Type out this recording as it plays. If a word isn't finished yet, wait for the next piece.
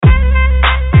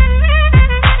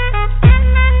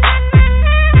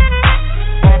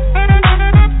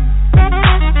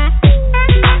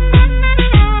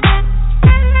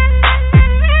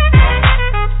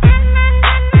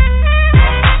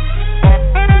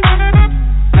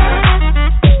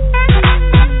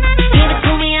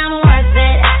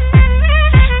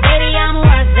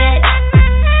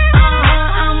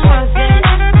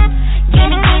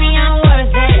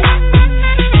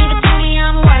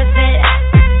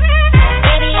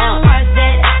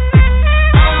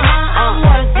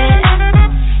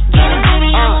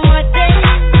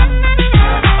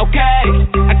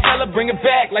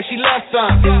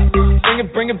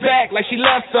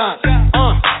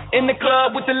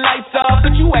the lights off,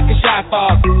 but you acting shy for.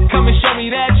 Come and show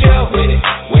me that you're with it,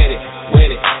 with it,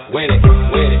 with it, with it,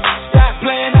 with it. Stop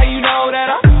playing, how you know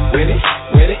that I'm with it,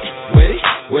 with it, with it,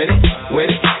 with it,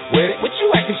 with it, with it. What you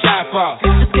acting shy for?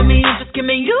 Just give me you, just give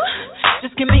me you,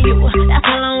 just give me you. That's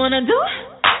all I wanna do.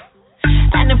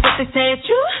 And if what they say is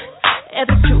true, if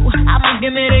it's true, I'ma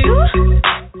give it to you.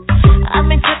 I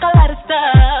may take a lot of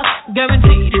stuff,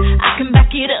 guaranteed I can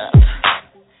back it up.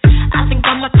 I think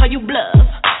I'ma call you bluff.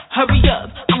 Hurry up,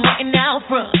 I'm waiting out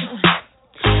front. You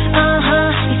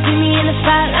see me in the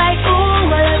spotlight,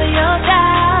 ooh, whatever you're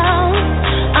down.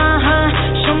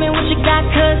 Show me what you got,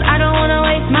 cause I don't wanna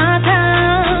waste my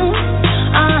time.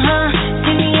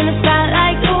 See me in the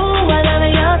spotlight, ooh,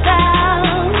 whatever you're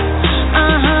down.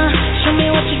 Show me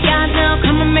what you got now,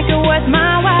 come and make it worth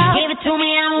my while. Give it to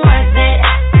me, I'm worth it.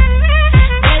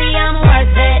 Baby, I'm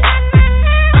worth it.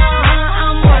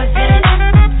 I'm worth it.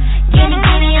 Give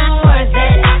me, I'm worth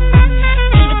it.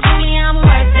 Give it to me, I'm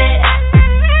worth it.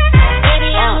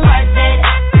 Baby, I'm worth it.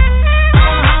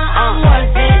 I'm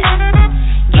worth it.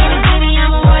 Give me,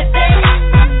 I'm worth it.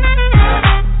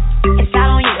 It's all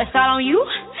on you, it's all on you,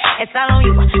 it's all on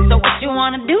you. So what you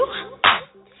wanna do?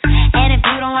 And if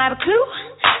you don't have a clue,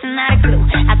 not a clue,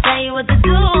 I'll tell you what to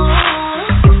do.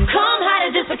 Come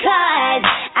harder just because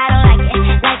I don't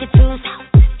like it too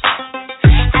soft.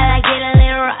 I like it a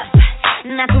little rough,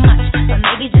 not too much, but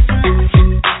maybe just enough.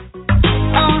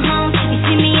 You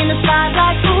see me in the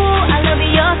spotlight, ooh, I love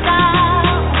your style.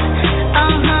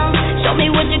 Show me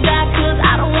what you got, cause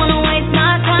I don't wanna waste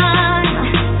my time.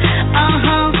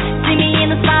 See me in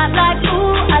the spotlight,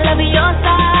 ooh, I love your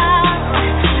style.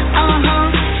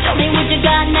 Show me what you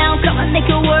got now, come and make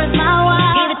it worth my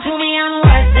while. Give it to me, I'm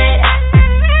worth it.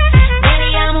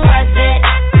 Baby, I'm worth it.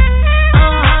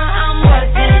 I'm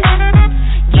worth it.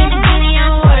 Give me,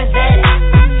 I'm worth it.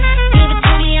 Give it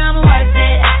to me, I'm worth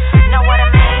it. Know what I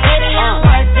mean? Baby, I'm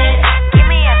worth it. Give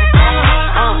me everything.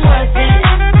 I'm worth it.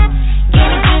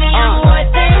 Give it to me, I'm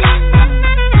worth it.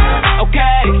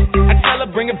 Okay, I tell her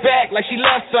bring it back like she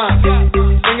loves some.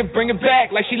 Bring it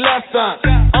back like she loves some.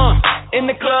 In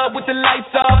the club with the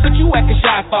lights off, but you acting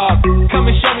shy for.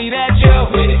 Come and show me that you're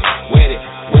with it, with it,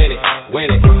 with it, with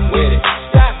it, with it.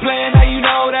 Stop playing, how you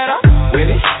know that I'm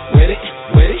with it, with it,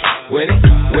 with it, with it,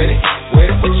 with it, with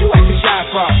it. What you acting shy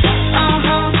for?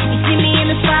 You see me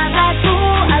in the spotlight,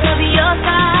 ooh, I love your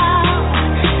style.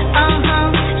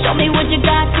 Show me what you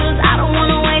got, cause I don't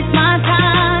wanna waste my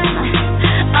time.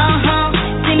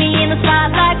 See me in the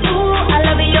spotlight, ooh, I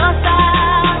love your style.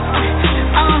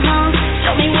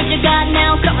 Show me what you got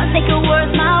now, come and make it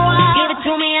worth my while. Give it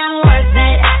to me, I'm worth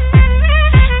it.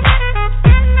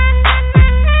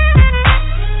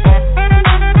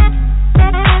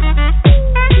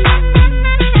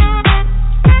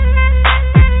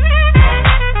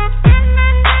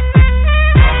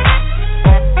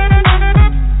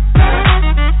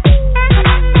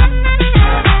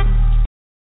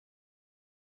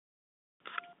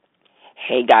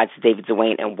 Hey guys, it's David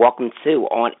Duane, and welcome to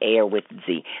On Air with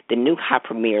Z, the new hot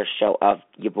premiere show of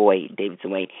your boy, David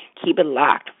Duane. Keep it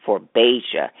locked for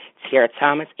Bahja, Tiara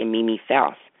Thomas, and Mimi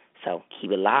Faust. So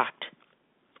keep it locked.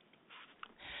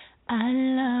 I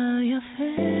love your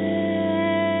face.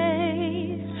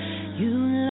 You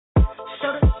love.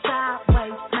 Show it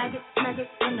sideways, smack it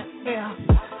in the air.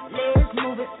 Let's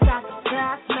move it side to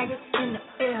side, smack it in the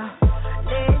air.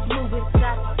 Let's move it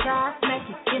side to side, smack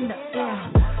it in the air.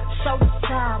 Show it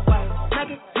sideways,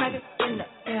 smack it in the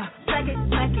air. Smack it in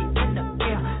the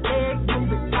air. Let's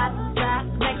move it side to side,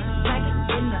 smack it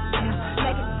in the air.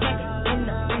 Smack it in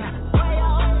the air.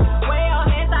 Way your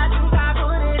hands, I do, I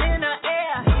put it in the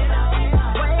air.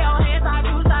 Way your hands, I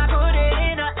do, I put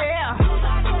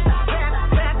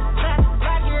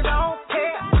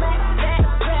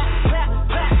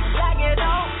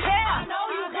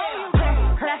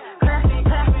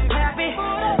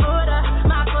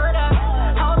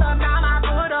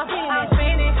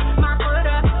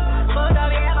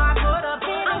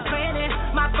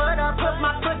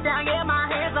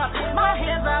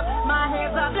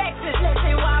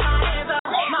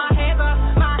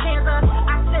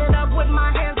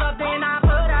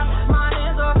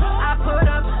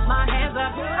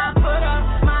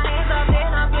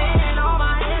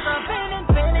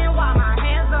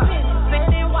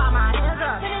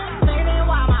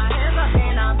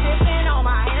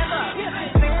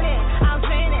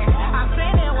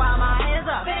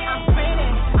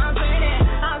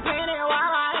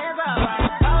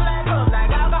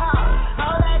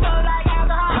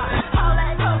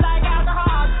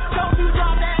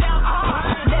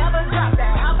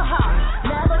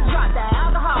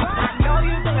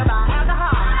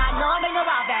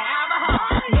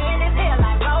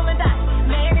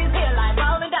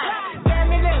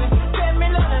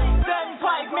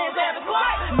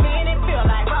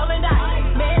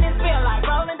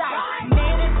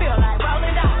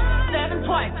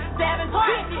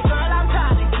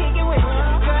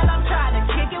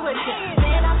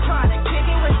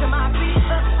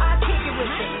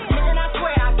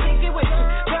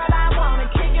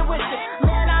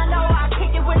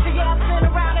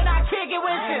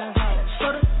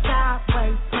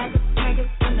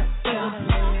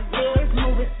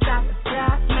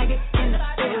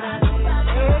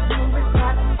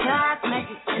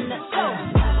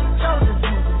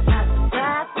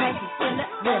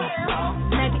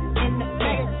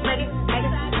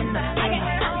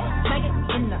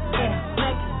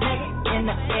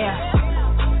air.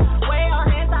 Wave your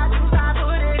hands, I do, I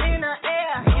put it in the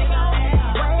air.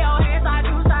 Wave your hands, I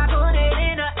do, I put it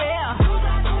in the air.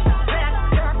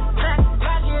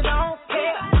 Clap, you don't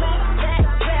care.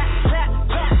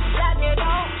 Clap, you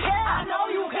don't care. I know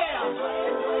you care.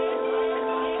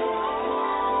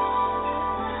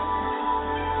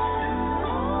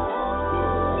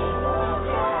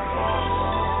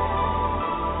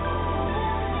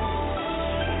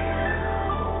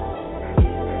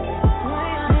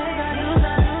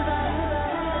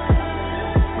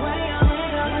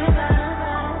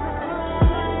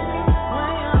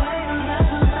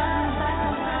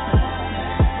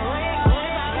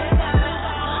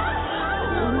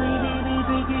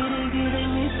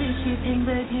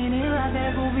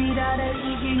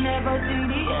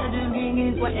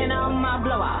 Sweating on my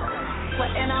blowout,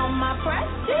 sweating on my press.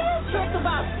 This trick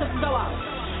about to go out.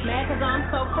 Mad cause I'm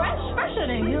so fresh, fresher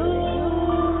than you.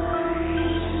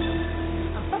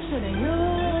 I'm fresher than you.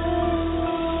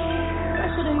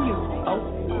 Fresher than you. Oh.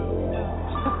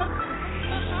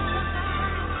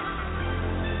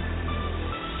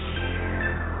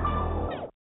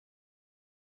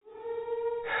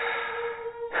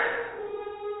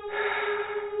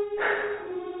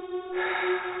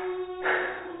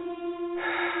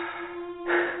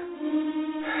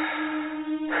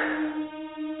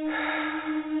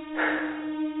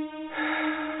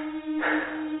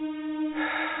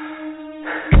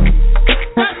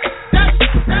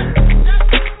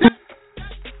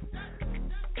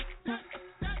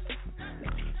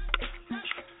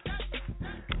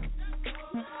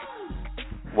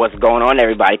 What's going on,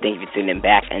 everybody? Thank you for tuning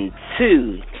back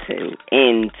into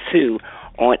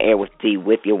On Air with D,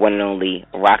 with your one and only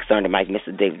rock star on the mic,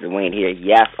 Mr. David Duane here.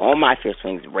 Yes, on My Fierce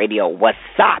Wings Radio. What's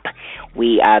up?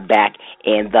 We are back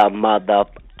in the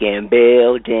motherfucking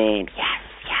building. Yes.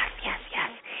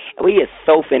 And we are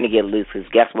so finna get loose, because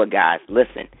guess what, guys?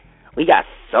 Listen, we got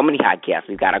so many hot guests.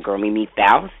 We got our girl Mimi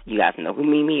Faust. You guys know who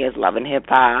Mimi is, Loving Hip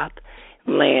Hop,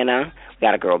 Atlanta. We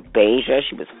got a girl Bahja.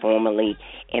 She was formerly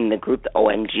in the group, the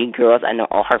OMG Girlz. I know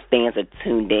all her fans are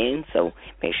tuned in, so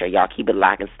make sure y'all keep it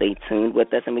locked and stay tuned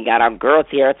with us. And we got our girl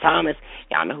Tiara Thomas.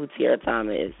 Y'all know who Tiara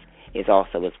Thomas is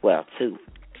also as well, too.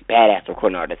 Badass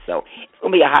recording artist. So it's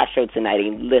going to be a hot show tonight.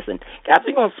 And listen, guys,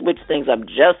 we're going to switch things up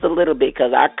just a little bit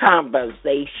because our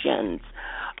conversations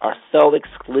are so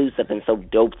exclusive and so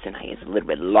dope tonight. It's a little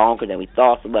bit longer than we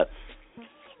thought, so but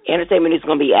entertainment is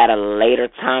going to be at a later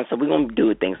time, so we're going to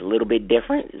do things a little bit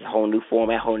different. It's a whole new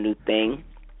format, whole new thing.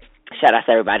 Shout out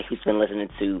to everybody who's been listening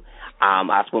to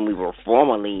us when we were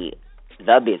formerly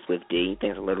The Bits with D.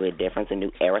 Things are a little bit different. It's a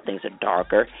new era. Things are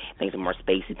darker. Things are more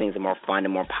spacey. Things are more fun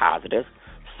and more positive.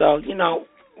 So, you know,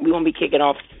 we're going to be kicking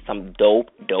off some dope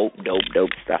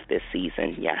stuff this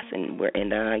season. Yes, and we're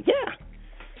in,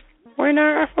 we're in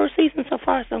our first season so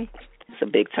far, so it's a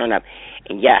big turn up.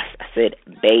 And yes, I said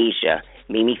Bahja,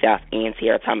 Mimi Faust, and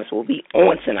Tiara Thomas will be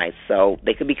on tonight, so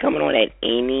they could be coming on at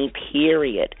any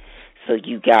period. So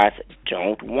you guys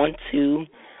don't want to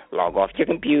log off your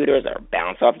computers or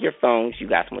bounce off your phones. You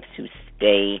guys want to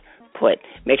stay put.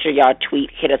 Make sure y'all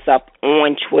hit us up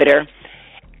on Twitter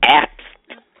at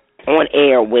On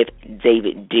Air with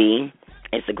David D.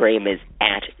 Instagram is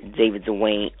at David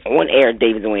Duane, On Air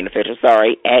David Duane Official,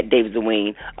 at David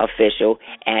Duane Official,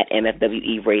 at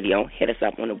MFWE Radio. Hit us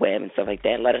up on the web and stuff like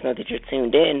that. Let us know that you're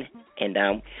tuned in. And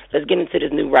let's get into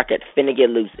this new record, Finna Get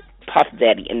Loose, Puff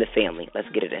Daddy and the Family. Let's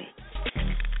get it in.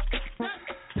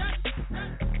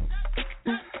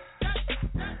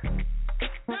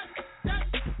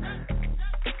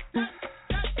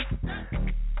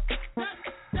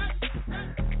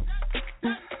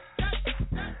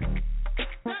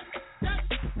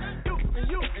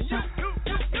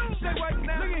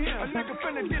 A nigga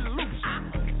finna get loose,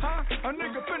 huh? A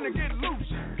nigga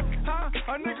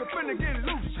finna get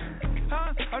loose,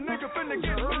 huh? A nigga finna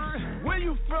get loose. Where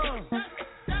you from?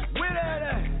 Where that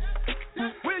at?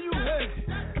 Where you headed?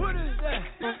 What is that?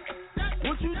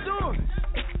 What you doing?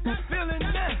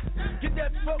 Feeling that? Get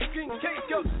that fucking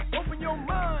cake up. Open your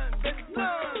mind, baby,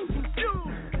 blind,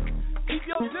 confused. Keep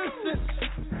your distance,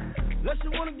 unless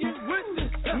you wanna get with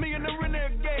this. Me and the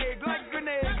renegade, like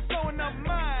grenades, blowing up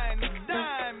mine,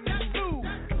 dime and blue,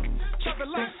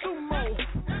 chopping like sumo.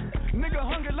 Nigga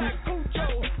hungry like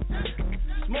Cujo,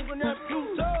 smoking that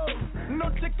Pluto. No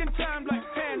ticking time like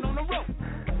hand on the rope.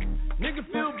 Nigga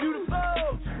feel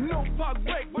beautiful, no park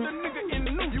break with a nigga in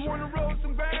the news. You wanna roll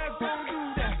some grass, don't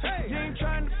do that. Hey, you ain't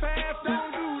trying to pass,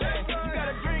 don't do that. You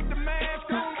gotta drink the mask,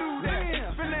 don't do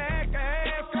that. Finna act a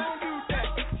ass, don't do that.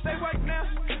 Say right now,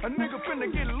 a nigga finna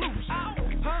get loose, huh?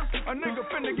 A nigga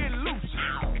finna get loose,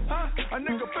 huh? A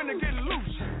nigga finna get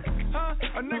loose, huh?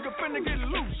 A nigga finna get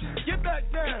loose.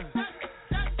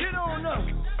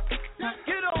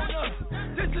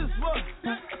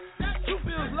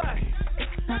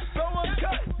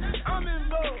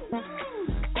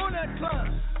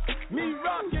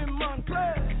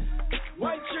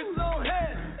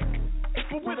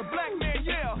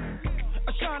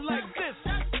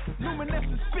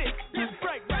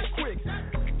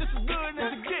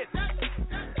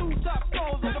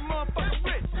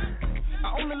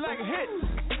 nigga hits.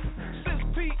 6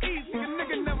 PEs,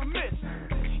 nigga never miss.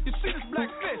 You see this black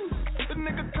fist? The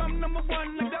nigga come number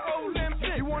one like the old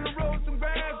M6. You wanna roll some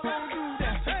grass? Don't do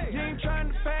that. Hey. You ain't trying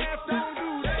to pass? Don't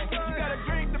do that. You gotta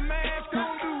drink the mask?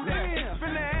 Don't do that.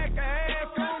 Finna act a ass?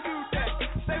 Don't do that.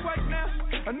 Say right now,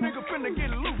 a nigga finna get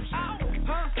loose. Huh?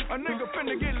 A nigga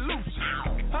finna get loose.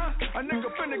 Huh? A nigga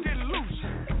finna get loose.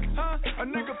 Huh? A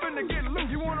nigga finna get loose.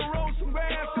 You wanna roll some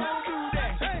grass? Don't do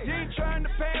that. You ain't trying to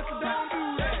pass? Don't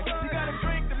do that. You gotta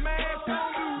drink the mask?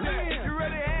 Don't do that. You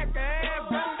ready to act a ass?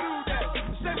 Don't do that.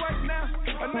 Say right now,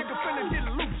 a nigga finna get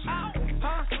loose. Huh?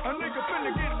 A nigga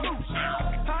finna get loose.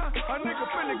 Huh? A nigga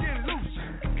finna get loose.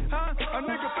 Huh? A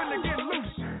nigga finna get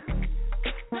loose.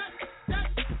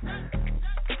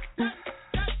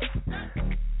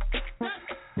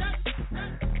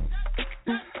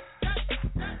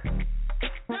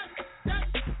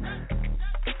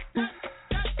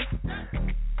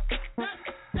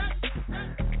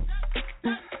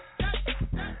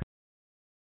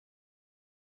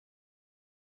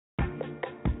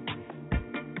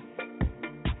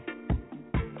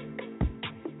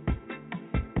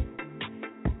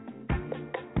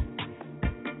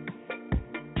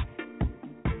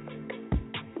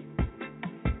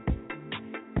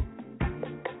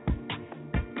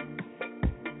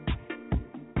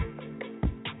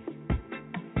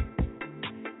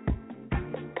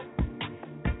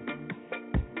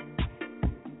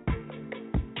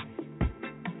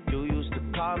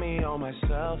 Call me on my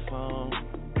cell phone.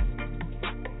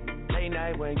 Late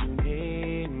night when you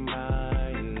need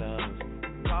my love.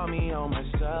 Call me on my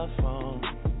cell phone.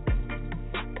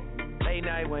 Late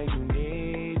night when you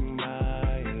need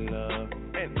my love.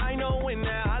 And I know when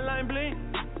that hotline blink,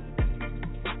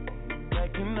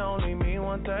 that can only mean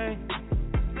one thing.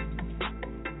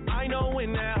 I know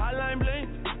when that hotline blink,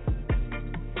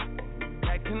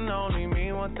 that can only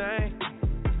mean one thing.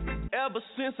 Ever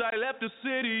since I left the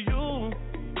city, you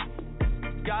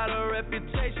got a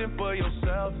reputation for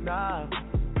yourself now.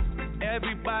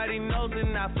 Everybody knows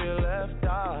and I feel left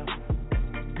out.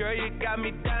 Girl, you got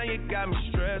me down, you got me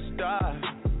stressed out.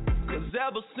 Cause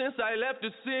ever since I left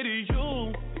the city,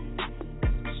 you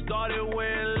started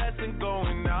wearing less and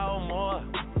going out more.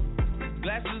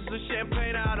 Glasses of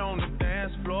champagne out on the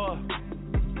dance floor.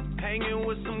 Hanging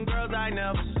with some girls I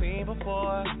never seen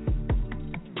before.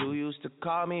 You used to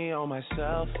call me on my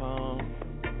cell phone.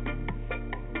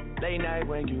 Late night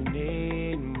when you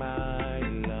need my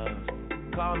love.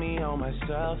 Call me on my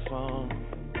cell phone.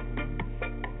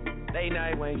 Late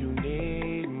night when you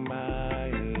need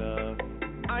my love.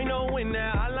 I know when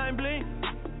that hotline blink,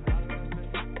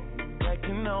 that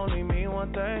can only mean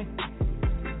one thing.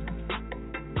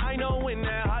 I know when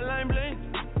that hotline blink,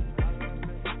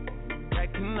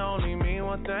 that can only mean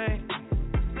one thing.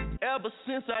 Ever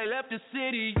since I left the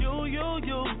city, you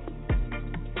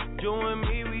and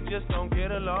me, we just don't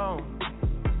get along.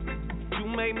 You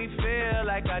make me feel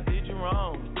like I did you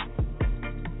wrong.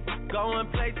 Going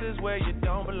places where you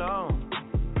don't belong.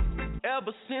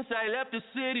 Ever since I left the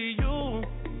city, you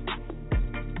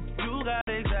got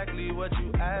exactly what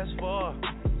you asked for.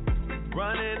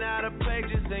 Running out of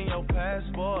pages in your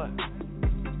passport.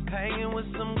 Hanging with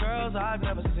some girls I've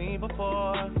never seen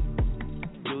before.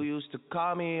 You used to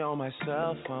call me on my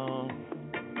cell phone.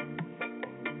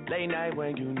 Late night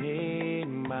when you need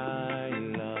my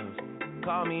love.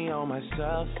 Call me on my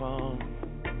cell phone.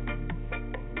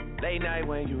 Late night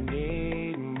when you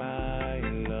need my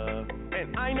love.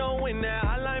 And I know when that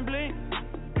hotline blink,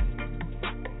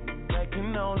 that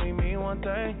can only mean one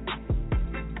thing.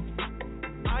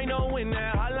 I know when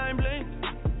that hotline blink,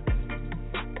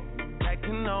 that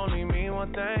can only mean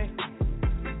one thing.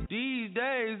 These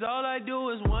days, all I do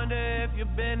is wonder if you're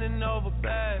bending over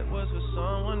backwards for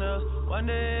someone else.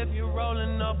 Wonder if you're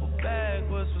rolling up a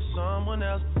backwards for someone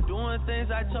else. Doing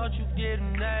things I taught you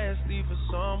getting nasty for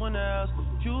someone else.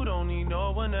 You don't need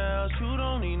no one else. You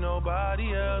don't need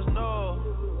nobody else, no.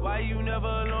 Why you never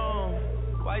alone?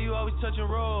 Why you always touch and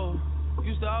roll?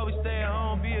 Used to always stay at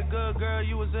home, be a good girl,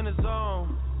 you was in the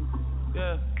zone.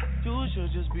 Yeah, you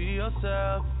should just be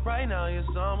yourself. Right now you're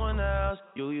someone else.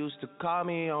 You used to call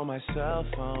me on my cell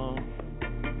phone.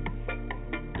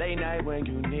 Late night when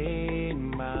you need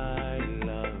my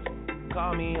love.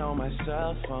 Call me on my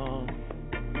cell phone.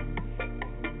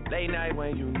 Late night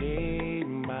when you need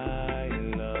my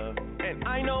love. And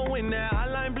I know when that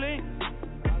hotline blink,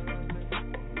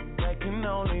 that can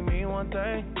only mean one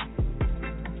thing.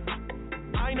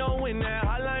 I know when that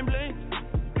hotline blink,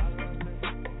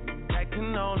 that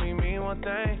can only mean one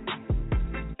thing.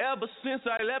 Ever since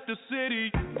I left the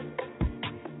city.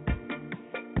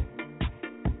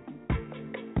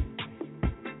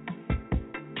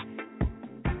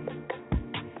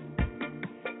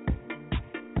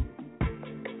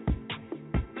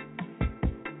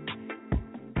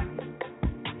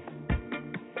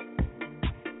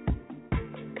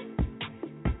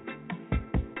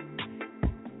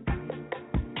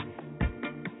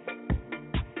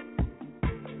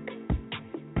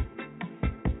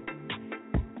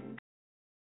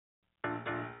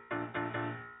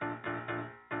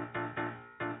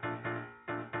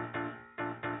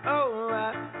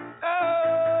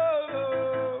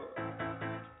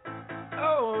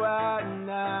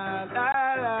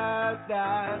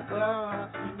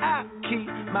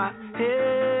 my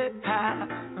head high.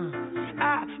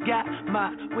 I got my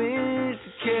wings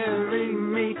to carry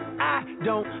me. I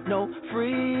don't know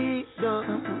freedom.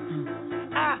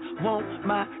 I want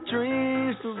my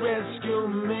dreams to rescue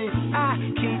me. I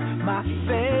keep my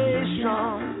faith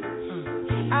strong.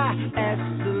 I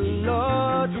ask the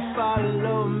Lord to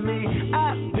follow me.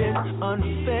 I've been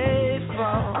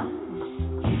unfaithful.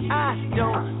 I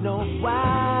don't know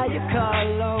why you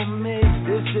call on me.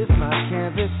 This is my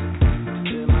canvas.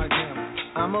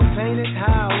 I'ma paint it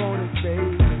how I want it,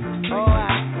 baby.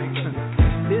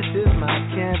 This is my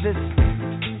canvas.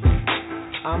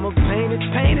 I'ma paint it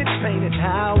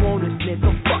how I want it,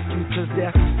 nigga. Fuck you, cause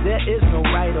there is no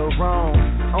right or wrong,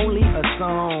 only a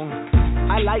song.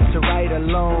 I like to write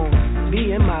alone,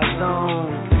 be in my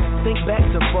zone. Think back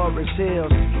to Forest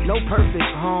Hills, no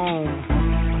perfect home.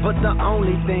 But the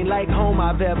only thing like home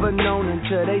I've ever known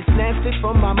until they snatched it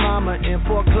from my mama and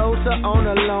foreclosed her on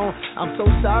a loan. I'm so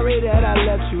sorry that I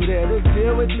left you there to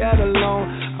deal with that alone.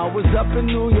 I was up in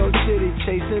New York City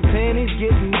chasing panties,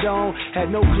 getting down. Had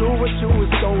no clue what you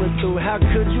was going through. How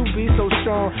could you be so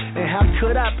strong? And how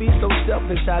could I be so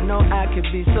selfish? I know I could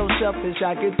be so selfish.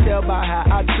 I could tell by how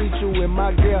I treat you with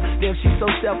my girl. Damn, she's so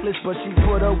selfless, but she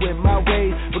put up with my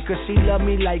ways because she love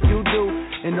me like you do.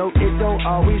 And no, it don't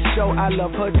always show. I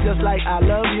love her just like I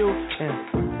love you,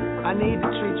 and I need to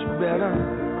treat you better.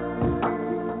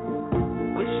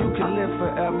 Wish you could live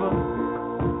forever,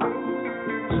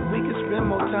 so we can spend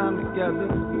more time together.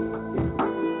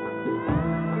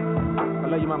 I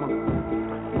love you, mama.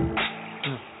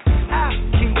 I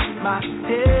keep my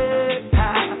head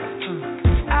high.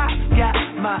 I got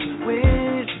my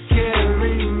wings to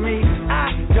carry me.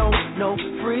 I don't know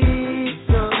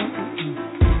freedom.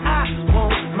 I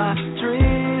want my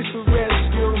dreams to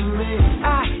rescue me.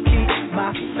 I keep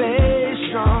my faith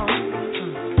strong.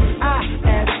 I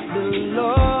ask the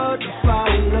Lord to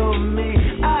follow me.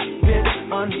 I've been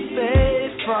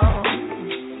unfaithful.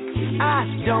 I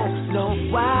don't know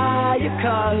why you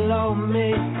call on me.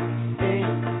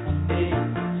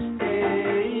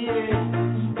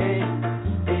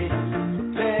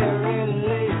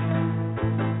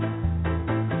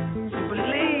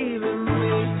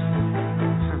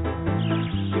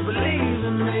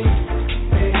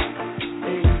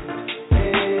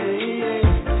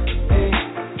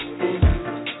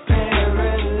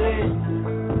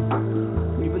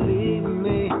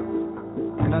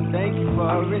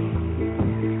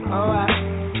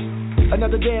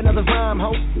 Another day, another rhyme,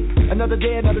 ho. Another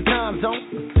day, another time zone.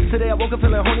 Today I woke up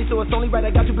feeling horny, so it's only right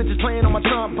I got you bitches playing on my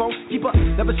trombone. Keep up,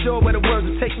 never sure where the words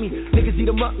will take me. Niggas eat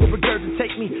them up, will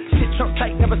regurgitate me. Shit trunk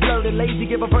tight, never slurred and lazy.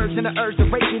 Give a virgin the urge to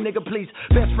rape me, nigga, please.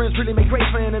 Best friends really make great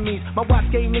for enemies. My watch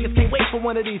game niggas can't wait for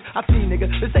one of these. I see, nigga,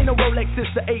 this ain't no Rolex,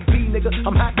 it's the 8B, nigga.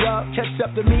 I'm hot, dog, catch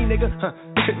up to me, nigga.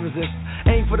 Couldn't resist.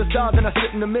 Aim for the stars and I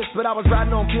sit in the mist. But I was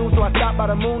riding on fumes, so I stopped by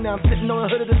the moon. Now I'm sitting on the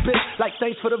hood of this bitch, like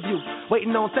thanks for the view.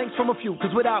 Waiting on thanks from a few,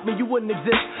 cause without me you wouldn't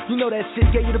exist. You know that shit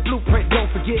gave you the blueprint, don't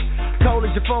forget. Cold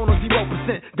as your phone on 0%,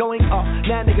 going off.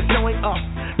 Now niggas showing off.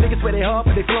 Niggas swear they hard,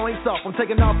 but they flowing soft. I'm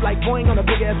taking off like Boeing on a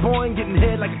big ass Boeing, getting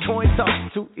head like a coin toss.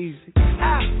 Too easy.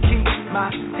 I keep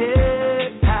my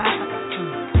head high.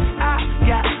 I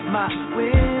got my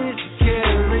wings to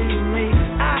carry me.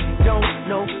 I don't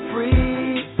know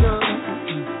freedom.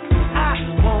 I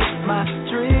want my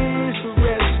dreams to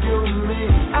rescue me.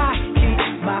 I keep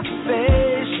my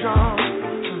faith strong.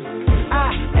 I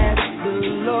ask the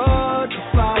Lord to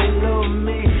follow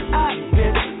me. I've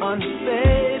been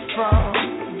unfaithful.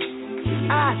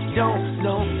 I don't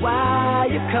know why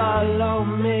you call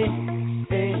on me.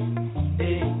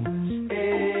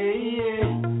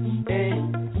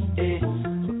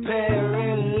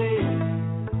 Apparently,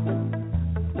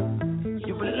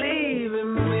 you believe in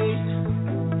me.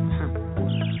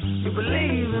 You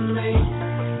believe in me.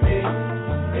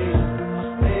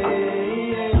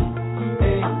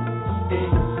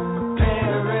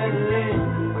 Apparently,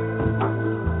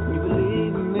 you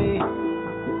believe in me,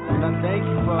 and I thank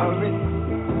you for it.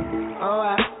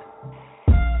 Alright.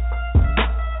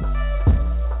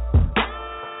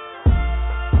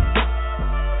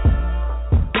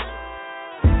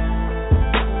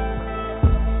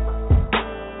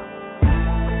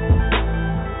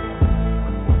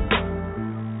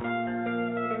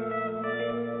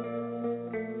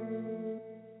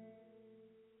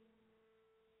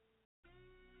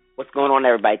 What's going on,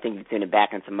 everybody? Thank you for tuning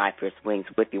back into My Fierce Wings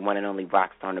with your one and only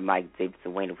rock star on the mic, David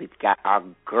Duane. We've got our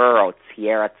girl,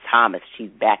 Tiara Thomas.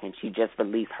 She's back, and she just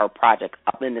released her project,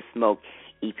 Up in the Smoke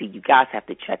EP. You guys have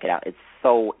to check it out. It's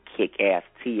so kick-ass.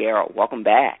 Tiara, welcome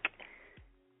back.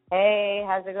 Hey,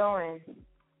 how's it going?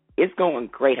 It's going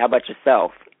great. How about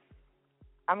yourself?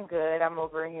 I'm good. I'm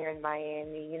over here in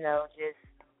Miami, just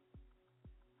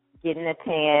getting a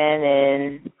tan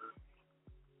and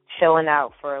chilling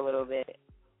out for a little bit.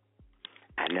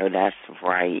 I know that's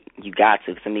right. You got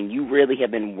to, 'cause, I mean, you really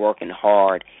have been working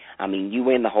hard. I mean, you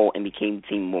and the whole MBK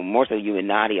team, well, more so you and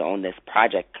Nadia on this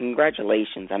project.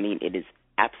 Congratulations. I mean, it is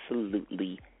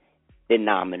absolutely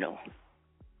phenomenal.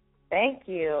 Thank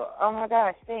you. Oh my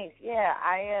gosh, thanks. Yeah,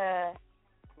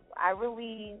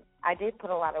 I did put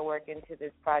a lot of work into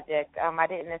this project. I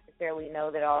didn't necessarily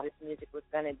know that all this music was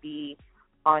going to be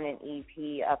on an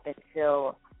EP up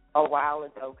until a while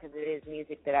ago, because it is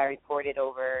music that I recorded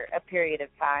over a period of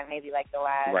time, maybe like the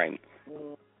last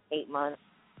 8 months.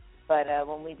 But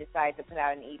when we decided to put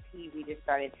out an EP, we just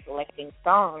started selecting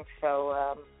songs.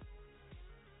 So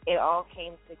it all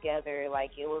came together. I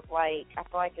feel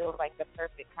like it was like the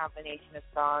perfect combination of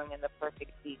song and the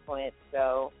perfect sequence.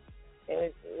 So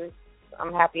it was.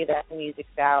 I'm happy that the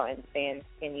music's out and fans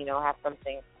can,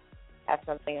 have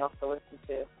something else to listen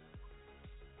to.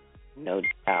 No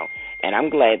doubt. And I'm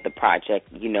glad the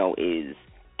project, is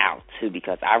out too,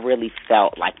 because I really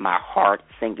felt like my heart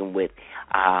singing with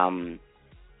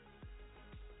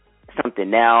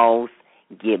Something Else,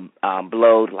 Get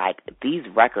Blowed. Like, these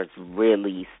records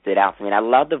really stood out to me. And I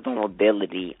love the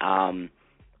vulnerability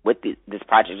with this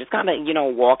project. Just kind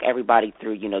of, walk everybody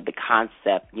through, the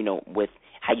concept, with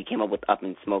how you came up with Up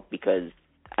in Smoke, because,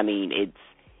 I mean,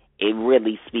 it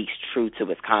really speaks true to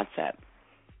its concept.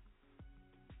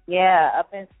 Yeah,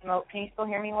 Up in Smoke. Can you still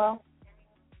hear me well?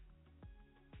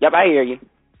 Yep, I hear you.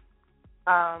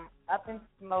 Up in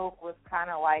Smoke was kind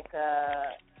of like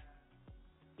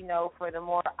for the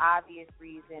more obvious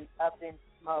reason, Up in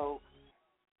Smoke,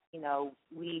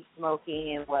 weed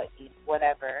smoking and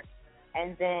whatever.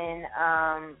 And then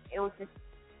it was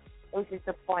just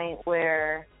a point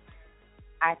where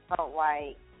I felt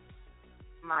like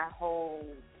my whole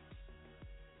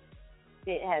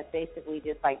shit has basically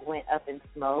just went up in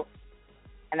smoke,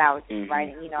 and I was just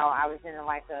writing. I was in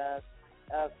a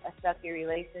sucky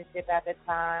relationship at the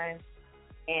time,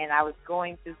 and I was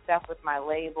going through stuff with my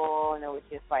label, and it was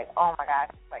just oh my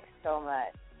gosh, it's so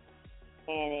much,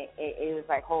 and it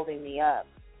was holding me up,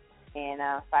 and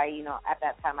so at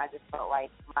that time I just felt like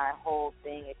my whole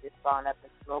thing had just gone up in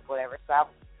smoke, whatever. So I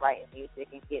was just writing music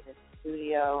and getting in the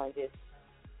studio and just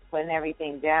putting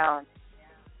everything down,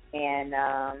 and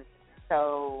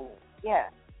so, yeah,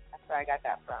 that's where I got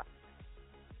that from.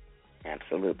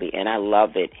 Absolutely, and I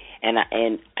love it.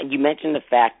 And you mentioned the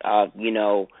fact of,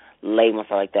 label and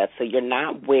stuff like that. So you're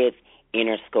not with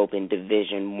Interscope in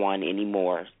Division 1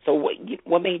 anymore. So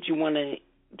what made you want to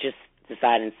just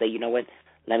decide and say, you know what,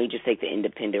 let me just take the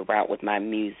independent route with my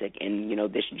music and,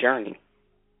 this journey?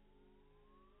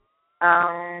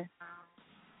 It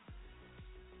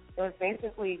was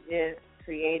basically just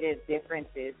creative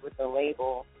differences with the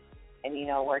label. And,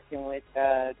 working with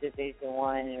Division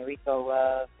 1 and Rico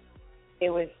Love,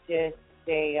 it was just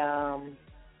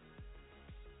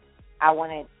I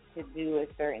wanted to do a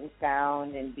certain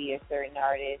sound and be a certain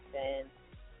artist, and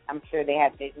I'm sure they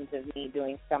had visions of me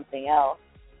doing something else.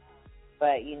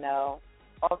 But,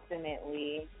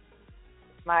 ultimately,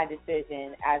 it's my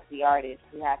decision as the artist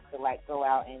who has to, go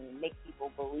out and make people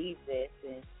believe this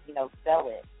and, sell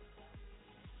it.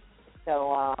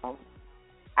 So,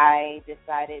 I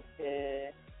decided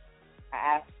I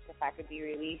asked if I could be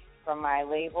released from my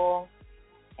label,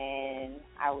 and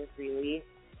I was released.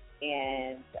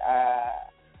 And,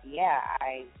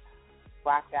 I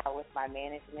rocked out with my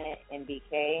management,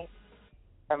 NBK,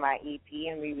 for my EP,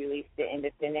 and we released it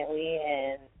independently,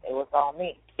 and it was all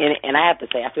me. And I have to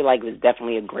say, I feel like it was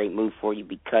definitely a great move for you,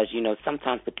 because,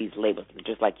 sometimes with these labels,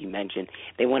 just like you mentioned,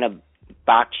 they want to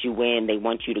box you in. They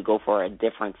want you to go for a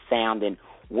different sound than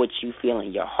what you feel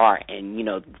in your heart, and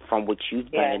from what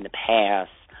you've done in the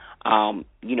past,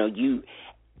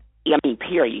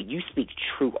 period, you speak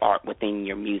true art within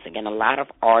your music, and a lot of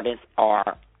artists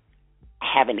are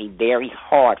having a very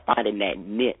hard finding that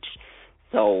niche.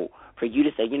 So for you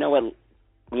to say, you know what,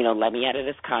 let me out of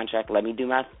this contract, let me do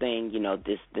my thing,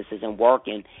 this isn't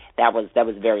working, that was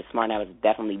very smart. That was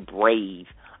definitely brave.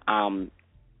 And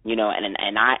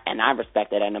I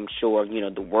respect that, and I'm sure,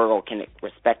 the world can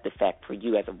respect the fact for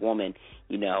you as a woman,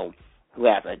 who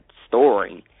has a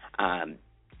story,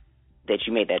 that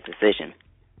you made that decision.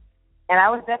 And I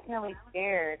was definitely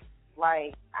scared.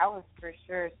 I was for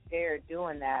sure scared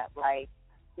doing that.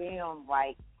 Damn,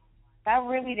 I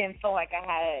really didn't feel like I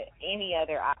had any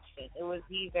other option. It was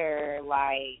either,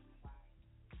 I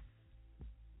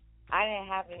didn't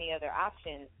have any other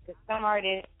options. Because some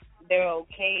artists, they're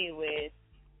okay with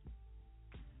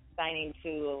signing to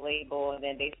a label, and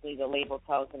then basically the label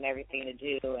tells them everything to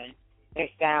do, and their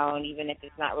sound, even if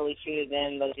it's not really true to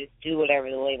them. They'll just do whatever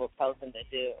the label tells them to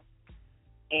do.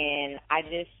 And I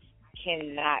just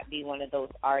cannot be one of those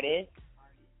artists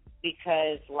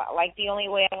because, like, the only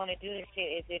way I want to do this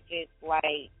shit is if it's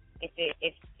like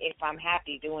if I'm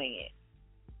happy doing it.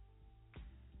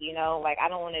 You know, like, I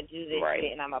don't want to do this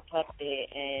shit and I'm a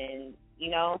puppet, and you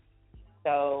know,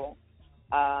 so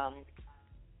I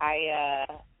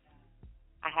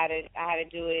had to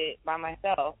do it by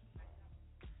myself.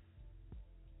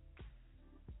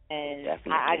 And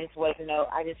I just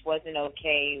wasn't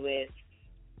okay with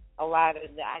a lot of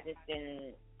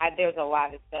there's a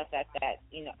lot of stuff at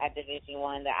Division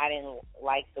 1 that I didn't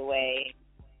like the way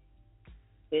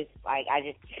this, like,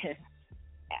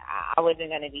 I wasn't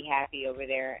going to be happy over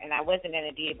there, and I wasn't going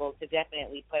to be able to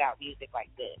definitely put out music like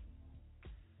this.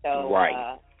 So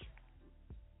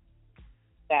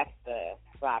that's the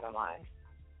bottom line.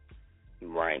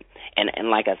 Right. And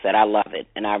like I said, I love it,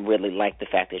 and I really like the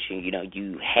fact that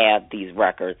you have these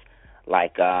records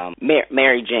like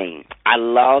Mary Jane. I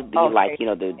love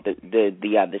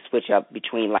the switch up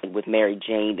between, like, with Mary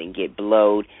Jane and Get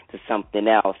Blowed to something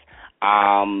else.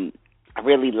 I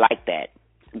really like that.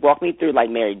 Walk me through, like,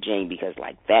 Mary Jane, because,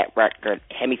 like, that record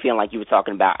had me feeling like you were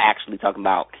talking about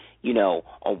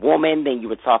a woman, then you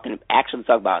were actually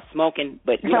talking about smoking,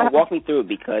 but, walk me through it,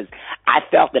 because I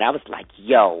felt that I was like,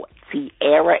 yo,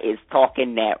 Tiara is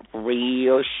talking that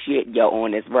real shit,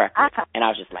 on this record, and I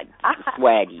was just like,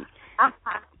 swaggy.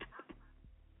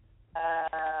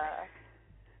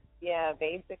 Yeah,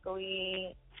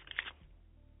 basically,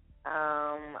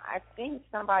 I think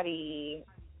somebody,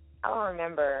 I don't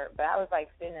remember, but I was, like,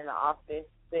 sitting in the office,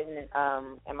 in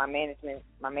my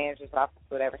manager's office,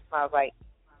 whatever. So I was like,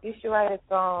 you should write a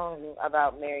song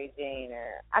about Mary Jane,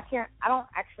 or I don't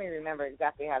actually remember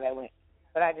exactly how that went,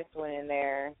 but I just went in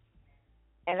there,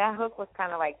 and that hook was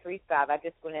kind of like freestyle. I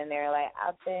just went in there like,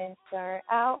 I've been turned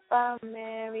out by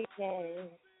Mary Jane,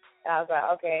 and I was like,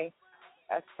 okay,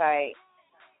 that's tight.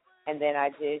 And then I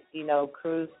just,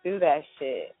 cruised through that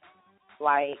shit,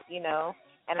 like,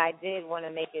 and I did want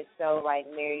to make it so, like,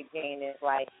 Mary Jane is,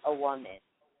 like, a woman.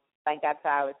 Like, that's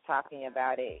how I was talking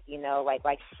about it,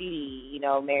 like she,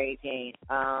 Mary Jane.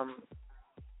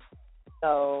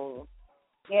 So,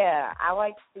 yeah, I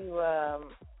like to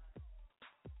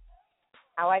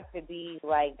be,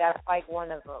 like, that's, like,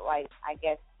 one of, like, I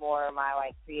guess more of my,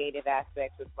 like, creative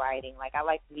aspects with writing. Like, I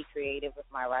like to be creative with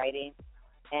my writing,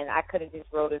 and I could have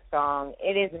just wrote a song.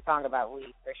 It is a song about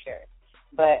weed, for sure.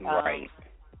 But,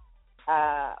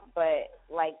 but,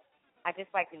 like, I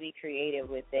just like to be creative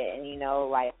with it, and,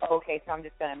 like, okay, so I'm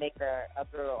just going to make her a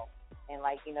girl and,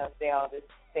 like, say all this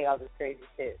crazy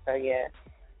shit. So, yeah.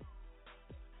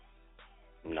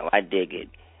 No, I dig it.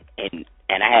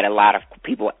 And I had a lot of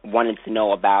people wanting to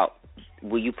know about,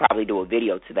 will you probably do a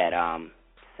video to that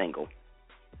single?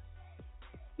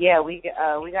 Yeah, we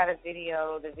got a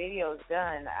video. The video's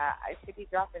done. I should be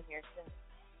dropping here soon.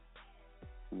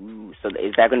 Ooh, so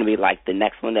is that going to be, like, the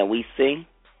next one that we see?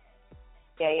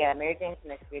 Yeah, Mary Jane's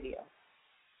next video.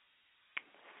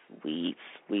 Sweet.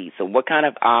 So what kind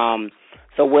of,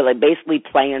 so will it basically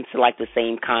play into, like, the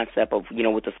same concept of,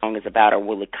 what the song is about, or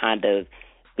will it kind of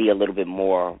be a little bit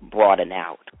more broadened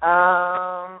out?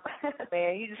 Man,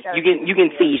 you just gotta you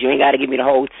can tease. You ain't got to give me the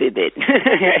whole tidbit.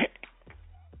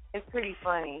 It's pretty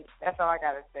funny. That's all I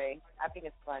gotta say. I think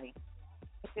it's funny.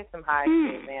 It's just some high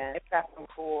shit, man. It's got some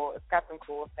cool effects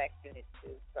in it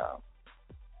too. So.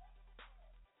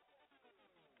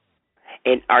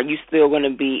 And are you still going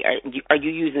to be? Are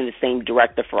you using the same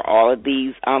director for all of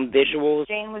these visuals?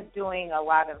 Jane was doing a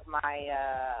lot of my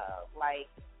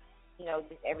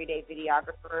just everyday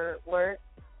videographer work.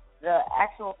 The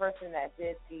actual person that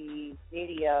did the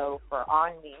video for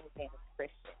On Me, his name is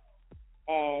Christian,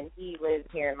 and he lives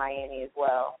here in Miami as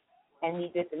well. And he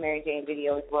did the Mary Jane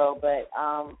video as well. But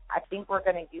I think we're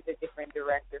going to use a different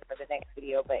director for the next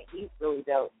video. But he's really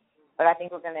dope. But I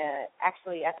think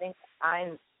I think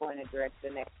I'm going to direct the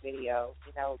next video,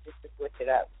 just to switch it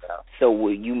up. So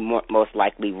will you most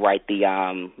likely write the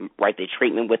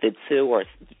treatment with it too, or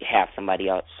have somebody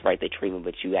else write the treatment,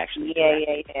 but you actually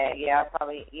direct it? Yeah.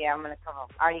 I'm going to come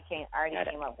up. I already came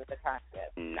up with the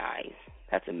concept. Nice.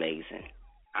 That's amazing.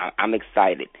 I'm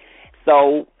excited.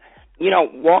 So,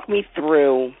 walk me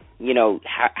through,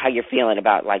 how you're feeling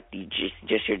about, like,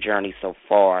 just your journey so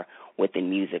far within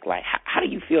music. Like, how do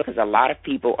you feel? Because a lot of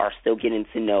people are still getting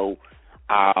to know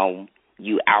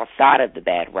you outside of the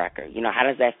Bad record. How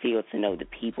does that feel to know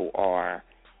that people are,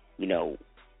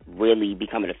 really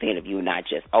becoming a fan of you, and not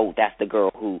just, oh, that's the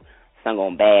girl who sung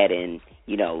on Bad, and,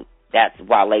 that's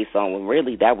Wale's song, when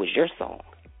really that was your song?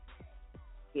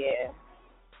 Yeah.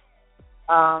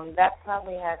 That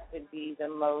probably has to be the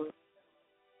most.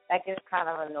 That gets kind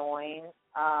of annoying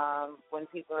when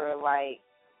people are like,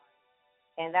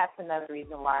 and that's another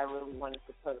reason why I really wanted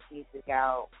to put music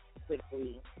out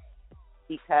quickly,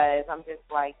 because I'm just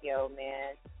like, yo,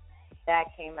 man, that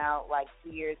came out like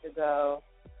 2 years ago.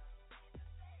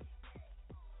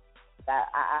 That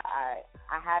I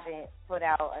haven't put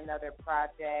out another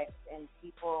project, and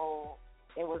people,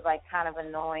 it was like kind of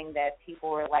annoying that people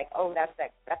were like, oh, that's the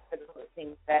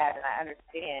thing bad, and I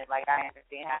understand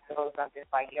how it goes. I'm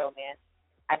just like, yo, man,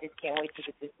 I just can't wait to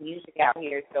get this music out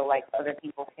here so like other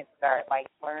people can start like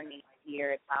learning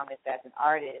Tiara Thomas as an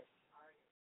artist,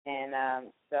 and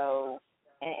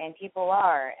and people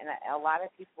are, and a lot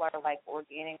of people are like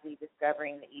organically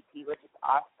discovering the EP, which is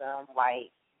awesome.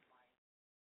 Like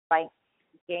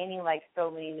gaining like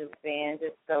so many new fans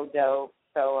is so dope.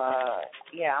 So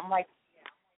yeah, I'm like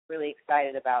really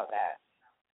excited about that.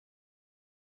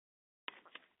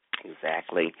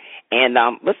 Exactly. And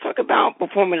let's talk about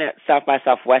performing at South by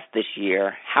Southwest this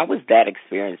year. How was that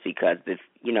experience? Because it's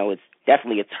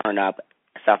definitely a turn up,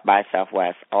 South by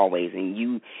Southwest always, and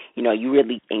you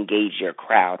really engage your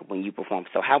crowd when you perform.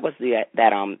 So how was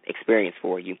that experience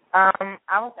for you? I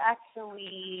was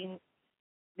actually.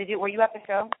 Were you at the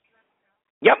show?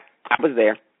 Yep, I was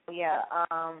there. Yeah,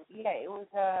 it was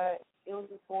a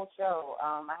cool show.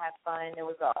 I had fun. It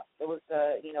was a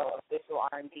official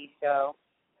R&B show.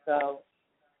 So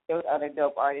there was other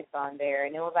dope artists on there,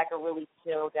 and it was like a really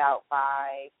chilled out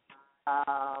vibe.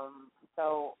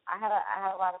 So I had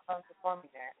a lot of fun performing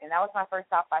there, and that was my first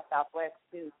South by Southwest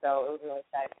too. So it was really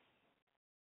exciting.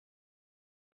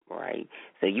 Right.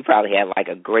 So you probably had like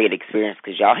a great experience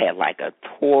because y'all had like a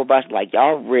tour bus. Like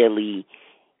y'all really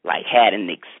like had an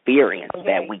experience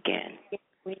that weekend. It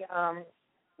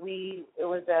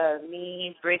was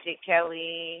me, Bridget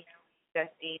Kelly,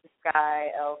 Justine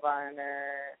Sky, Elle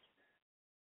Varner,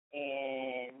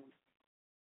 and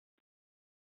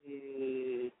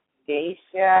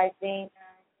Daisha, I think,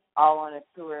 all on a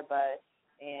tour bus,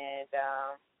 and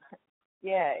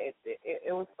yeah,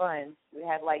 it was fun. We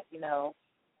had like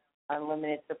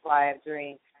unlimited supply of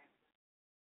drinks,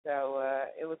 so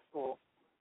it was cool.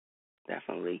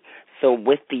 Definitely. So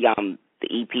with the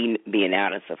EP being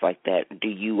out and stuff like that, do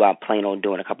you plan on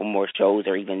doing a couple more shows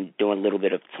or even doing a little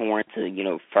bit of touring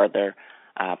to further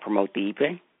promote the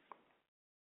EP?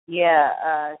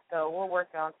 Yeah, so we're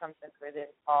working on something for this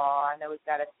fall. I know we've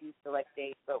got a few select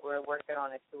dates, but we're working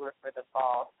on a tour for the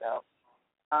fall. So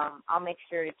I'll make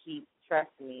sure to trust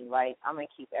me, like I'm going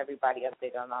to keep everybody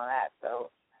updated on all that.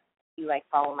 So if you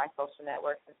follow my social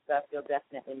networks and stuff, you'll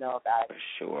definitely know about it.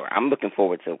 Sure. I'm looking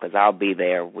forward to it because I'll be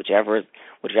there, whichever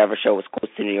show is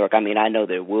close to New York. I mean, I know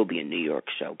there will be a New York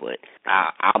show, but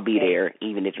I'll be there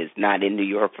even if it's not in New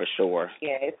York for sure.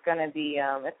 Yeah, it's going to be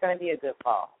a good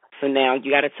fall. So now you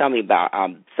got to tell me about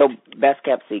Best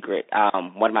Kept Secret,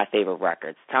 one of my favorite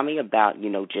records. Tell me about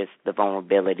just the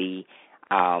vulnerability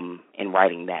in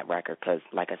writing that record because,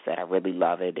 like I said, I really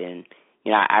love it, and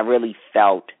I really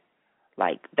felt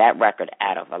like that record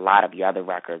out of a lot of your other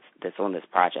records that's on this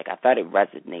project. I thought it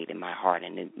resonated in my heart,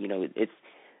 and it's.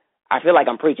 I feel like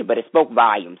I'm preaching, but it spoke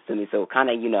volumes to me. So kind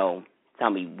of tell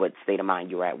me what state of mind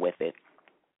you're at with it.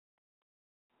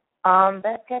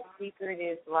 Best Kept Secret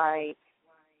is like.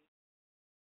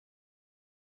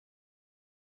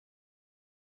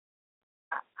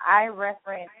 I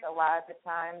reference a lot of the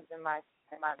times in my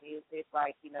music,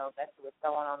 that's what's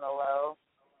going on the low.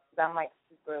 Cause I'm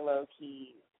super low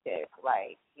key chick,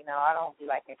 I don't be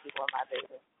liking people in my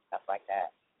business, stuff like that.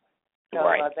 So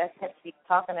right. That's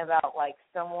talking about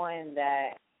someone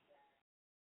that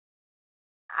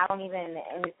I don't even,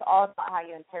 and it's all about how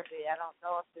you interpret it. I don't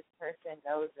know if this person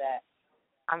knows that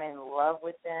I'm in love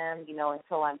with them,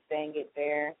 until I'm saying it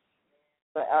there.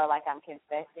 But I'm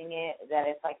confessing it, that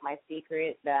it's my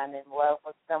secret that I'm in love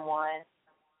with someone,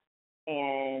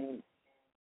 and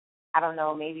I don't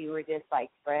know, maybe we're just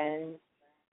friends.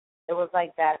 It was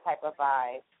that type of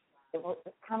vibe.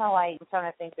 It's kind of I'm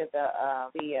trying to think of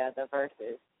the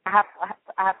verses. I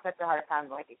have such a hard time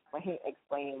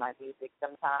explaining my music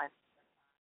sometimes.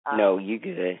 No, you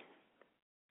good.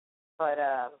 But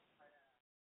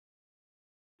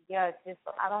yeah, it's just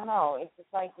I don't know. It's just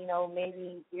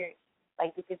maybe you're.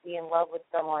 You could be in love with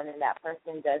someone and that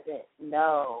person doesn't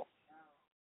know,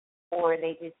 or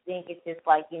they just think it's just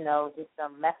just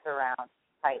a mess around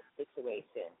type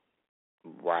situation.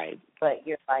 Right. But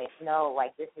you're no,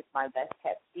 this is my best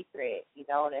kept secret,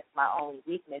 and it's my only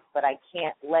weakness, but I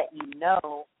can't let you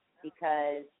know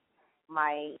because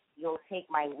you'll take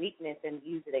my weakness and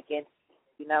use it against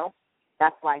you,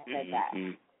 That's why I said that.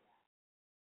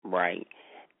 Right.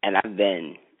 And I've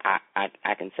been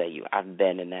I can tell you, I've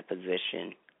been in that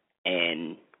position,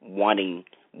 and wanting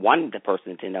the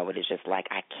person to know it is just like,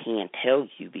 I can't tell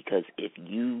you, because if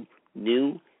you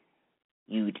knew,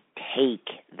 you'd take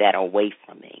that away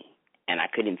from me, and I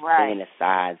couldn't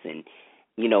fantasize and,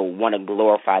 you know, want to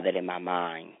glorify that in my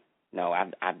mind. No,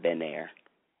 I've been there,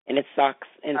 and it sucks,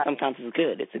 and sometimes it's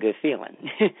good. It's a good feeling.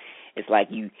 It's like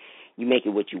you make it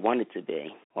what you want it to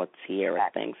be. Well, Tiara,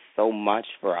 thanks so much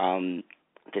for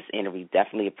this interview.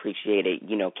 Definitely appreciate it,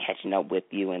 you know, catching up with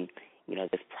you, and, you know,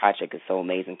 this project is so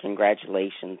amazing.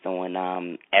 Congratulations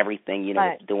on everything. You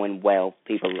know, it's doing well.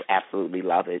 People absolutely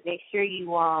love it. Make sure you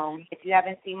if you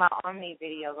haven't seen my OMG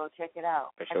video, go check it out.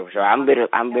 For sure. I'm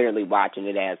literally watching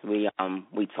it as we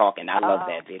talk, and I love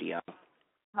that video.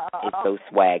 It's so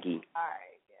swaggy. All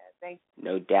right, yeah, thanks.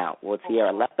 No doubt. Well,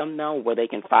 Tiara, let them know where they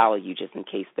can follow you, just in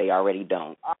case they already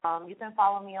don't. You can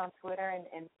follow me on Twitter and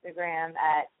Instagram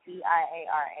at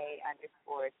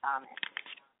TIARA_Thomas.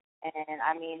 And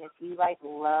I mean, if you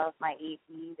love my EP,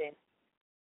 then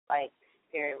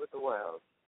share it with the world.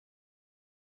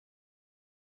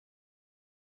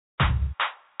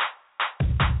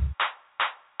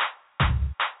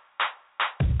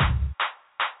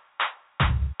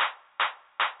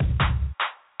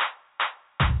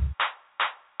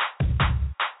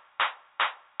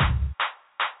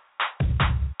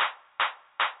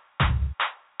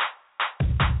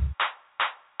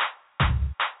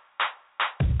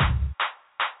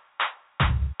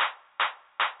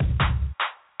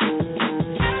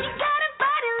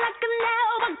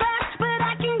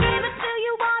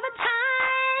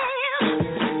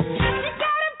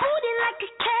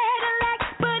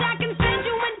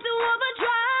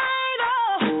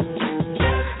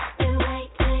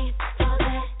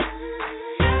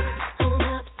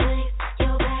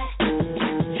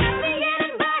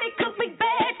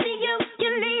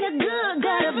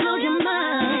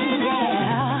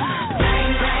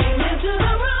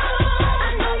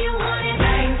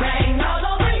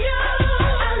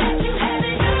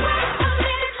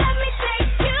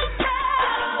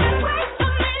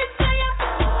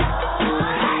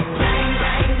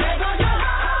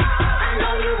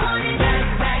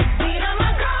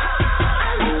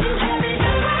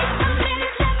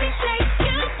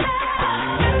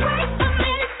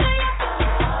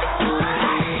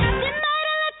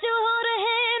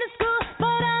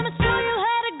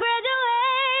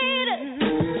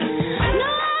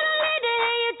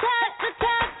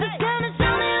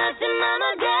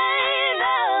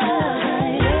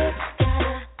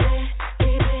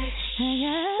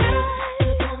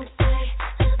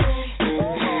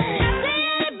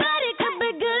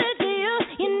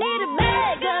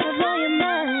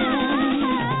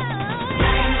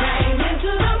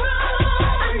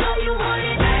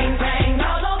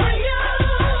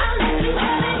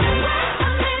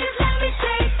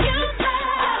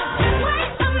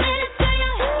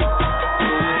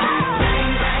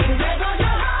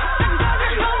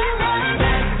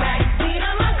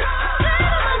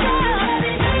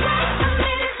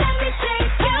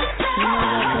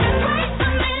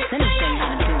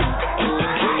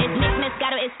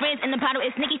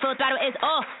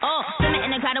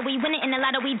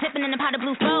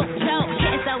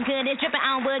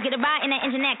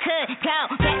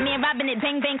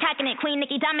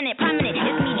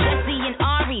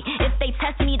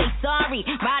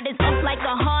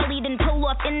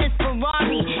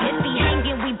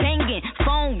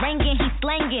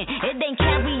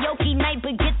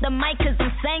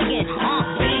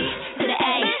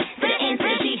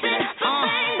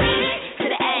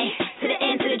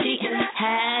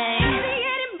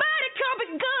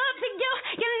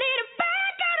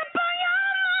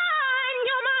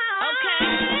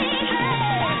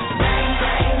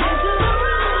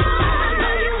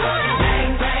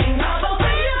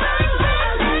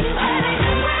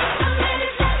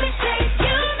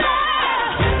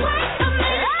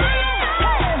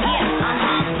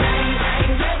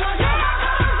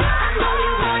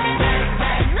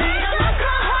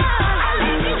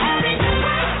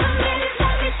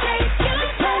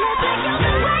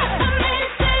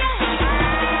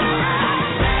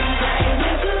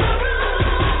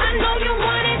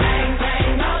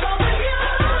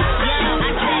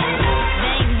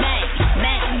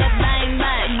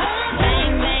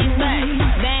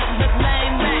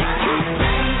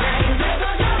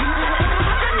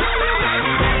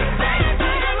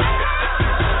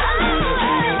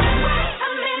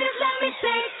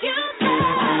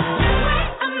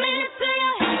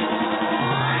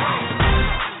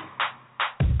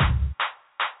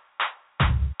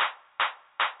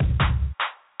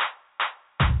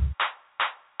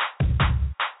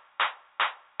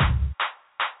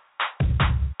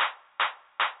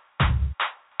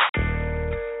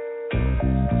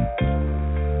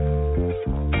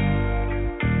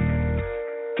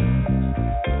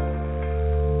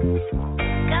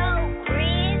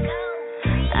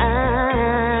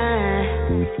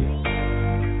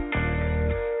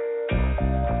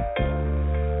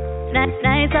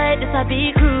 Nights like this, I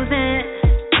be cruising.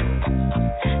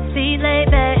 Seat laid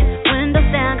back, windows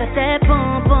down, got that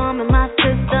boom boom in my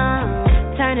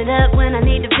system. Turn it up when I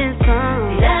need to vent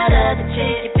some. See that other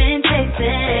chick you've been chasing,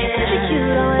 ain't really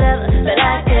cute or whatever, but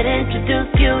I could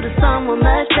introduce you to someone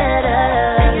much better.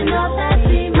 And you know that's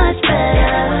me much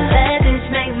better. Bad bitch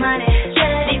make money,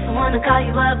 need someone to call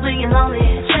you up when you're lonely.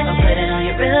 Or put it on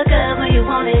your real good when you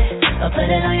want it. Or put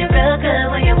it on your real good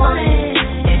when you want it.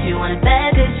 If you want a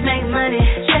bad bitch make money,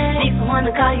 need someone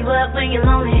to call you up when you're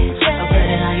lonely. Or put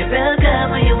it on your real good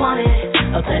when you want it.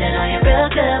 Or put it on your real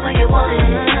good when you want it.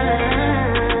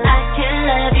 I can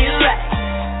love you right.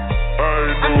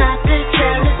 I'm not the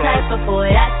jealous type of boy,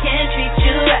 I can treat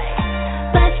you right.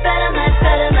 Much better, much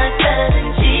better, much better than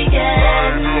she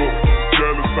gets.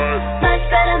 Much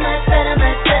better, much better,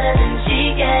 much better than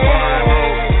she gets.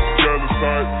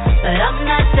 But I'm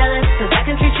not jealous, cause I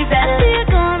can treat you better. I see her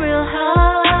going real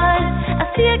hard, I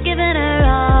see her giving her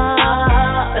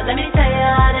all. But let me tell you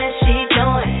how that she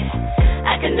doing.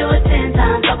 I can do it 10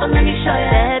 times over, let me show you.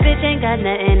 That bitch ain't got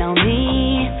nothing on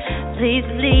me. Please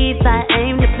believe I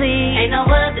aim to please. Ain't no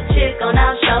other chick gon'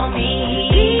 outshow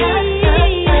me.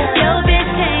 Yo bitch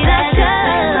can't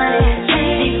outshow.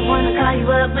 Need someone to call you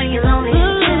up when you're lonely. Put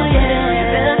it on your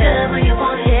real good when you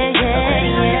want it. Put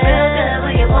it on your real good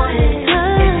when you want it.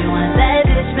 If you want a bad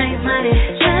bitch make money,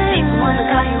 need someone to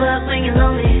call you up when you're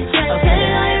lonely. Or put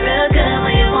it on your real good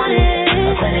when you want it.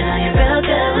 Or put it on your real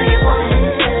good when you want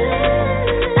it.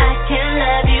 I can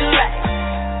love you right.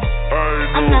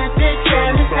 I'm not the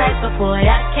jealous type of boy,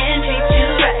 I can treat you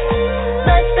right.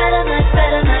 Much better, much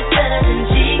better, much better than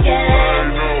she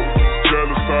gets.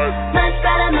 Much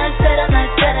better, much better,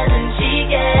 much better than she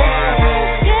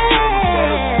gets.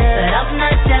 But I'm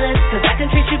not jealous, cause I can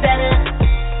treat you better.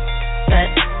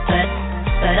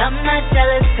 But I'm not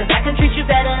jealous, cause I can treat you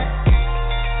better.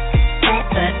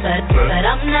 But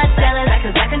I'm not jealous,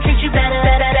 cause I can treat you better.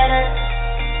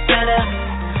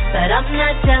 But I'm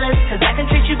not jealous, cause I can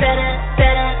treat you better.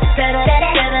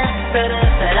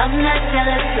 But I'm not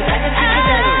jealous, cause I can treat you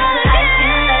better. I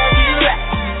can love you right.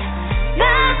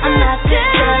 I'm not the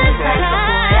jealous type of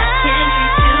boy, I can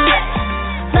treat you right.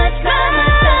 Much better,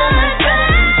 much better, much better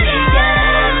than she gets.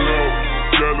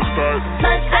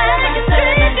 Much better, much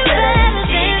better, much better than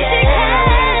she gets.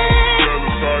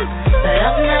 But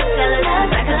I'm not jealous,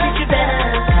 cause I can treat you better.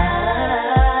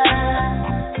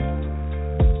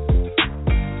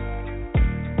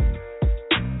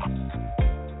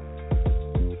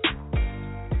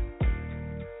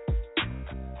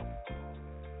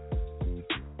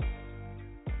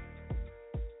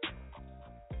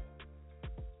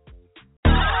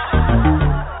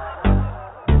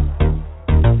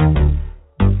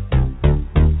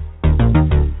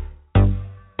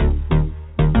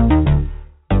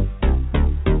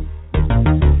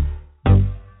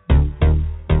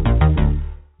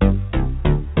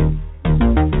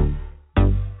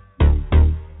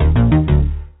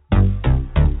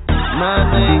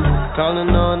 Calling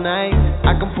all night,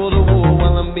 I can pull the wool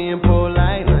while I'm being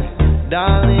polite. Like,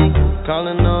 darling,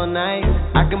 calling all night,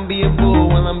 I can be a fool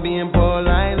while I'm being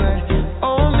polite. Like,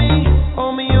 oh me,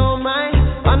 oh my.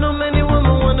 I know many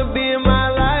women wanna be in my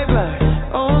life. Like,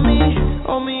 oh me,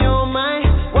 oh my.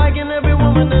 Why can every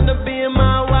woman end up being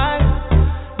my wife?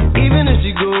 Even if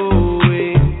she go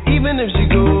away, even if she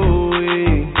go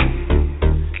away,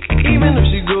 even if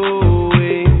she go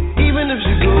away, even if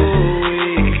she go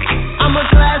away, I'm a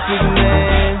classic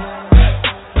man.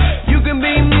 You can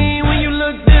be me when you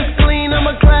look this clean. I'm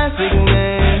a classic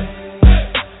man.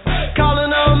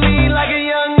 Calling on me like a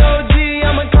young OG.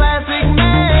 I'm a classic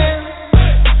man.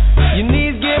 Your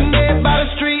knees get made by the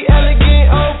street,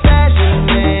 elegant, old-fashioned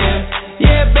man.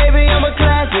 Yeah, baby, I'm a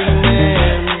classic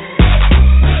man.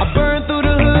 I burn through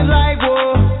the hood like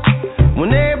war.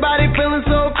 When everybody feeling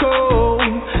so cold,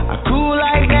 I cool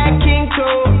like that King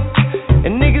Cole.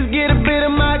 And niggas get a bit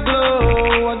of my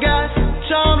glow. I got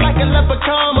charm like a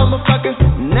leprechaun, motherfucker.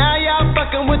 Now y'all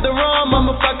fucking with the wrong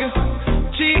motherfucker.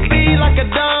 Cheap beat like a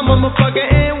dumb motherfucker.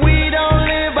 And we don't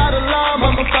live by the law,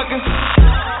 motherfucker.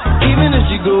 Even if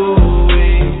she go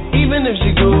away, even if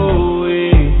she go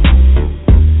away,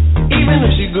 even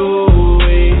if she go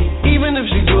away, even if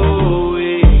she go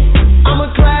away, I'm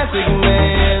a classic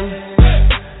man.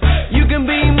 You can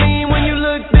be me when you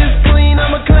look this clean.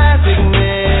 I'm a classic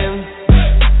man.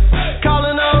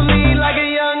 Calling on me like a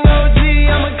young OG.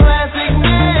 I'm a classic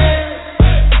man.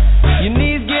 Your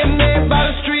knees get made by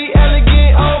the street,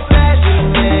 elegant,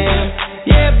 old-fashioned man.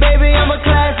 Yeah, baby, I'm a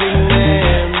classic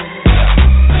man.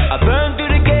 I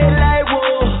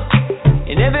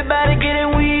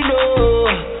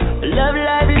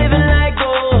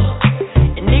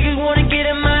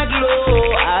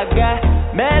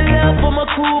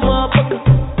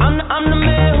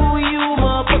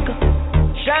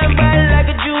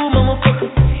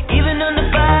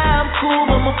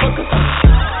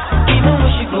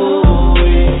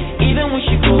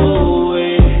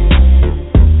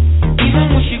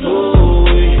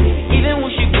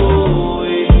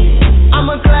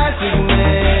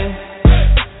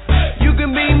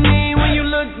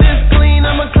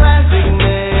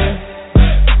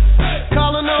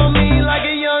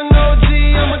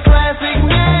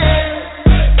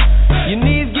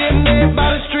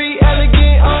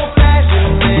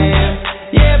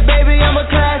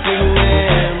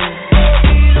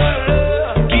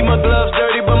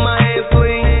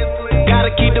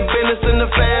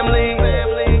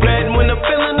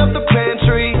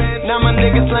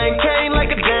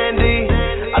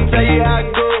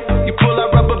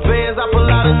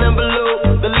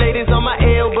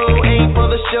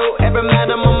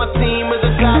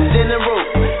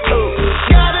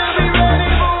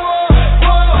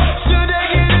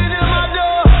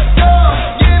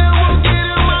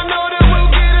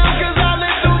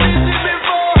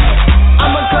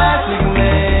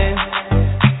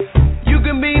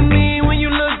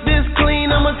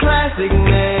classic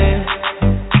man.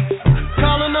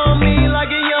 Calling on me like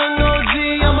a young OG,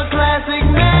 I'm a classic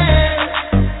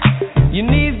man. Your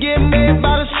knees get made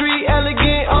by the street,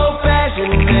 elegant,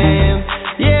 old-fashioned man.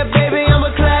 Yeah, baby, I'm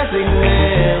a classic man.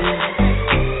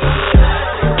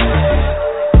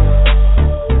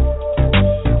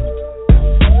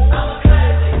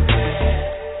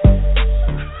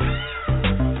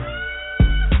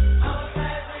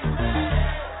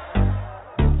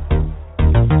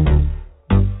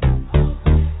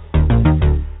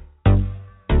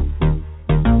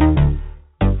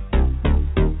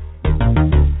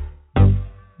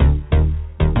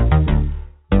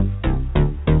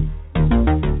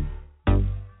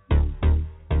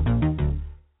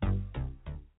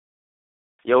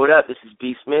 Yo, what up? This is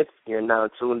B. Smith. You're now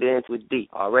tuned in with D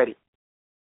already.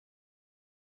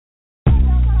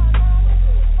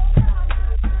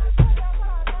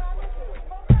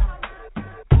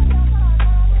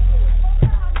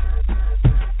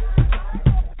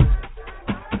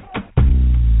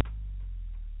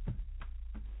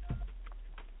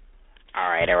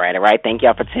 All right. Thank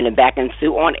y'all for tuning back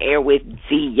into On Air with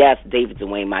D. Yes, David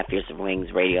Duane, My Fierce Wings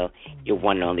Radio. Your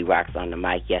one and only rocks on the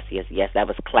mic. Yes. That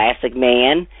was Classic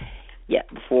Man. Yeah,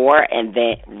 before, and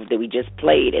then that we just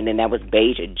played, and then that was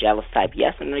Bahja, Jealous Type.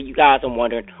 Yes, I know you guys are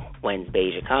wondering, when's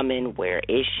Bahja coming? Where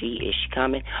is she? Is she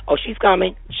coming? Oh, she's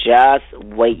coming. Just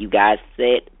wait, you guys.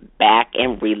 Sit back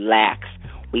and relax.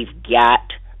 We've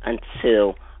got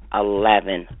until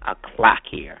 11 o'clock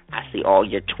here. I see all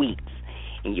your tweets.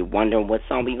 And you're wondering what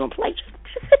song we going to play, just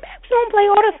sit back. We're going to play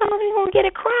all the songs. We're going to get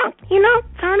it crunk,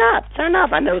 Turn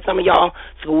up. I know some of y'all,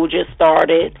 school just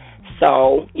started,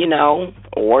 so,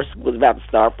 or school's about to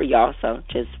start for y'all, so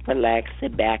just relax,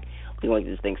 sit back. We're going to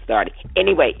get this thing started.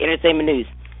 Anyway, entertainment news.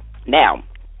 Now,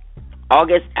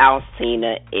 August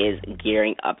Alsina is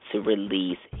gearing up to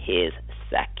release his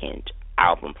second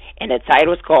album. And the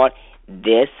title is called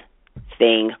This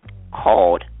Thing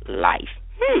Called Life.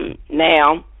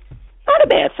 Now, not a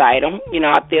bad title.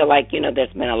 I feel like,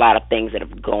 there's been a lot of things that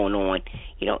have gone on,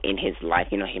 in his life.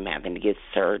 Him having to get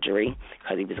surgery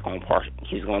because he was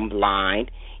going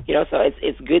blind. So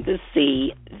it's good to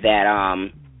see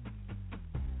that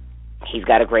he's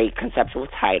got a great conceptual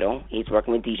title. He's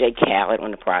working with DJ Khaled on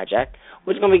the project,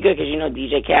 which is going to be good because,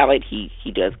 DJ Khaled,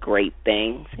 he does great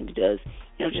things. He does,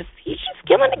 he's just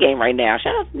killing the game right now.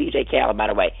 Shout out to DJ Khaled, by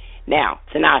the way. Now,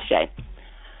 Tinashe.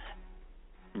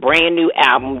 Brand new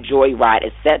album, Joyride,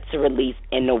 is set to release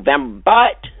in November,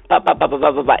 but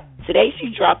today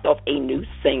she dropped off a new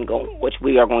single, which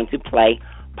we are going to play,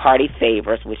 Party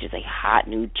Favors, which is a hot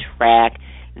new track,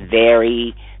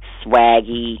 very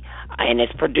swaggy, and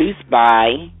it's produced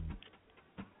by,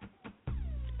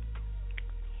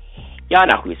 y'all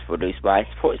know who it's produced by. It's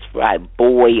produced by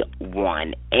Boy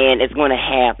One, and it's going to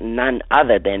have none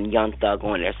other than Young Thug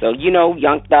on there. So,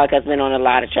 Young Thug has been on a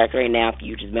lot of tracks right now.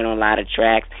 Future's been on a lot of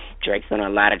tracks. Drake's been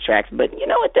on a lot of tracks. But,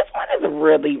 what? This one is a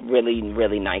really, really,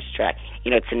 really nice track.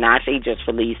 Tinashe just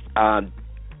released a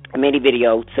mini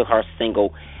video to her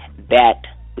single, Bet,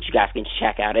 which you guys can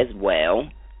check out as well.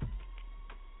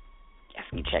 Yes,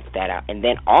 you can check that out. And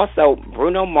then also,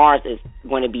 Bruno Mars is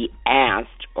going to be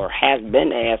asked, or has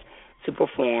been asked, to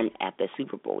perform at the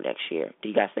Super Bowl next year. Do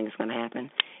you guys think it's going to happen?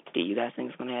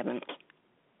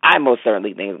 I most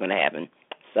certainly think it's going to happen.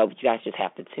 So you guys just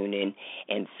have to tune in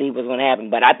and see what's going to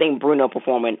happen. But I think Bruno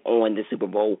performing on the Super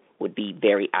Bowl would be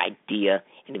very ideal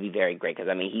and it'd be very great because,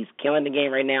 he's killing the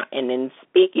game right now. And then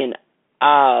speaking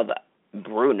of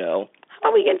Bruno, how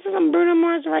about we get into some Bruno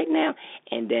Mars right now?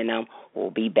 And then we'll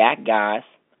be back, guys.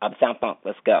 Uptown Funk,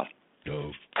 let's go.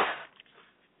 Go.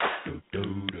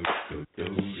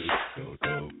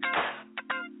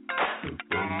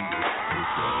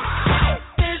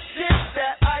 This is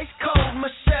that ice cold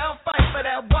Michelle fight for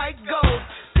that white gold.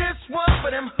 This one for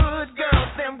them hood girls,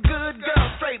 them good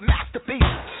girls, straight masterpiece.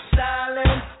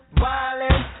 Stylin',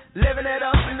 wildin', living it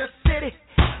up in the city.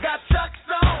 Got Chuck's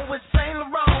on with Saint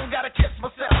Laurent. Gotta kiss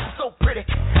myself, I'm so pretty.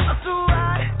 I'm too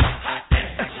hot.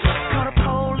 Call the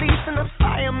police and the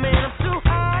fireman. I'm too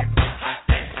hot.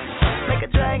 Make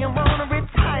a dragon wanna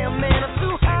retire.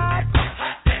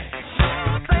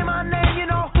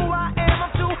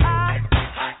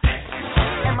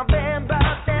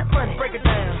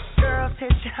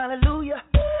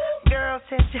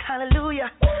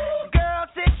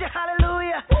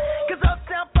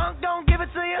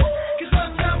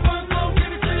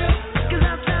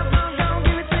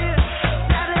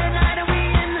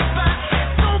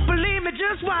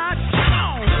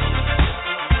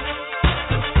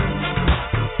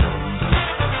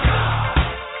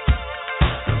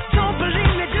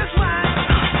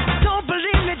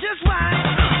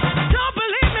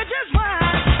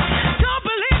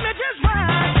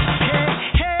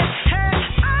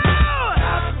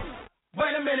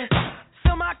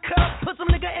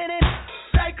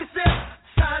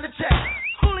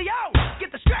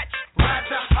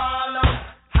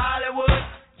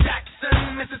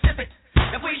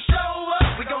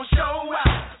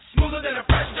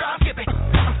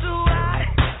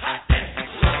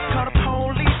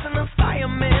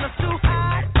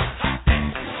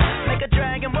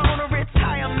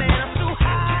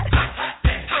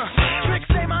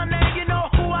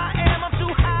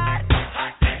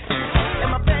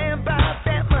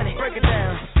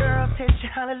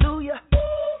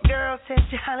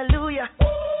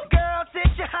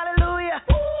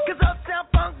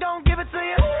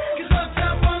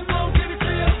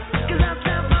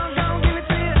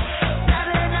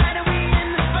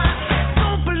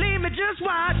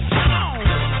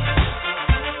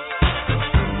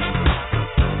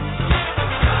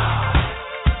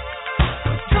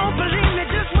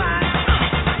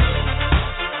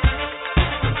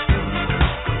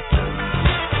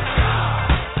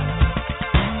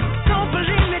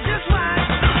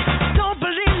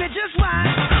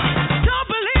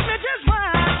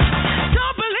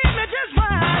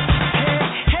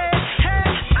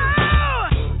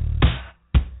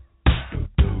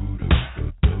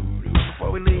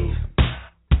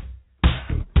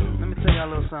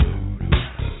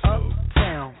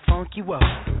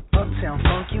 Uptown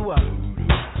funk you up.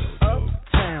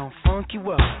 Uptown funk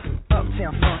you up.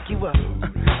 Uptown funk you up.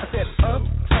 I said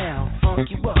uptown funk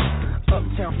you up.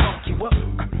 Uptown funk you up.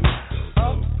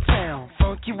 Uptown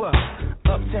funk you up.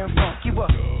 Uptown funk you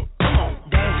up. Come on,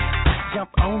 dance,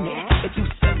 jump on it. If you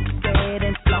suck dead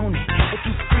and flown it. If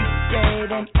you freak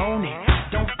dead and own it.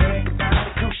 Don't brag about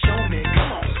it, come show me.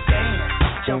 Come on, dance,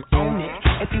 jump on it.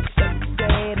 If you suck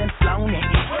dead and flown it.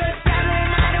 Well, it's Saturday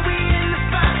night and we in the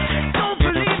spot. Don't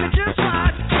believe it, just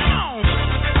watch. Come on.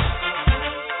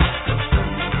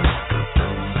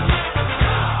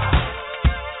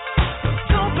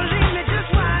 Don't believe me,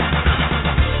 just watch.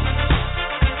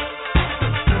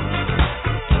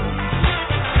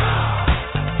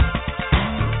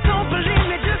 Don't believe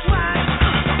me, just watch.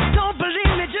 Don't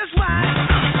believe me, just watch.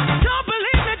 Don't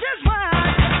believe me, just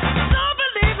watch. Don't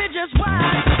believe me, just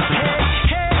watch. Hey,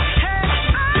 hey, hey,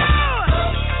 oh!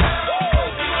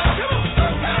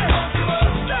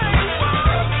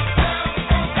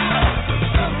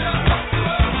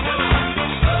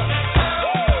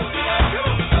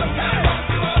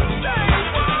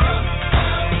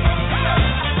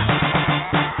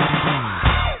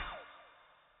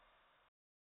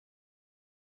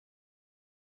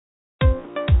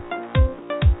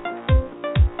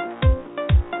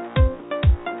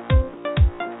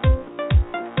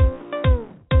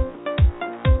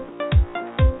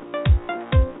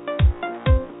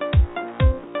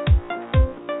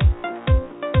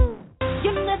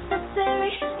 You're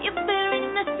necessary, you're very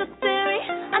necessary.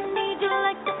 I need you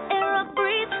like the air I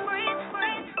breathe.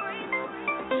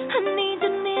 I need you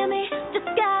near me, just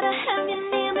gotta have you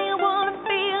near me. I wanna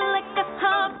feel like a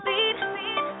heartbeat.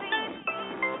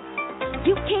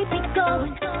 You keep me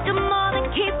going, do more than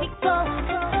keep me going.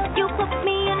 You put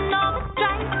me in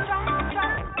overdrive.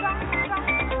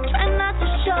 Try not to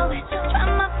show it, try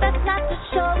my best not to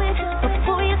show it.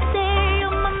 Before you stay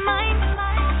on my mind.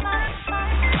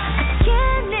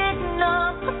 Can't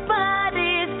ignore my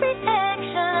body's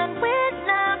reaction when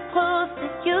I'm close to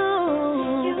you.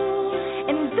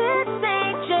 And this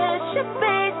ain't just your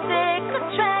basic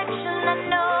attraction. I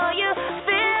know you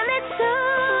feel it too.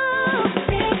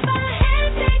 Take my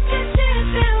hand, take a chance,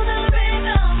 feel the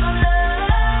rhythm of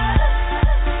love.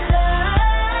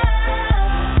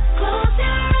 Close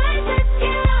your eyes, let's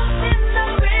get lost in the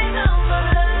rhythm of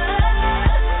love.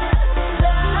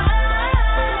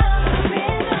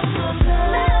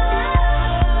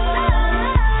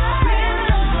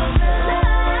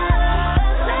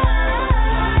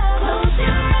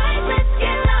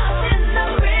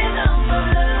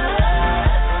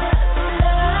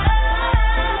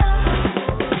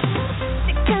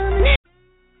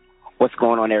 What's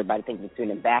going on, everybody? Thank you for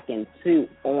tuning back into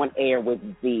On Air with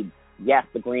Z. Yes,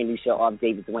 the brand new show of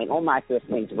David Duane on My First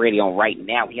Wings Radio. Right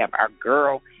now, we have our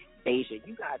girl, Bahja.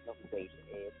 You guys know who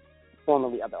Bahja is,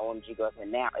 formerly of the OMG Girlz,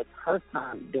 and now it's her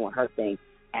time doing her thing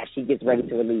as she gets ready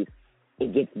to release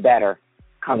It Gets Better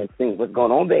coming soon. What's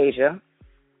going on, Bahja?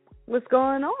 What's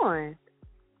going on?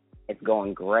 It's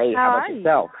going great. How How are about you?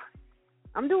 yourself?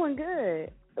 I'm doing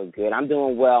good. So good. I'm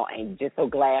doing well, and just so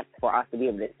glad for us to be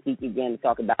able to speak again and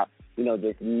talk about,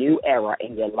 this new era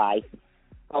in your life,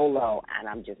 solo, and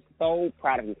I'm just so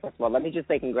proud of you. First of all, let me just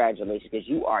say congratulations, because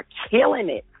you are killing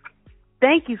it.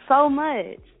 Thank you so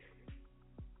much.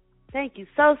 Thank you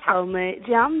so much.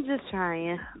 Yeah, I'm just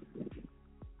trying.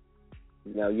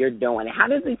 You're doing it. How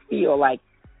does it feel? Like,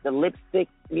 the lipstick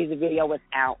music video was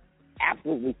out,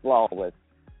 absolutely flawless,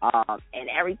 and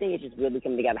everything is just really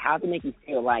coming together. How does it make you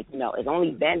feel? Like, it's only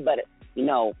been but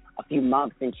a few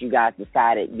months since you guys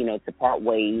decided, to part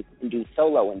ways and do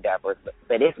solo endeavors,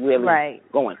 but it's really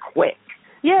going quick.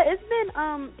 Yeah,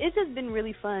 it's just been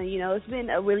really fun. It's been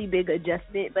a really big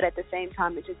adjustment, but at the same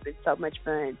time, it's just been so much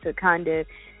fun to kind of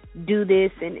do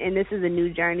this, and this is a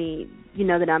new journey,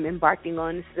 that I'm embarking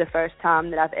on. This is the first time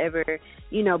that I've ever,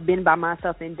 been by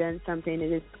myself and done something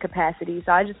in this capacity.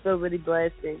 So I just feel really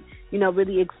blessed and,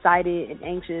 really excited and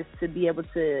anxious to be able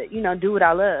to, do what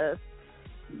I love.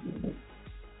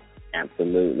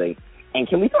 Absolutely. And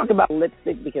can we talk about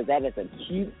Lipstick, because that is a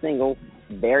cute single,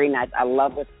 very nice. I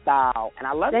love the style, and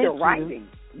I love your writing.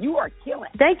 You are killing.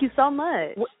 Thank you so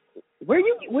much. Where do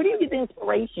you get the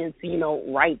inspiration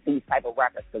to write these type of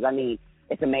records? Because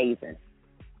it's amazing.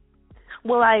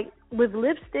 Well, like with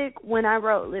Lipstick, when I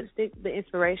wrote Lipstick, the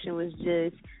inspiration was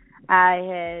just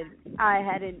I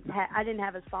didn't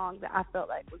have a song that I felt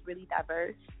like was really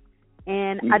diverse,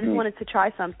 and I just wanted to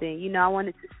try something. I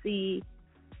wanted to see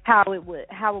how it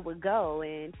would go,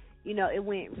 and it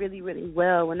went really, really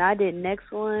well. When I did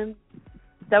next one,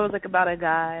 that was like about a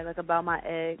guy, like about my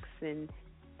ex, and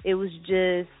it was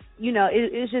just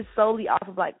it's just solely off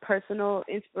of like personal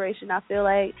inspiration, I feel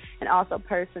like, and also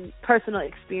personal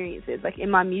experiences. Like in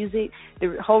my music,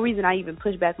 the whole reason I even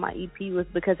pushed back my EP was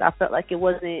because I felt like it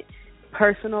wasn't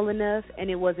personal enough and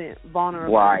it wasn't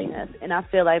vulnerable enough. And I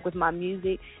feel like with my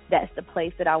music, that's the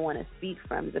place that I want to speak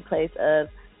from, the place of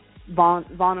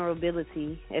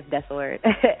vulnerability, if that's a word.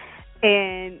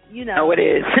 And it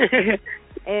is.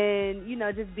 And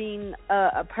just being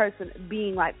a person,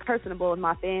 being like personable with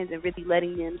my fans and really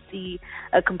letting them see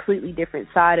a completely different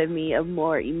side of me, a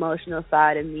more emotional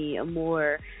side of me, a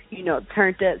more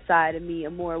turned up side of me,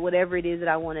 a more whatever it is that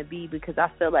I want to be, because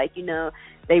I feel like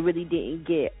they really didn't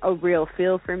get a real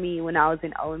feel for me when I was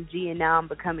in OMG, and now I'm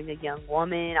becoming a young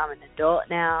woman. I'm an adult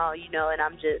now, and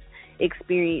I'm just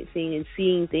experiencing and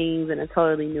seeing things in a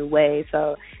totally new way.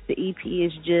 So the EP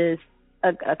is just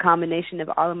a combination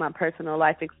of all of my personal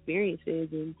life experiences,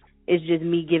 and it's just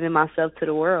me giving myself to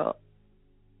the world.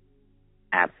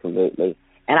 Absolutely.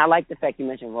 And I like the fact you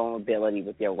mentioned vulnerability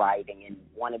with your writing and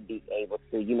want to be able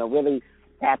to, really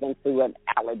tap into an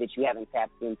outlet that you haven't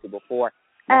tapped into before.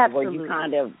 Absolutely.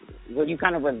 Were you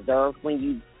kind of reserved when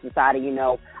you decided,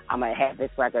 I'm going to have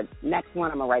this record, next one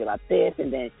I'm going to write about this,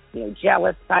 and then,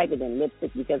 jealous type, and then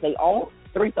lipstick, because they all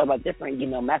three talk about different,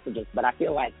 messages, but I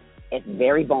feel like it's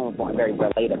very vulnerable and very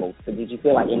relatable. So did you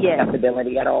feel like any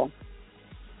acceptability at all?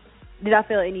 Did I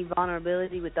feel any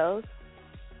vulnerability with those?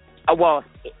 Well,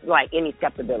 like any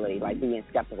acceptability, like being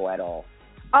skeptical at all.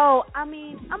 Oh, I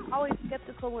mean, I'm always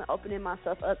skeptical when opening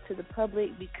myself up to the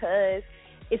public, because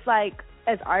it's like,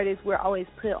 as artists, we're always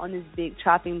put on this big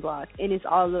chopping block, and it's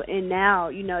all, and now,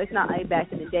 it's not like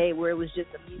back in the day where it was just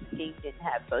a music thing, didn't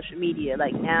have social media.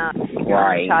 Like now, you're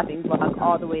on a chopping block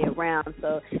all the way around.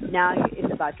 So now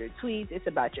it's about your tweets, it's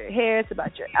about your hair, it's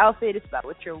about your outfit, it's about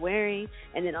what you're wearing,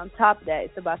 and then on top of that,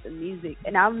 it's about the music.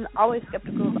 And I'm always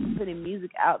skeptical about putting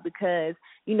music out because,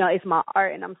 it's my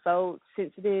art, and I'm so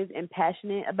sensitive and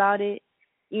passionate about it.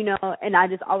 And I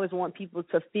just always want people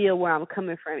to feel where I'm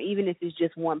coming from, even if it's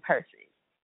just one person.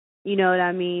 You know what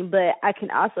I mean? But I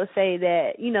can also say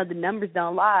that, the numbers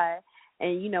don't lie.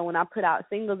 And, when I put out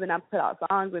singles and I put out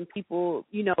songs and people,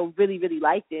 really, really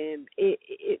like them,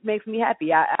 it makes me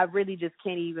happy. I really just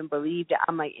can't even believe that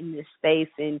I'm, like, in this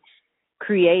space and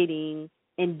creating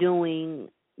and doing,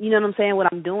 what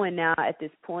I'm doing now at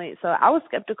this point. So I was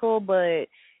skeptical, but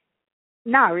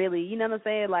not really. You know what I'm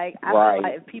saying? Like, I feel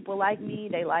like if people like me,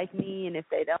 they like me. And if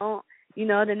they don't,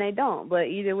 then they don't. But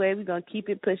either way, we're going to keep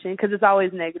it pushing, because it's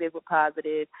always negative or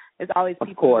positive. There's always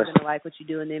people who are going to like what you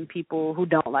do, and then people who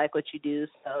don't like what you do.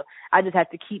 So I just have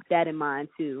to keep that in mind,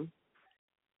 too.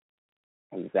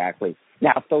 Exactly.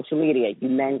 Now, social media, you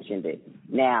mentioned it.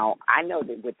 Now, I know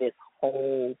that with this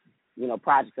whole,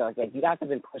 project, like, you guys have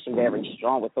been pushing very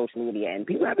strong with social media, and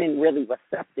people have been really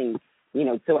accepting,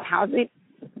 so how's it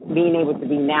being able to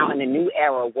be now in a new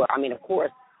era where, of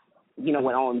course, when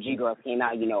OMG Girlz came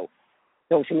out,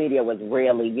 social media was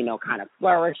really, kind of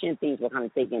flourishing. Things were kind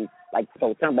of taking, like,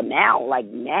 full turn. But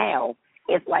now,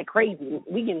 it's like crazy.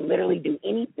 We can literally do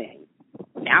anything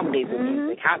nowadays with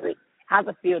music. How's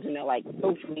it feel to know, like,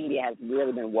 social media has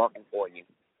really been working for you?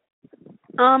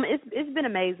 It's been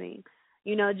amazing.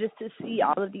 Just to see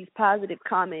all of these positive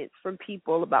comments from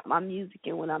people about my music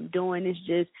and what I'm doing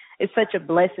it's such a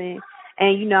blessing.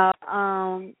 And,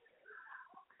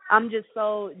 I'm just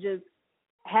so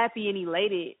happy and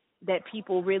elated that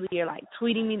people really are, like,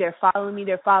 tweeting me, they're following me,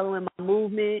 they're following my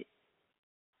movement.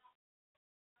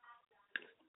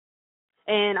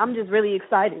 And I'm just really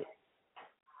excited.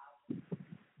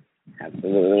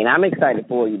 Absolutely. And I'm excited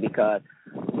for you because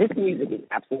this music is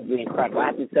absolutely incredible. I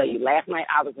have to tell you, last night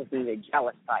I was listening to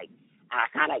Jealous Type,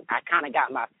 and I kind of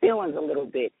got my feelings a little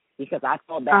bit because I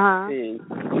thought back to,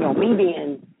 me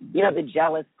being, the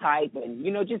jealous type and,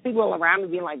 just people around me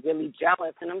being, like, really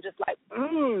jealous. And I'm just like,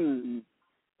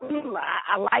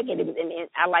 I like it. And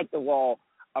I like the raw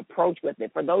approach with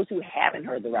it. For those who haven't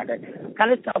heard the record,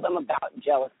 kind of tell them about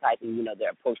Jealous Type and,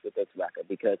 their approach with this record,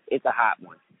 because it's a hot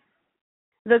one.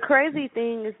 The crazy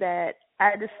thing is that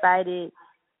I decided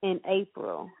in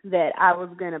April that I was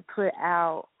going to put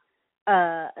out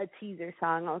a teaser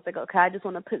song. I was like, okay, I just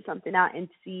want to put something out and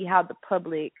see how the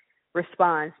public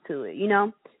responds to it,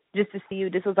 just to see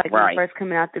if this was like when first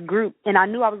coming out the group. And I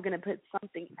knew I was going to put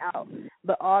something out,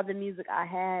 but all the music I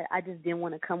had, I just didn't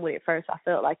want to come with it first. I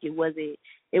felt like it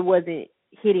wasn't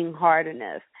hitting hard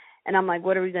enough. And I'm like,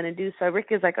 what are we going to do? So Rick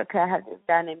is like, okay, I have this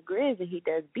guy named Grizz and he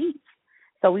does beats.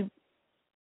 So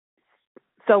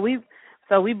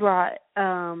we brought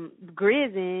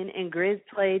Grizz in, and Grizz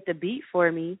played the beat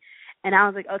for me, and I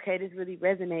was like, okay, this really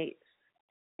resonates.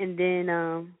 And then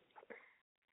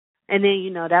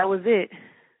that was it.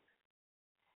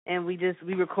 and we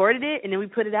recorded it, and then we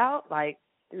put it out like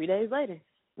 3 days later.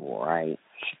 Right.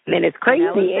 And then it's crazy.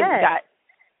 It's got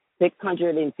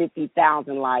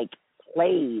 650,000 like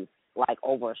plays like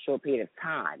over a short period of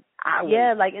time.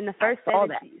 Like in the first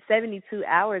 72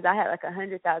 hours, I had like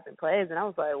 100,000 plays, and I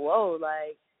was like, whoa,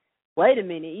 like, wait a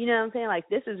minute, you know what I'm saying? Like,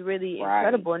 this is really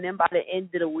incredible. And then by the end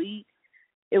of the week,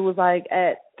 it was like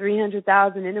at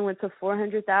 300,000, and it went to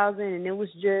 400,000, and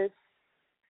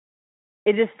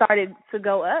it just started to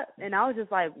go up, and I was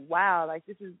just like, wow, like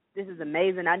this is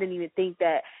amazing. I didn't even think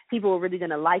that people were really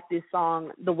gonna like this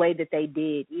song the way that they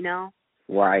did, you know?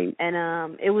 Right. And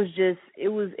it was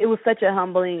such a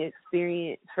humbling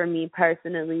experience for me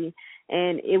personally,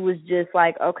 and it was just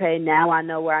like, okay, now I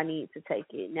know where I need to take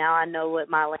it. Now I know what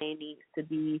my lane needs to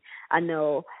be. I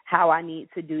know how I need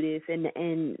to do this,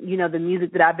 and you know, the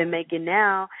music that I've been making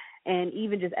now, and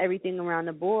even just everything around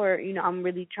the board, you know, I'm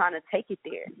really trying to take it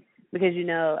there. Because, you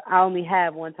know, I only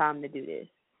have one time to do this.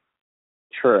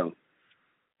 True.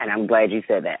 And I'm glad you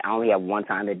said that. I only have one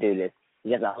time to do this.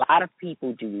 Because a lot of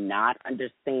people do not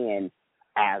understand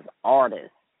as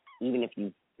artists, even if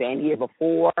you've been here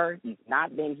before, you've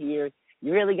not been here,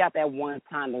 you really got that one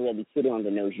time to really put it on the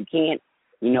nose. You can't,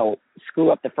 you know, screw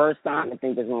up the first time and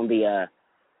think there's going to be a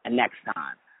next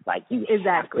time. Like, you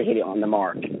have to hit it on the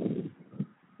mark.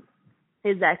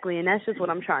 Exactly. And that's just what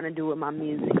I'm trying to do with my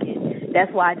music. And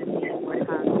that's why I just need more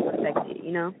time to perfect it,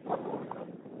 you know?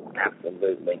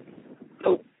 Absolutely.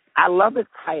 So I love the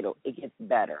title, It Gets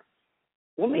Better.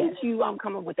 What made you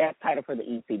come up with that title for the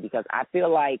EP? Because I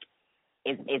feel like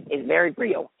it's very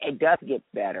real. It does get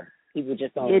better. People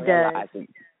just don't realize it.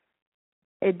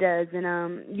 It does.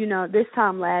 And, you know, this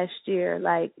time last year,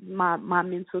 like, my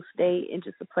mental state and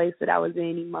just the place that I was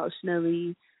in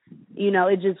emotionally, you know,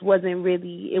 it just wasn't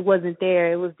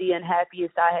there. It was the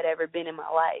unhappiest I had ever been in my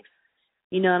life.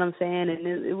 You know what I'm saying? And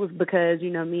it was because, you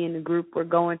know, me and the group were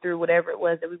going through whatever it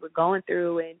was that we were going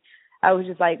through. And I was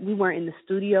just like, we weren't in the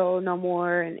studio no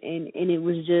more. And it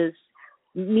was just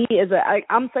me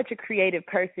I'm such a creative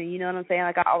person. You know what I'm saying?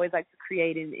 Like, I always like to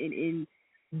create and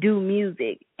do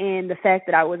music. And the fact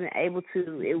that I wasn't able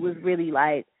to, it was really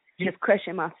like just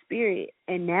crushing my spirit.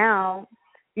 And now,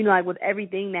 you know, like with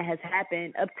everything that has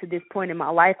happened up to this point in my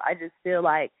life, I just feel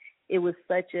like it was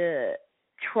such a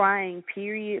trying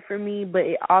period for me, but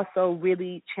it also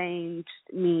really changed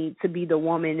me to be the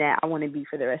woman that I want to be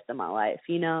for the rest of my life,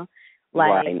 you know?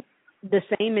 Like, the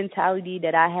same mentality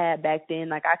that I had back then,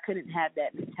 like, I couldn't have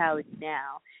that mentality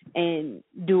now and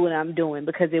do what I'm doing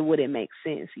because it wouldn't make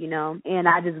sense, you know? And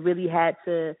I just really had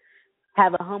to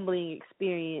have a humbling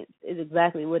experience is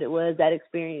exactly what it was. That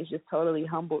experience just totally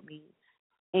humbled me.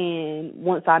 And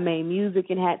once I made music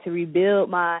and had to rebuild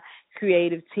my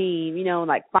creative team, you know,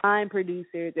 like find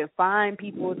producers and find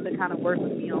people to kind of work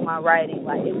with me on my writing,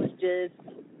 like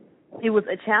it was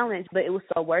a challenge, but it was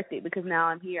so worth it because now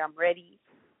I'm here, I'm ready,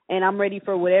 and I'm ready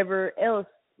for whatever else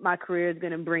my career is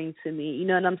going to bring to me. You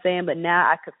know what I'm saying? But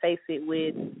now I could face it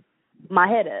with my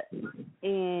head up,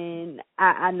 and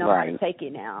I know how to take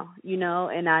it now, you know,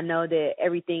 and I know that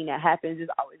everything that happens is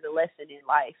always a lesson in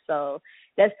life. So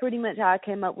that's pretty much how I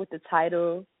came up with the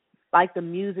title. Like the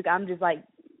music, I'm just like,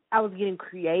 I was getting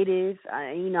creative.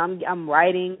 You know, I'm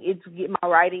writing. My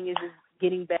writing is just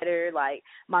getting better. Like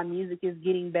my music is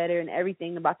getting better, and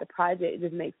everything about the project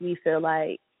just makes me feel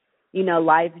like, you know,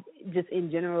 life just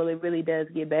in general, it really does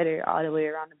get better all the way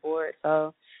around the board.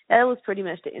 So that was pretty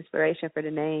much the inspiration for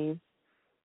the name.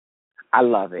 I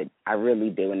love it. I really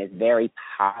do. And it's very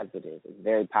positive. It's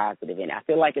very positive. And I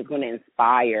feel like it's going to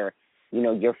inspire, you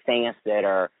know, your fans that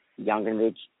are younger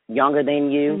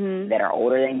than you, that are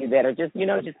older than you, that are just, you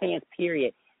know, just fans,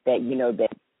 period, that,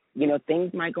 you know,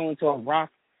 things might go into a rough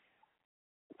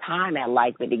time at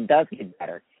life, but it does get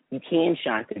better. You can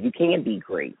shine through. You can be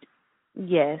great.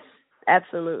 Yes,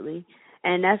 absolutely.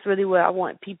 And that's really what I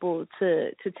want people to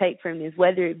take from this,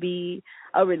 whether it be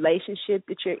a relationship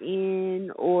that you're in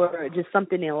or just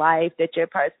something in life that you're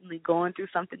personally going through,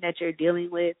 something that you're dealing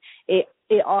with. It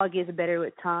all gets better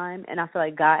with time, and I feel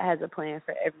like God has a plan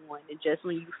for everyone. And just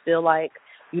when you feel like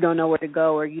you don't know where to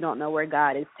go or you don't know where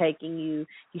God is taking you,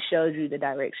 He shows you the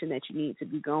direction that you need to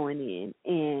be going in.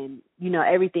 And, you know,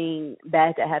 everything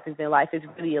bad that happens in life is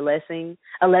really a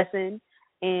lesson.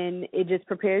 And it just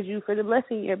prepares you for the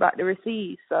blessing you're about to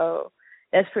receive. So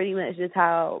that's pretty much just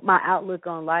how my outlook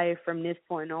on life from this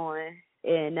point on.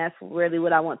 And that's really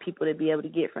what I want people to be able to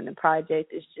get from the project.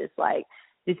 It's just like,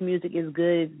 this music is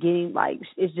good. It's getting, like,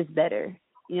 it's just better.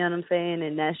 You know what I'm saying?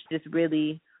 And that's just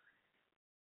really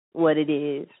what it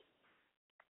is.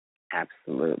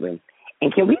 Absolutely.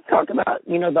 And can we talk about,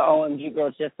 you know, the OMG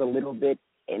Girlz just a little bit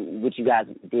and what you guys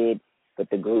did with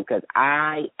the group because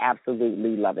I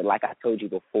absolutely love it. Like I told you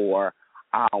before,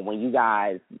 when you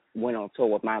guys went on tour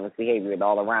with Mindless Behavior, the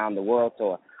All Around the World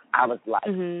tour, I was like,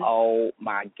 oh,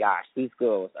 my gosh, these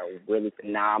girls are really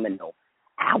phenomenal.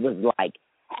 I was like,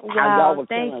 how y'all were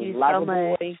feeling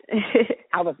lovable.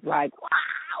 I was like,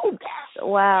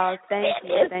 wow, thank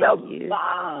you.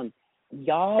 Fun.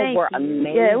 Y'all were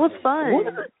amazing. Yeah, it was fun.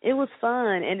 It was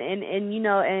fun, and you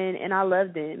know, and I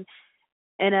loved them.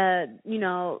 And you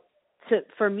know,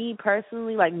 for me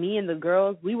personally, like me and the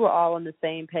girls, we were all on the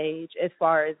same page as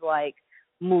far as like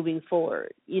moving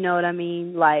forward. You know what I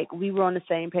mean? Like we were on the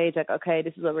same page. Like, okay,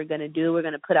 this is what we're gonna do. We're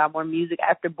gonna put out more music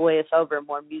after Boy It's Over.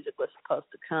 More music was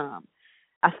supposed to come.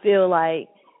 I feel like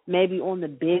maybe on the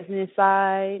business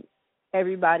side,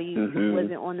 everybody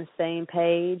wasn't on the same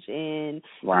page, and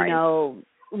you know,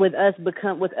 with us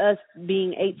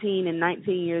being 18 and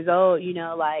 19 years old, you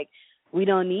know, like we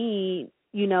don't need,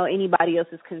 you know, anybody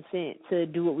else's consent to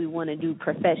do what we want to do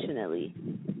professionally.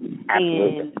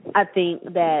 Absolutely. And I think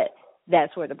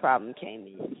that's where the problem came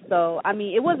in. So, I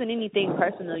mean, it wasn't anything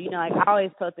personal. You know, like I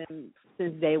always told them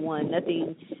since day one,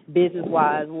 nothing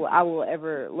business-wise I will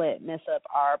ever let mess up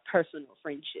our personal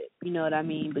friendship. You know what I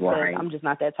mean? Because I'm just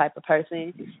not that type of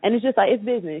person. And it's just like, it's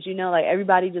business, you know, like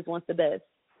everybody just wants the best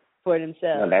for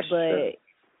themselves. No, that's but, true.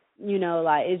 You know,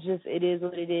 like it is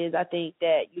what it is. I think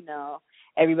that, you know,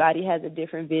 everybody has a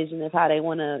different vision of how they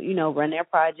want to, you know, run their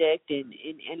project and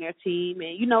their team.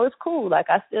 And, you know, it's cool. Like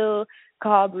I still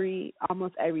call Bree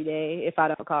almost every day if I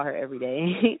don't call her every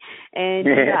day. And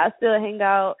you know, I still hang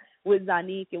out with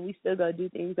Zanique and we still go do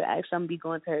things. But actually, I'm going to be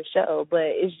going to her show. But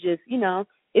it's just, you know,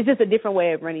 it's just a different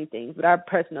way of running things. But our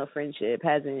personal friendship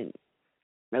hasn't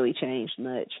really changed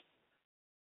much.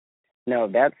 No,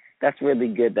 that's really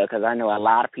good, though, because I know a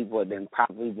lot of people have been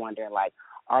probably wondering, like,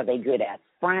 are they good as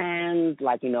friends?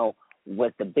 Like, you know,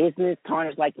 was the business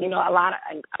tarnished? Like, you know, a lot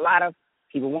of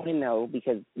people want to know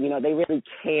because, you know, they really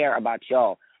care about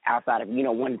y'all outside of, you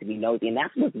know, wanting to be nosy. And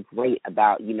that's what's great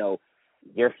about, you know,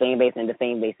 your fan base and the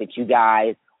fan base that you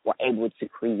guys were able to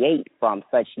create from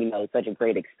such, you know, such a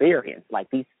great experience. Like,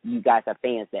 you guys are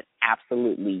fans that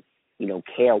absolutely, you know,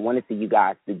 care, want to see you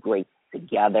guys do great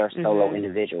together, solo,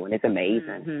 individual, and it's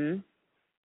amazing.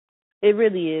 It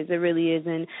really is. It really is.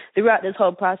 And throughout this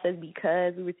whole process,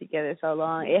 because we were together so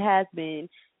long, it has been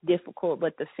difficult,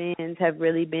 but the fans have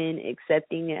really been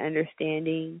accepting and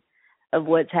understanding of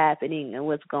what's happening and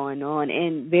what's going on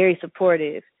and very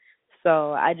supportive.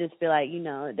 So I just feel like, you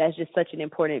know, that's just such an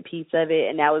important piece of it.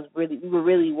 And that was we were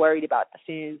really worried about the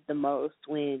fans the most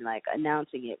when, like,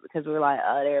 announcing it because we were like,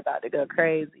 oh, they're about to go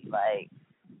crazy. Like,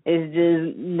 it's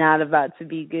just not about to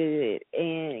be good.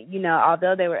 And, you know,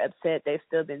 although they were upset, they've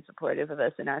still been supportive of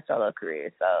us in our solo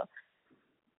career. So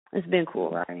it's been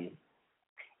cool. Right.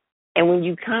 And when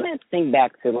you kind of think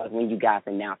back to, like, when you guys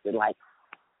announced it, like,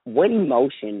 what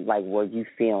emotion, like, were you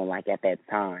feeling, like, at that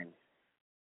time?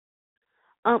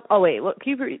 Oh, wait. What,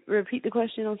 can you repeat the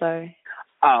question? I'm sorry.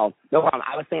 Oh, no problem.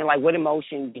 I was saying, like, what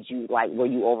emotion did you, like, were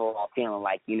you overall feeling,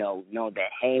 like, you know that,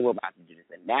 hey, we're about to do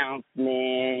this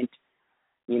announcement?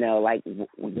 You know, like, you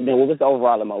know, what was the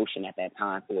overall emotion at that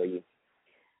time for you?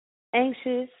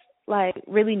 Anxious, like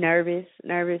really nervous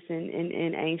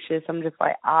and anxious. I'm just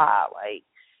like, like,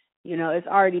 you know, it's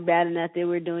already bad enough that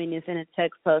we're doing this in a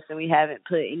text post and we haven't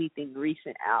put anything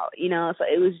recent out, you know. So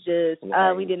it was just,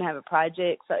 we didn't have a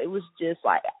project. So it was just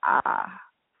like,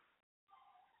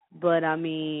 But, I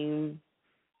mean,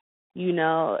 you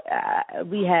know,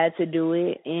 we had to do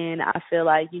it. And I feel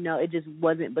like, you know, it just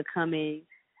wasn't becoming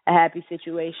a happy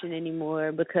situation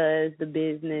anymore because the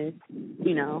business,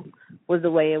 you know, was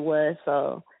the way it was.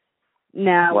 So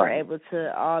now we're able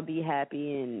to all be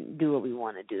happy and do what we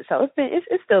want to do. So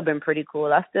it's still been pretty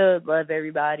cool. I still love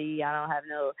everybody. I don't have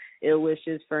no ill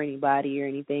wishes for anybody or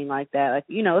anything like that. Like,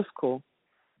 you know, it's cool.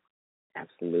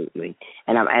 Absolutely.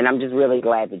 And I'm just really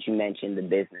glad that you mentioned the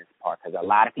business part because a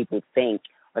lot of people think,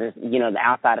 or just, you know, the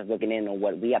outsiders looking in on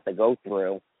what we have to go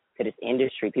through to this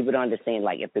industry, people don't understand,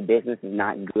 like, if the business is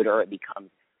not good or it becomes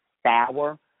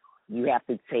sour, you have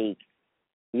to take,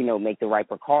 you know, make the right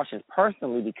precautions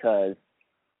personally because,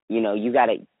 you know, you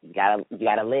gotta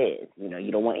live. You know,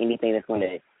 you don't want anything that's going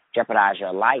to jeopardize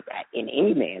your life in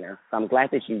any manner. So I'm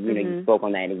glad that you know, you spoke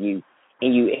on that and you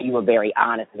were very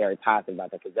honest and very positive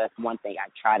about that because that's one thing I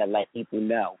try to let people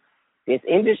know. This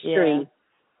industry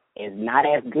is not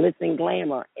as glitz and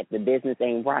glamour if the business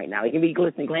ain't right. Now, it can be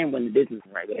glitz and glamour when the business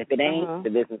is right, but if it ain't, the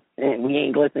business, we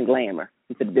ain't glitz and glamour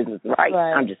if the business is right.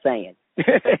 I'm just saying.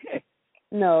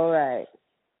 No, right.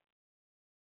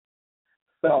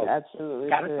 So, absolutely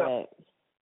correct.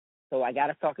 So I got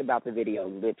to talk about the video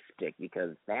Lipstick,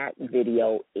 because that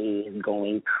video is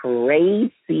going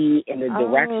crazy in the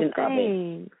direction of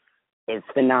it. It's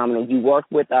phenomenal. You work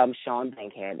with Sean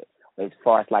Bankhead as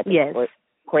far as like the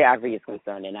choreography is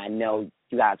concerned, and I know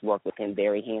you guys work with him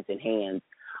very hands in hand.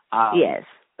 Yes.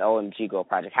 The OMG Girl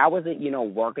project. How was it,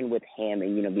 working with him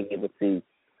and, being able to,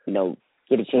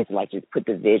 get a chance to like just put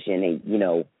the vision and,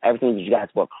 everything that you guys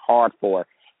work hard for,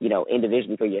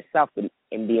 individually for yourself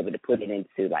and be able to put it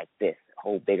into like this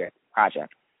whole bigger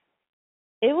project?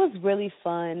 It was really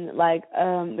fun. Like,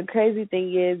 the crazy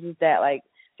thing is that like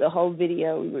the whole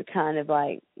video we were kind of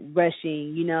like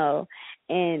rushing,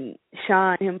 and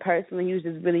Sean, him personally, he was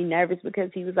just really nervous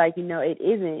because he was like, it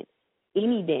isn't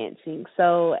any dancing.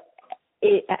 So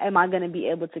am I going to be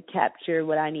able to capture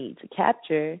what I need to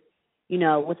capture,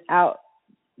 without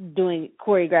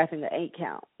choreographing the 8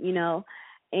 count,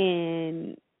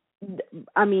 And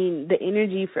I mean, the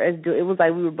energy for us, it was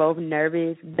like we were both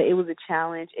nervous, but it was a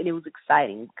challenge and it was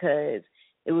exciting because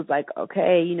it was like,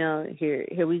 okay,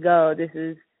 here we go. This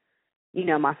is,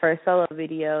 my first solo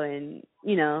video, and,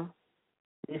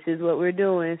 this is what we're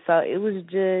doing. So it was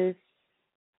just,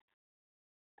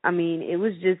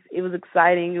 it was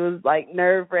exciting. It was like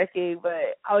nerve-wracking,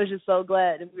 but I was just so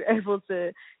glad that we were able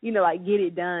to, like get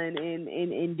it done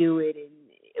and do it. And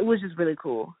it was just really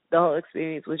cool. The whole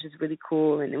experience was just really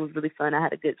cool, and it was really fun. I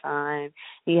had a good time.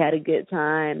 He had a good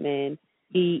time, and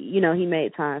he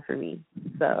made time for me.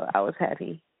 So I was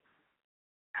happy.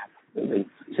 Absolutely.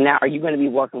 So now, are you going to be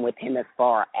working with him as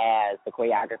far as the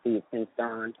choreography is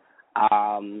concerned?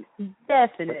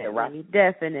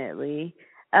 Definitely.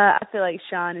 I feel like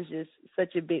Sean is just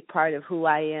such a big part of who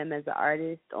I am as an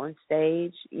artist on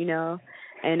stage,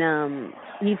 and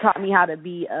he taught me how to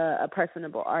be a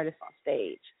personable artist on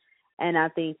stage. And I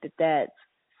think that that's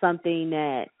something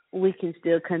that we can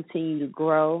still continue to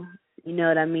grow, you know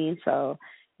what I mean? So,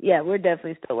 yeah, we're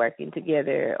definitely still working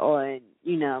together on,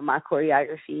 my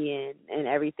choreography and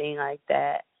everything like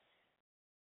that.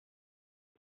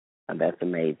 That's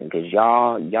amazing, because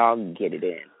y'all get it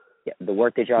in. The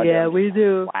work that y'all do. Yeah, we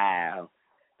do. Wow.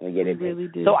 We get it in. Really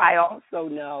do. So I also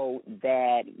know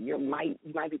that you might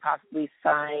be possibly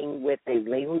signed with a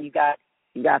label. You got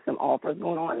some offers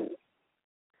going on.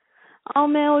 Oh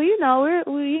man, well,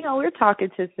 we're talking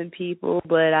to some people,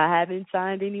 but I haven't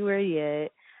signed anywhere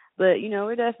yet. But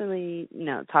we're definitely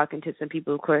talking to some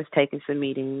people, of course, taking some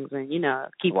meetings, and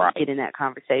keep getting that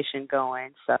conversation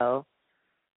going. So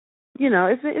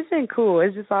it's been cool.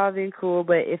 It's just all been cool.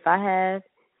 But if I have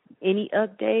any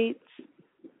updates,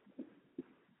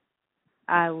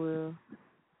 I will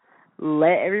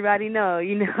let everybody know,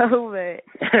 but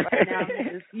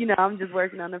right now I'm just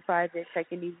working on the project,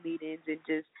 taking these meetings and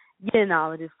just getting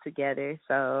all of this together.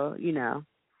 So,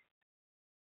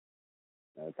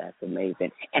 Oh, that's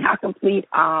amazing. And how complete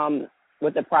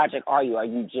with the project are you? Are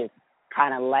you just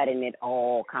kind of letting it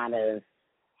all kind of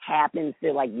happen?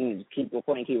 Still like you just keep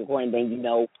recording,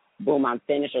 then boom, I'm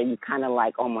finished? Or you kind of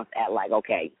like almost at like,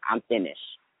 okay, I'm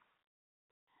finished?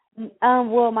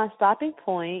 Well, my stopping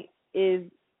point is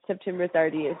September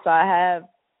 30th, so I have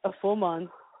a full month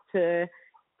to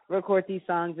record these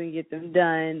songs and get them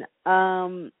done.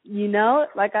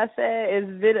 Like I said,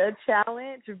 it's been a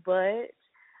challenge, but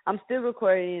I'm still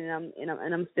recording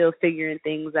and I'm still figuring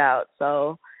things out.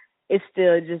 So it's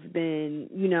still just been,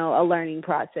 a learning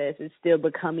process. It's still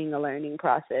becoming a learning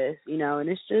process, and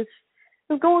it's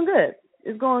going good.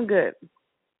 It's going good.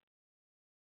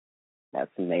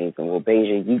 That's amazing. Well,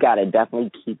 Bahja, you got to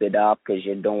definitely keep it up because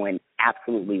you're doing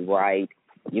absolutely right.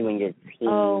 You and your team.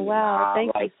 Oh, wow.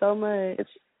 Thank you so much.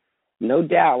 No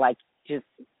doubt. Like, just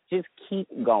keep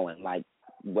going. Like,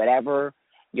 wherever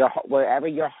your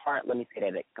heart, let me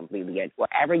say that completely again.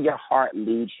 Wherever your heart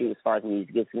leads you as far as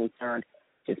music is concerned,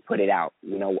 just put it out,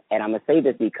 And I'm going to say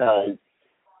this because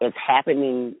it's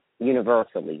happening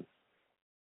universally.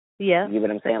 Yeah. You know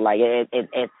what I'm saying? Like,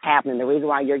 it's happening. The reason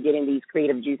why you're getting these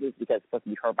creative juices is because it's supposed to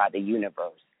be heard by the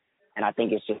universe. And I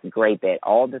think it's just great that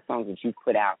all the songs that you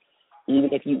put out,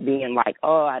 even if you being like,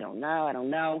 oh, I don't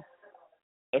know,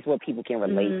 it's what people can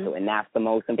relate to. And that's the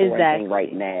most important thing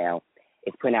right now,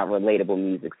 is putting out relatable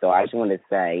music. So I just want to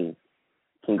say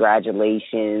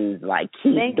congratulations. Like,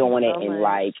 keep doing it, and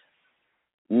like,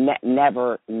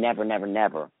 never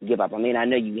give up. I mean, I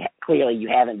know clearly you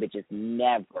haven't, but just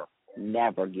never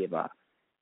give up.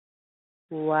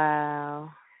 Wow.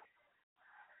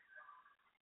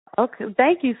 Okay,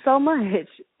 thank you so much.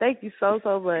 Thank you so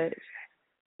much.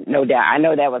 No doubt. I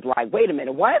know that was like, wait a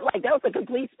minute, what? Like, that was a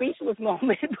complete speechless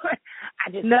moment. But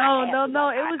I just No. It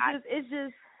was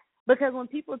just. Because when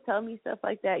people tell me stuff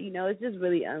like that, you know, it's just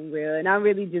really unreal. And I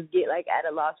really just get, like,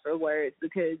 at a loss for words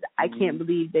because I can't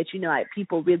believe that, you know, like,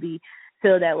 people really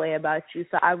feel that way about you.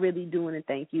 So I really do want to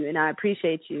thank you. And I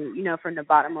appreciate you, you know, from the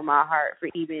bottom of my heart for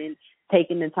even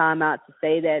taking the time out to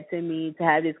say that to me, to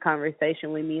have this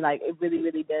conversation with me. Like, it really,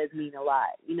 really does mean a lot,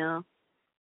 you know?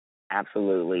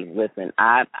 Absolutely. Listen,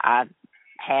 I've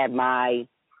had my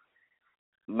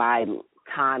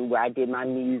time where I did my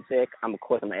music. Of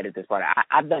course, I'm going to edit this part.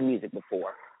 I've done music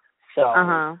before. So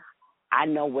I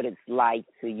know what it's like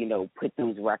to, you know, put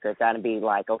those records out and be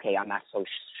like, okay, I'm not so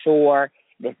sure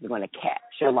this is going to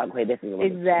catch. Or like, okay, this is going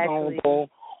to be vulnerable.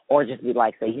 Or just be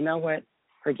like, say, you know what,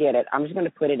 forget it. I'm just going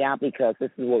to put it out because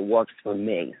this is what works for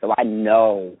me. So I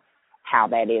know how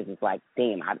that is. It's like,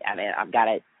 damn, I've got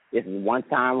to, this is one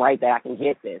time right that I can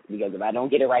hit this. Because if I don't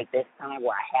get it right this time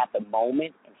where I have the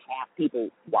moment and have people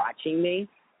watching me,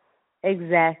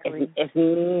 it's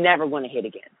never going to hit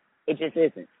again. It just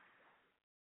isn't.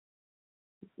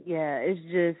 Yeah,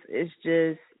 it's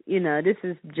just, you know, this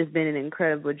has just been an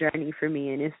incredible journey for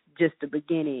me, and it's just the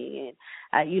beginning.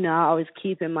 And I always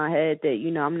keep in my head that,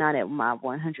 you know, I'm not at my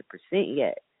 100%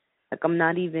 yet. Like, I'm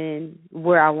not even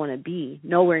where I want to be,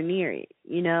 nowhere near it,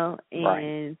 you know?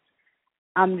 And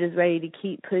I'm just ready to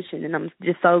keep pushing, and I'm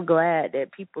just so glad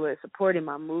that people are supporting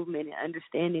my movement and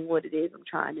understanding what it is I'm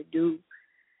trying to do.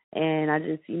 And I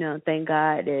just, you know, thank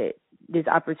God that this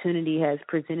opportunity has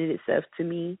presented itself to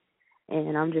me,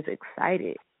 and I'm just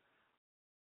excited.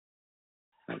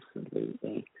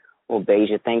 Absolutely. Well,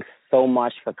 Bahja, thanks so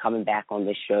much for coming back on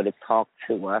this show to talk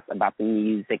to us about the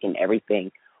music and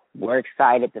everything. We're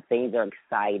excited. The things are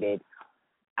excited.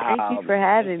 Thank you for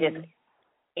having me.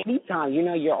 Anytime, you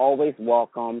know, you're always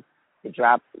welcome to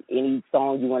drop any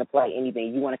song you want to play,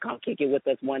 anything. You want to come kick it with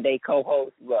us one day,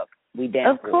 co-host? Look, we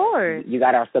down. Of course. You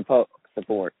got our support.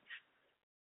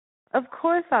 Of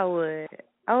course I would.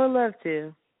 I would love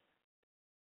to.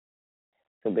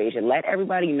 So, Bahja, let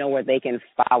everybody know where they can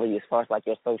follow you as far as, like,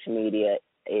 your social media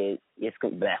is.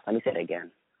 Let me say it again.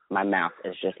 My mouth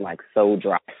is just, like, so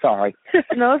dry. Sorry.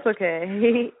 No, it's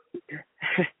okay.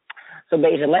 So,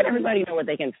 Bahja, let everybody know where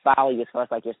they can follow you as far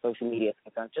as, like, your social media is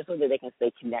concerned, just so that they can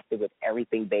stay connected with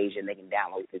everything Bahja and they can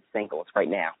download his singles right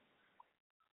now.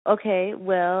 Okay,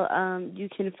 well, you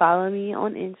can follow me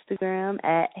on Instagram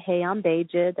at Hey I'm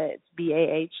Bahja. That's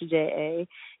BAHJA.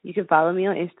 You can follow me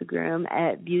on Instagram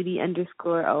at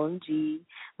beauty_OMG.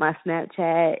 My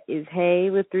Snapchat is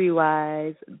Hey with 3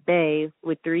 Y's, Bae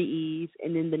with 3 E's,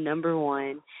 and then the number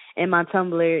 1. And my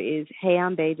Tumblr is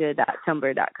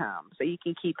heyI'mbahja.tumblr.com. So you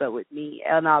can keep up with me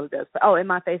and all of those. Oh, and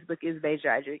my Facebook is Bahja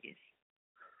Rodriguez.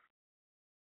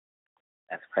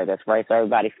 That's right. So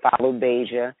everybody follow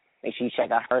Bahja. Make sure you check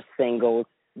out her singles,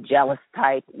 Jealous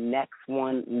Type, Next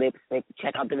One, Lipstick.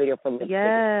 Check out the video for Lipstick.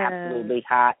 Yeah. It's absolutely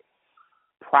hot.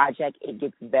 Project It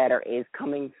Gets Better is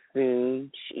coming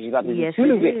soon. She's about to do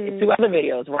two other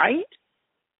videos, right?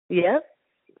 Yep.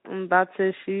 I'm about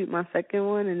to shoot my second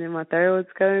one, and then my third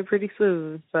one's coming pretty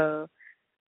soon. So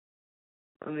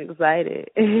I'm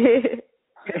excited.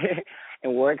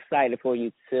 And we're excited for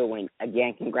you too. And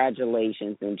again,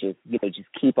 congratulations, and just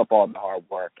keep up all the hard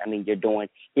work. I mean, you're doing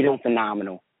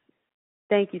phenomenal.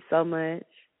 Thank you so much.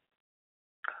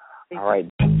 All right.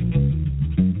 And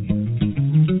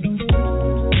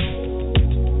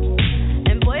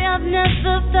boy, I've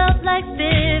never felt like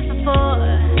this before.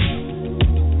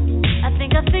 I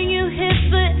think I've seen you hit,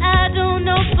 but I don't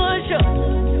know for sure.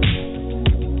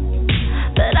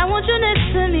 But I want you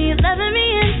next to me, loving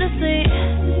me endlessly.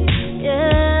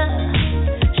 Yeah,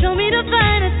 show me the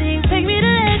finer things, take me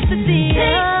to ecstasy. Take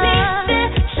me there,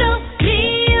 show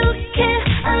me you care.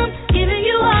 I'm giving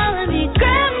you all of me.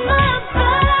 Grab my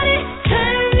body,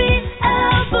 turn me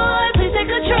out, boy. Please take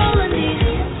control of me.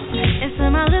 And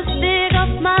send my lipstick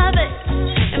off my face.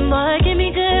 And boy, give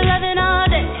me good loving all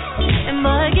day. And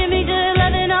boy, give me good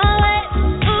loving always.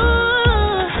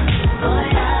 Ooh, boy,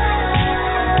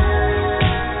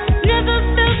 I never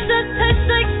felt a touch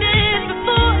like this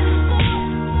before.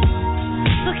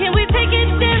 So can we take it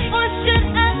there, or should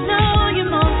I know you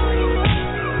more?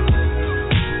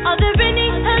 Are there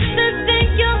any others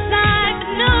in your life?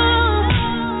 No.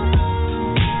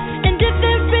 And if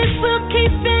there is, we'll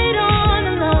keep it on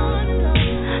the low.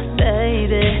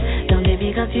 Baby, don't get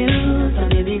me confused, don't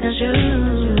get me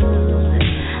confused.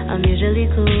 I'm usually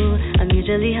cool, I'm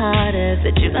usually hottest,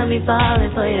 but you got me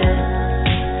falling for you.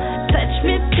 Touch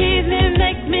me, tease me,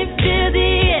 make me feel the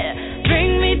air.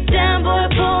 Bring me down,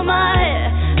 boy, pull my hair.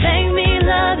 Make me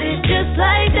love it just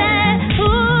like that.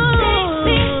 Ooh, take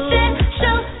me there,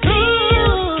 show me you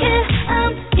care.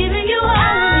 I'm giving you all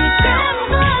of me. Grab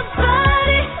my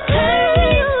body, turn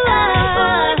me out,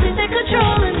 boy, please take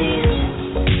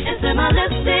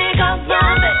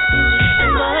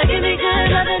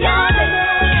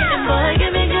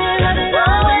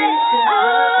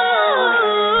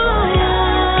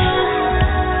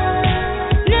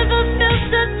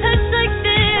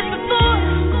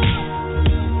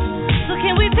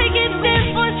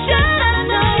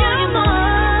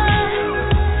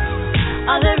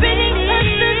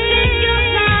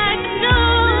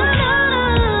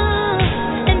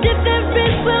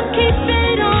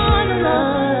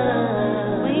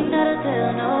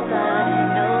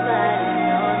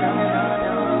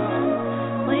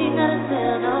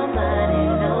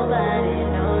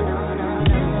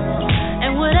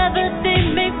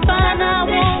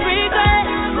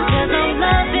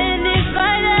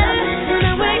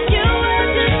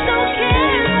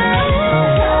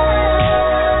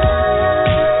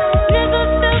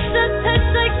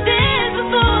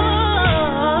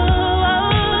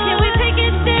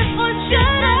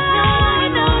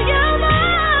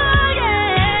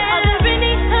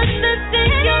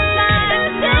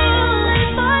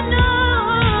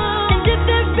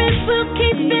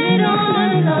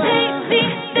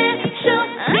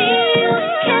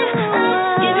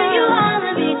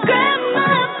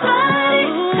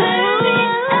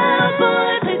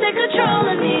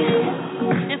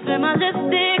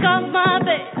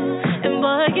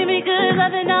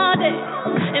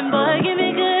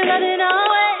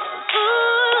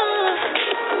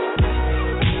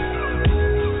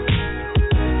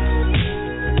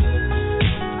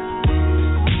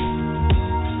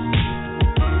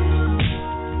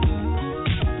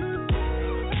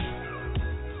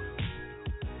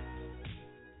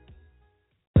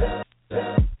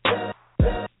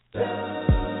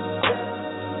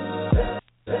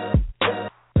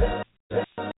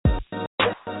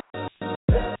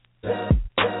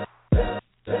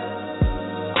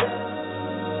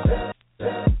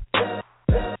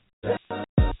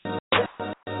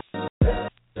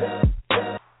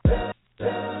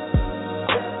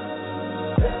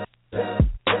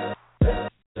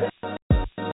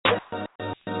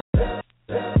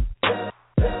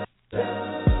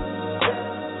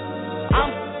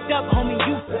up, homie,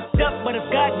 you f***ed up. But if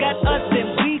God got us,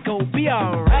 then we gon' be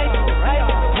alright.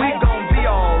 We gon' be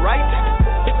alright.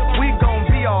 We gon'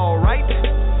 be alright.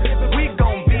 We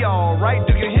gon' be alright.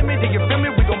 Do you hear me? Do you feel me?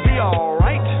 We gon' be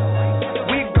alright.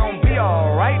 We gon' be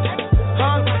alright.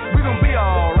 Huh? We gon' be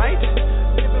alright.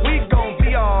 We gon'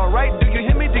 be alright. Do you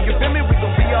hear me? Do you feel me? We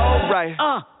gon' be alright.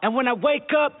 And when I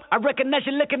wake up, I recognize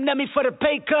you looking at me for the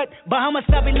pay cut. Bahamas,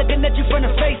 I be looking at you from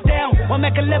the face down. One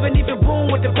Mac 11, even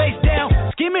boom with the bass down.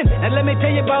 Skimming, and let me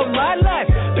tell you about my life.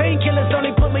 Painkillers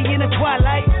only put me in the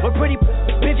twilight. But pretty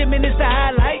Benjamin is the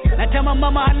highlight. Now tell my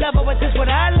mama I love her, but this what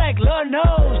I like. Lord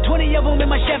knows, 20 of them in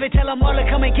my Chevy. Tell them all to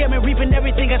come and get me, reaping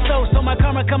everything I sow. So my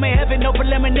karma come in heaven, no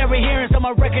preliminary hearings on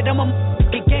my record. I'm a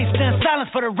gangster in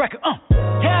silence for the record.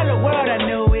 Tell the world I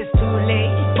know it's too late.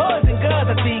 Boys and girls,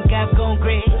 I think I've gone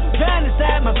great. Trying to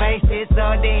side my face this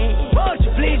all day. Won't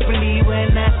you please believe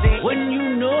when I say, when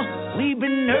you know we've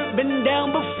been hurt, been down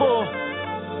before.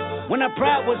 When our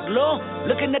pride was low,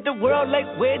 looking at the world like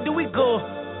where do we go?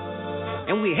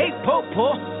 And we hate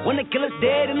po-po when the killer's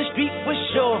dead in the street for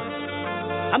sure.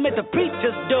 I'm at the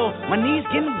preacher's door, my knees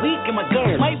getting weak and my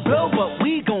guns might blow, but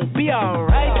we gon' be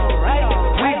alright.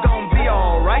 We gon' be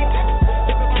alright.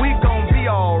 We gon' be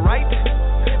alright.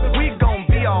 We gon'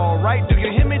 be alright. Do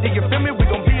you hear me? Do you feel me? We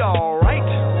gon' be alright.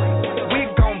 We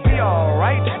gon' be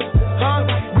alright. Huh?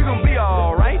 We gon' be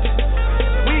alright.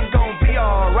 We gon' be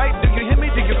alright. Do you hear me?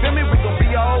 Do you feel me? We gon' be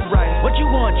alright. What you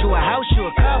want? You a house, you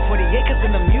a car, 40 acres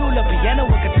and a mule, a piano,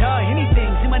 a guitar, anything.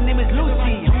 See, my name is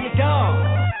Lucy, I'm your dog.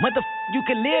 You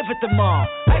can live at the mall.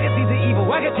 I can see the evil,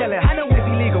 I can tell it. I know it's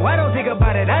illegal. I don't think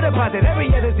about it. I deposit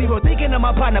every other zero. Thinking of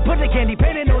my partner, put the candy,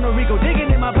 painting on a Rico, digging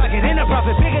in my pocket. Ain't a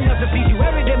profit big enough to feed you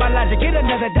every day. My logic, get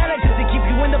another dollar just to keep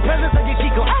you in the presence of your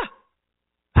Chico.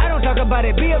 I don't talk about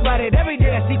it, be about it. Every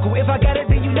day a sequel. If I got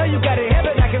it, then you know you got it.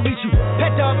 Heaven, I can reach you.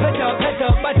 Pet dog, my dog,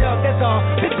 that's all.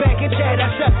 Sit back and chat, I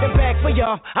shut the back for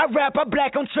y'all. I rap, I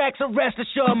black on tracks, so rest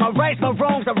assured. My rights, my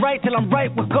wrongs, I right till I'm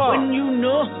right with God. When you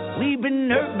know we've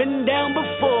been hurt, been down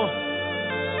before.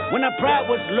 When our pride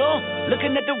was low,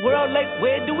 looking at the world like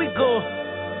where do we go?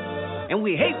 And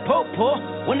we hate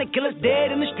po-po when the killer's dead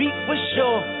in the street for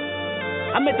sure.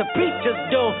 I'm at the preacher's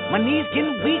door, my knees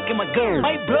getting weak and my girl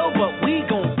might blow, but we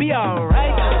gon' be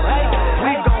alright.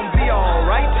 We gon' be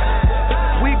alright.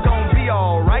 We gon' be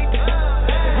alright.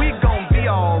 We gon' be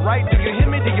alright. Do you hear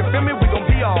me? Do you feel me? We gon'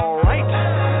 be alright.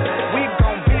 We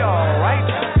gon' be alright.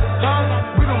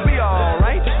 Huh? We gon' be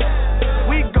alright.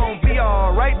 We gon' be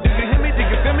alright. Do you hear me? Do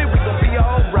you feel me? We gon' be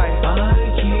alright. I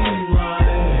keep my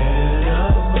head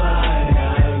up high,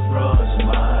 I cross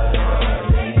my heart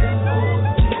and hope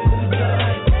to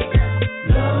die.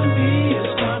 Melody is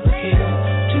complicated,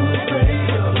 too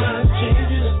afraid of life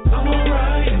changes. I'm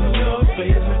alright in your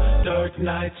favor, dark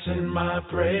nights and my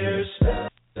prayers.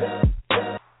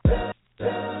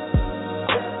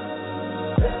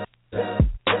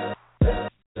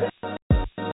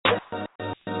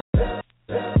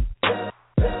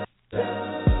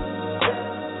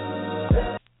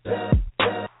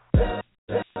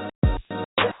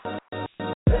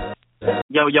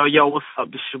 Yo, what's up?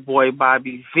 This your boy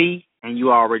Bobby V, and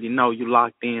you already know you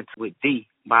locked in with D.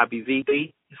 Bobby V,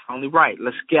 it's only right.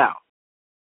 Let's go.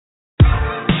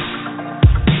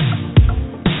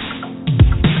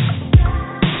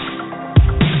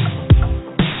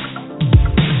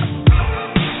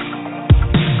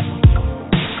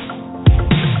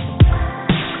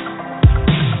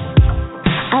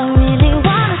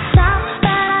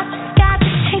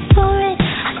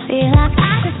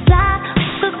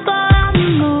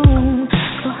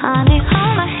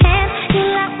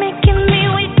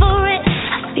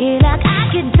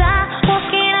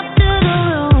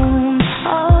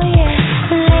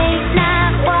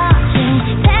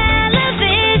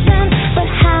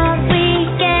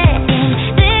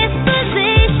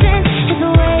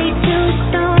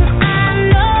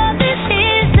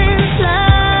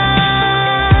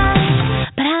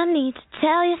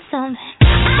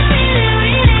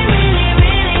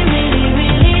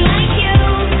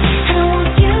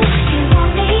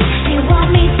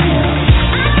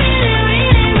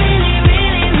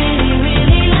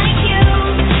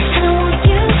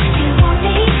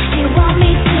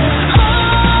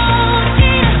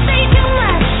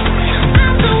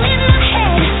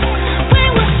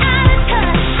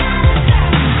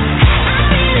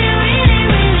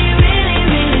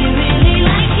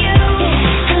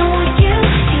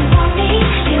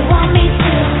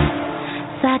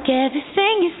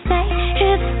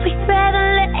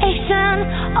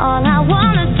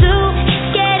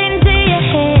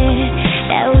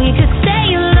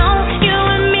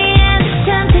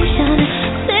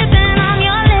 Sipping on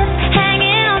your lips,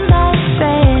 hanging on by a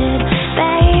thread.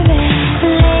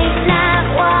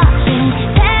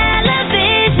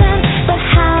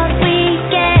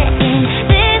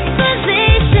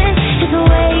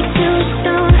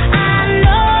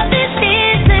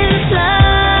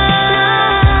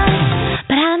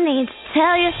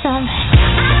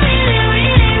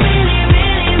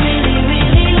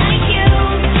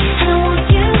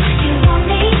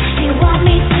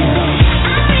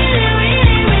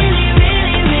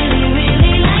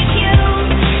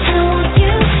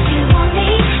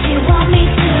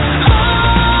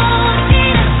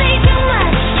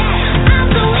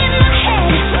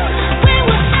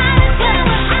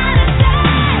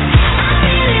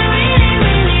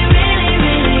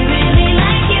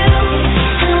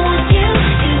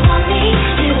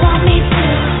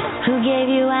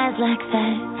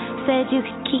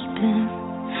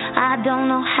 don't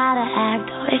know how to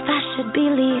act or if I should be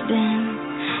leaving.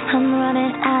 I'm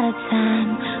running out of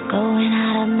time, going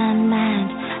out of my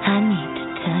mind. I need to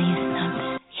tell you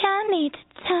something. Yeah, I need to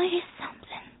tell you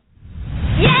something.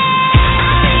 Yeah!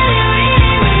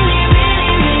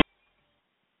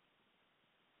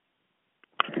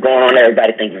 Going on,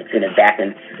 everybody? Thank you for tuning back.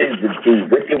 And this is the D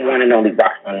with your one and only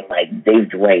rock star like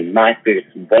Dave Duane, my favorite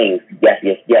wings. Yes,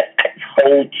 yes, yes. I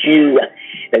told you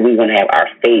that we want to have our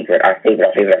favorite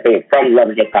from Love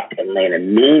and Hip Hop Atlanta.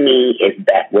 Mimi is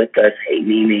back with us. Hey,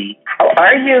 Mimi. How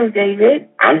are you, David?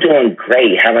 I'm doing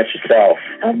great. How about yourself?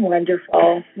 I'm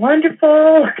wonderful.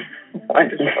 Wonderful.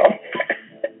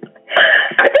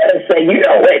 I gotta say, you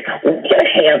know what? We gotta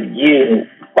have you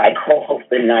like co-host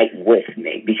the night with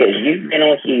me because you've been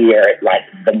on here like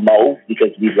the most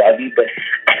because we love you. But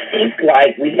I think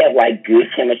like we have like good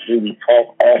chemistry. We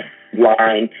talk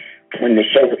offline when the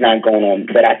show is not going on.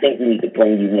 But I think we need to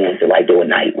bring you in to like do a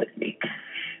night with me.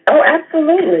 Oh,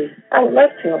 absolutely. I would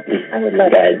love to.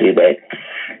 Gotta do that.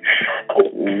 So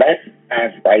let's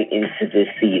dive right into this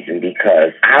season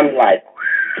because I'm like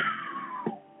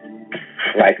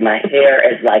my hair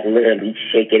is like literally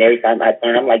shaking every time I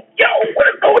turn. I'm like, yo, what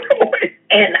is going on?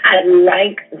 And I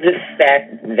like the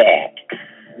fact that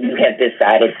you have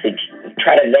decided to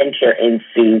try to venture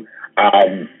into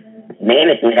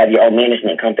management, have your own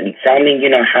management company. Tell me,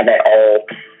 how that all,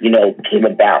 came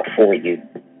about for you.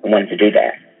 I wanted to do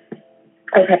that.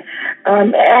 Okay.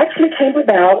 It actually came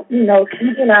about,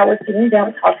 Steve and I were sitting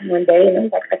down talking one day, and I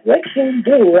was like, what can we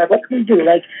do? What can we do?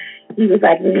 Like, he was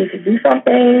like, we need to do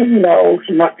something.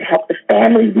 He wants to help the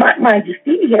family. Mind you,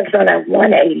 Stevie has done a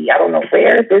 180. I don't know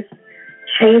where this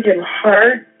change in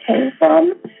heart came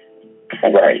from.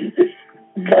 But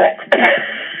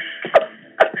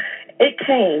it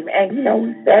came, and,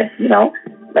 we said,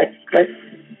 let's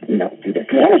do this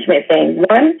management thing.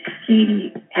 One,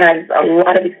 he has a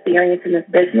lot of experience in this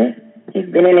business. He's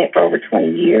been in it for over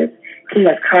 20 years. He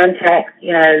has contacts. He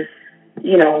has,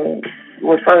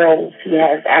 referrals. He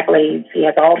has accolades. He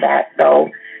has all that. So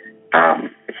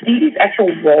Stevie's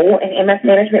actual role in MS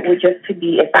management would just to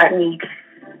be if I need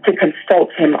to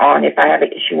consult him on if I have an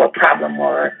issue or problem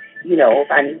or, if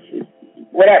I need to,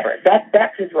 whatever.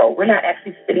 That's his role. We're not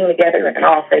actually sitting together in an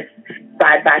office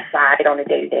side by side on a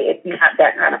day-to-day. It's not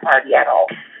that kind of party at all.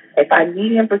 If I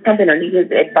need him for something or need his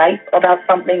advice about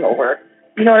something or,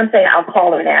 you know what I'm saying, I'll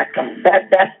call him and ask him.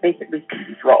 That's basically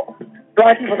Stevie's role. So a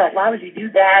lot of people are like, why would you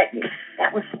do that? And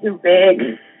that was stupid.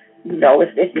 And,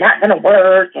 it's not going to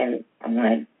work. And I'm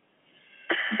like,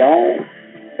 don't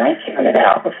count it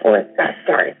out before it got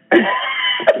started.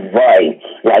 Right.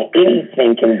 Like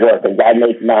anything can work, and I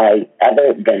make my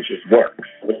other ventures work.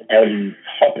 What the hell are you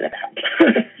talking about?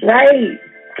 Right.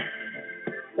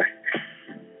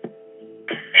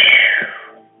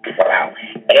 Wow.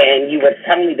 And you were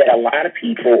telling me that a lot of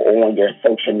people on your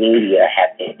social media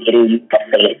have been hitting you up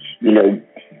saying,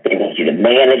 they want you to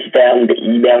manage them, the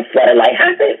email flutter. Like, how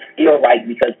does it feel like?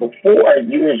 Because before,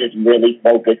 you were just really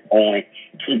focused on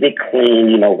keep it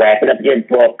clean, wrapping up your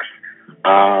books,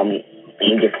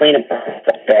 and your cleaning process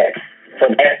like that. So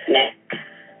that's not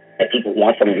that people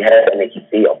want from you. How does that make you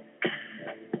feel?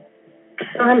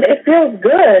 It feels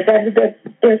good that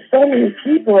there's so many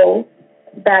people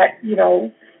that,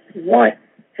 want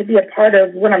to be a part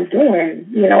of what I'm doing,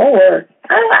 or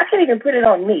I can't even put it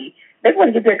on me. They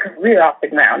want to get their career off the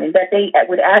ground and that they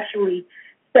would actually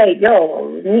say,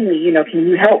 yo, Mimi, can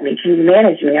you help me? Can you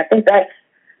manage me? I think that's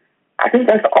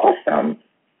awesome.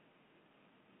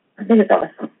 I think it's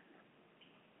awesome.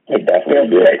 It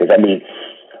definitely is. Because,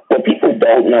 what people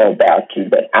don't know about you,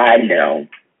 but I know,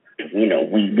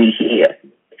 we hear.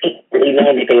 People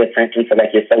only pay attention to,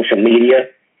 your social media.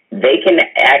 They can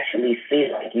actually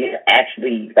see, you're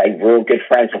actually, real good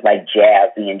friends with,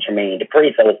 Jazzy and Jermaine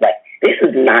Dupri. So it's this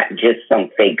is not just some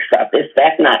fake stuff.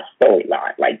 That's not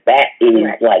storyline. That is,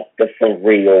 the for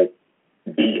real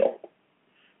deal.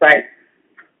 Right.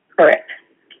 Correct.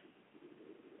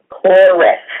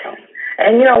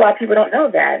 And, a lot of people don't know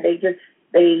that.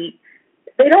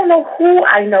 They don't know who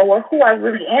I know or who I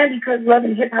really am because Love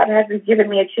and Hip Hop hasn't given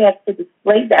me a chance to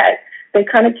display that. They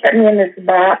kind of kept me in this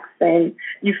box, and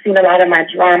you've seen a lot of my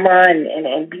drama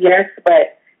and BS,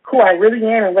 but who I really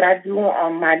am and what I do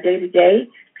on my day-to-day,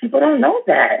 people don't know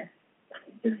that.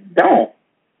 They just don't.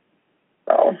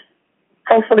 So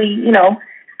hopefully,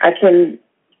 I can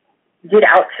get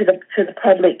out to the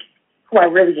public who I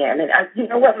really am. And you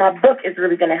know what? My book is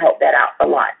really going to help that out a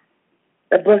lot.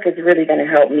 The book is really going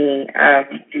to help me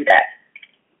do that.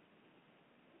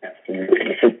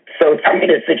 So tell me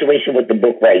the situation with the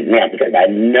book right now, because I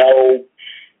know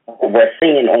what we're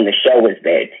seeing on the show is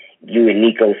that you and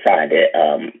Nico signed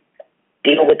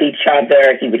deal with each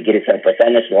other. He would get his own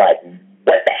percentage. Like,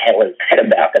 what the hell is that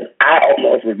about? Because I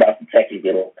almost was about to text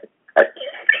you.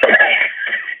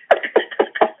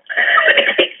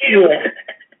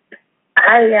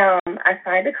 I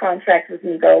signed a contract with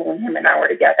Nico when him and I were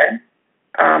together.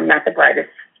 Not the brightest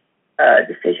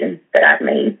decision that I've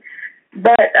made,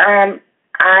 but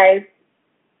I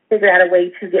figured out a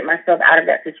way to get myself out of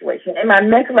that situation. And my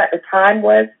mental at the time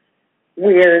was,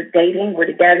 we're dating, we're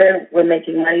together, we're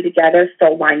making money together,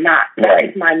 so why not? That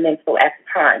was my mental at the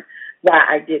time, why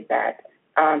I did that.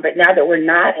 But now that we're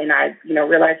not, and I,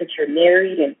 realize that you're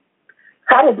married, and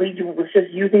probably you was just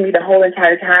using me the whole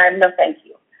entire time, no thank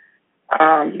you.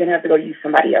 You're going to have to go use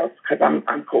somebody else, because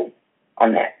I'm cool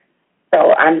on that.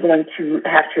 So I'm going to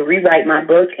have to rewrite my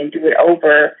book and do it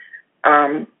over,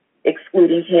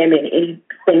 excluding him and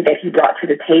anything that he brought to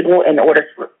the table in order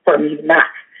for me not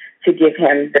to give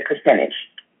him the percentage.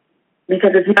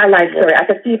 Because it's my life story. I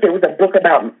could see if it was a book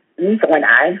about Nico and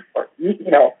I, or,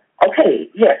 okay,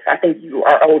 yes, I think you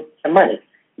are owed some money.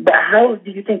 But how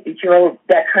do you think that you're owed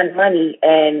that kind of money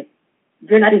and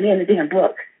you're not even in the damn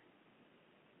book?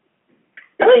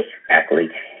 Exactly.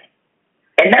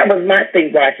 And that was my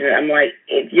thing watching it. I'm like,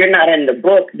 if you're not in the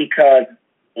book, because,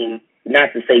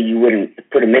 not to say you wouldn't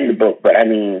put him in the book, but I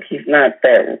mean, he's not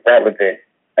that relevant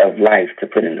of life to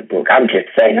put in the book. I'm just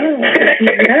saying. No,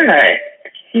 he's not.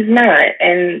 He's not.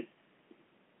 And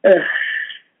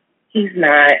he's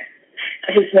not.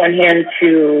 I just want him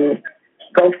to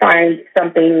go find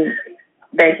something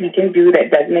that he can do that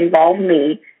doesn't involve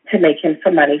me to make him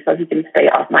some money so he can stay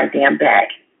off my damn back.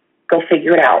 Go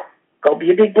figure it out. Go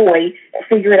be a big boy and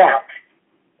figure it out.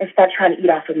 And stop trying to eat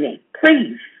off of me.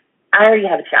 Please. I already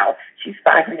have a child. She's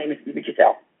 5. Her name is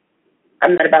Giselle.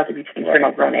 I'm not about to be taking care of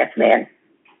no grown-ass man.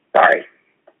 Sorry.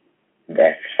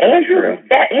 That's Andrew. true.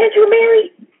 That Andrew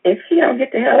married, if he don't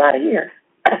get the hell out of here.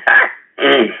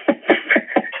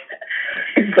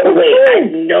 So wait, I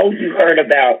know you heard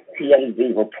about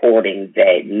TMZ reporting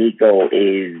that Nico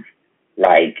is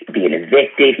like being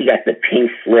evicted. He got the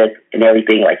pink slip and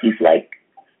everything. Like he's like,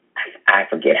 I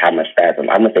forget how much thousand.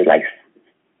 I'm gonna say like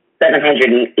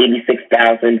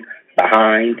 786,000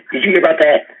 behind. Did you hear about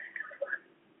that?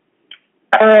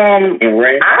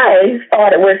 I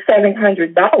thought it was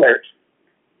 $700,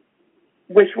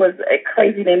 which was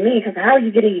crazy to me, because how are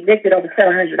you getting evicted over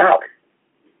 $700?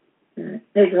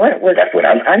 His rent was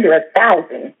under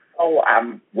 1,000. So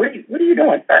what are you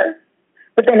doing, sir?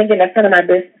 But then again, that's none of my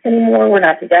business anymore. We're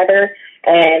not together,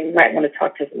 and you might want to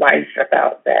talk to his wife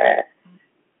about that.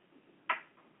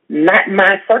 Not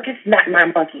my circus, not my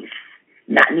monkeys,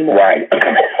 not anymore. Right.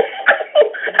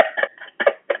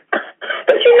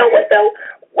 But you know what though?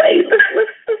 Wait,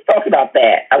 let's talk about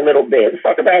that a little bit. Let's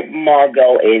talk about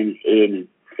Margot and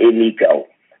Nico,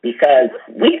 because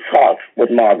we talked with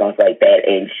Margot like that,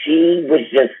 and she was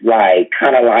just like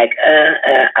kind of like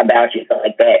about you, stuff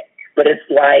like that. But it's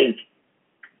like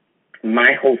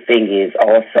my whole thing is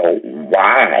also,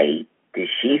 why does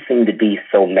she seem to be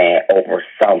so mad over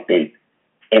something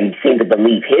and seem to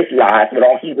believe his lies, but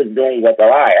all he was doing was a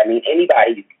lie? I mean,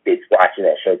 anybody that's watching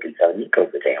that show can tell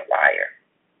Nico's a damn liar.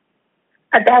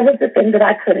 That was the thing that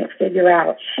I couldn't figure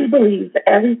out. She believes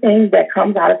everything that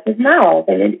comes out of his mouth,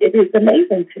 and it is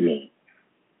amazing to me.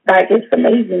 Like, it's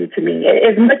amazing to me.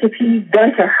 As much as he's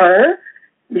done to her,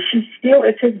 she still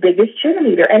is his biggest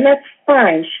cheerleader, and that's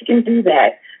fine. She can do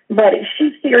that. But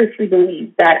she seriously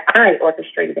believes that I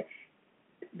orchestrated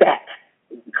that.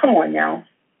 Come on now.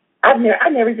 I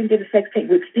never even did a sex tape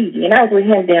with Stevie, and I was with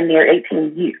him damn near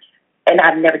 18 years, and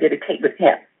I've never did a tape with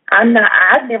him.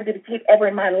 I've never did a tape ever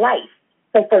in my life.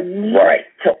 So for me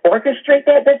to orchestrate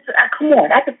that, come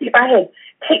on. I could see if I had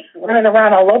tapes running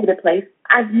around all over the place.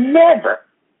 I've never,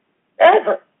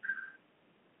 ever.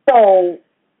 So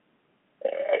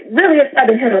really, it's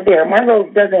neither here nor there.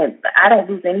 I don't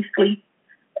lose any sleep.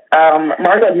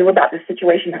 Margot knew about this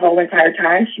situation the whole entire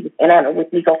time. She was in on it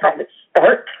with Nico from the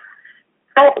start.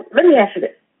 Let me ask you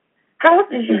this. How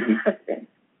does your husband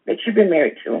that you've been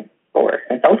married to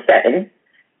since 2007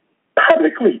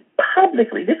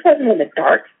 publicly, this wasn't in the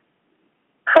dark,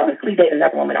 publicly date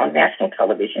another woman on national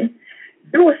television,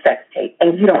 do a sex tape,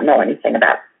 and you don't know anything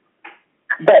about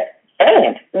it?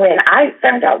 And when I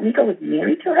found out Nico was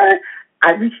married to her,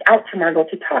 I reached out to Margot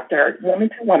to talk to her, woman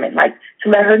to woman, like to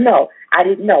let her know I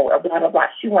didn't know, or blah, blah, blah.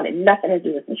 She wanted nothing to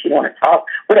do with me. She didn't want to talk,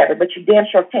 whatever. But you damn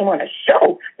sure came on a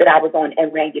show that I was on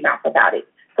and ran your mouth about it.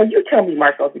 So you tell me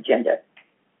Margot's agenda.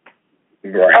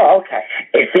 Right. Oh, okay.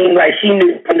 It seemed like she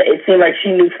knew from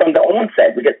the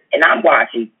onset, and I'm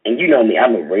watching, and you know me,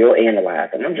 I'm a real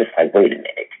analyzer, and I'm just like, wait a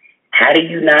minute. How do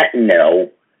you not know?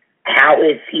 How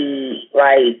is he,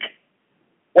 like,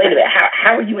 Wait a minute.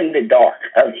 How are you in the dark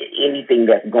of anything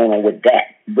that's going on with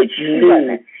that? But you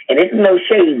knew, and it's no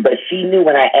shade, but she knew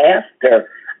when I asked her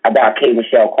about K.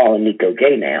 Michelle calling Nico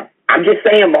gay now. I'm just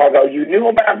saying, Margot, you knew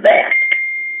about that,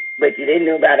 but you didn't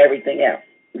know about everything else.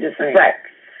 I'm just saying.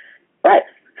 Right.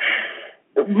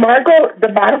 Margot, the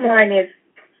bottom line is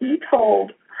he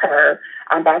told her,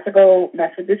 I'm about to go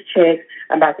mess with this chick,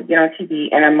 I'm about to get on TV,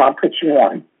 and I'm going to put you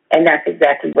on. And that's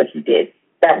exactly what he did.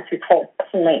 That was his whole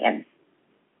plan.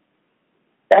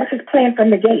 That was his plan from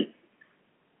the gate.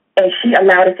 And she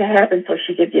allowed it to happen so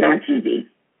she could get on TV.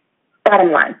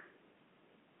 Bottom line.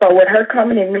 So with her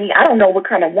coming in me, I don't know what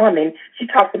kind of woman, she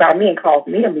talks about me and calls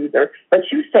me a loser, but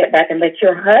you sat back and let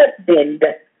your husband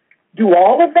do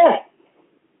all of that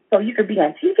so you could be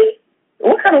on TV?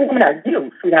 What kind of woman are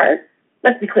you, sweetheart?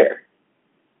 Let's be clear.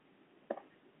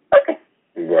 Okay.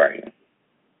 Right.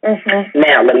 Mm-hmm.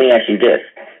 Now, let me ask you this.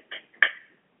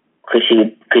 Could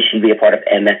she be a part of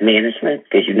MS management?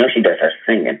 Because you know she does her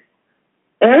singing.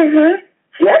 Mm-hmm.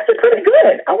 She actually pretty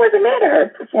good. I wasn't mad at her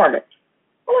performance.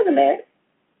 I wasn't mad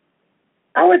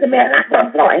at her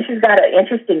performance. And she's got an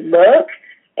interesting look.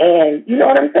 And you know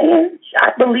what I'm saying?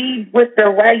 I believe with the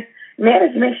right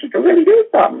management, she could really do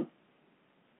something.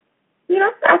 You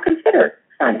know, I'll consider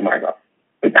signing Margot.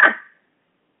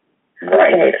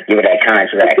 Right. Give her that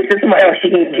contract. She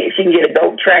can get a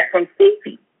dope track from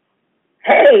Stevie.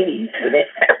 Hey,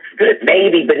 that's good,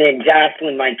 maybe, but then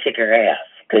Jocelyn might kick her ass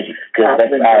because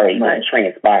that's already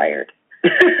transpired.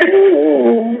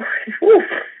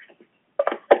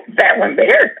 That one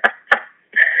there,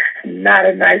 not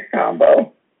a nice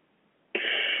combo.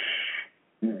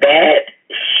 That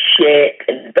shit,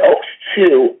 those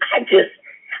two,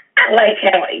 I like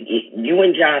how you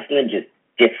and Jocelyn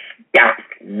just stopped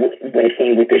with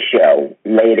the show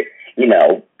later. You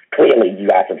know, clearly you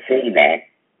guys have seen that.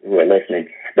 Who are listening,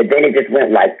 but then it just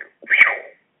went like,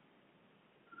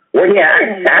 well, yeah,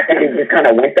 I'm shocked that it just kind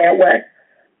of went that way.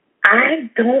 I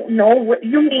don't know what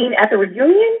you mean at the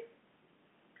reunion.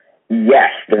 Yes,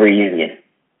 the reunion.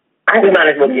 We might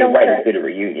as well get right into the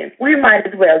reunion. We might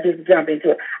as well just jump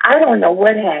into it. I don't know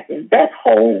what happened. That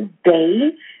whole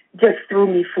day just threw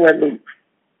me for a loop.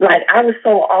 Like, I was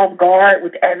so off guard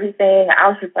with everything. I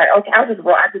was just like, okay,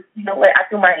 you know what? I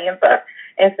threw my hands up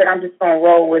and said, I'm just going to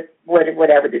roll with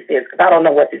whatever this is, because I don't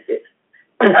know what this is.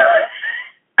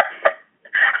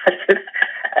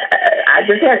 I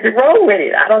just had to roll with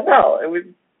it. I don't know. It was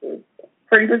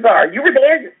pretty bizarre. You were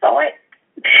there, you saw it.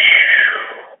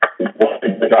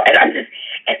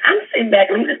 And I'm sitting back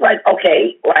and I'm just like,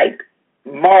 okay, like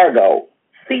Margot,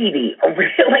 Stevie,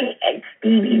 really, and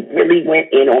Stevie really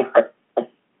went in on her.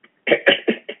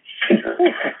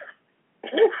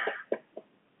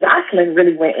 Jocelyn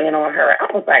really went in on her.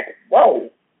 I was like, whoa,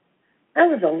 that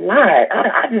was a lot.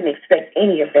 I didn't expect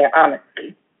any of that,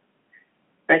 honestly.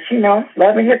 But, you know,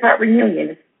 Love and Hip Hop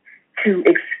Reunion is to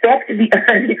expect the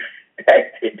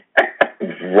unexpected.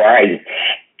 Right.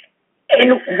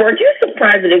 And were you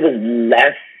surprised that it was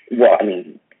less? Well, I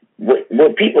mean,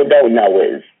 what people don't know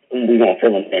is, we're going to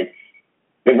fill them in.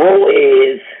 The rule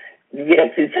is, you get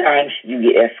up 2 times, you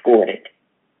get escorted.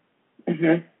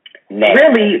 Mm-hmm.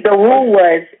 Really, the rule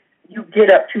was you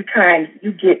get up 2 times,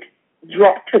 you get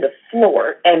dropped to the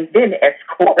floor, and then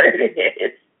escorted.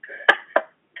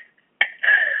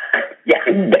 Yeah,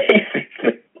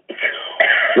 basically.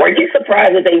 Were you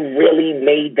surprised that they really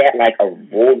made that like a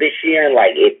rule this year? And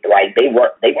they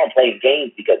weren't playing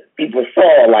games because people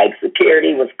saw like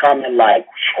security was coming like.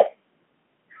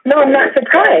 No, I'm not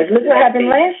surprised. Look what happened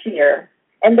last year.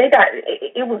 And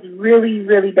it was really,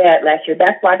 really bad last year.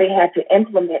 That's why they had to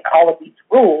implement all of these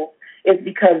rules, is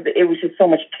because it was just so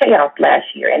much chaos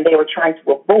last year, and they were trying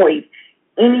to avoid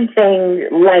anything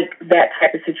like that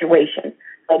type of situation.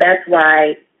 So that's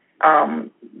why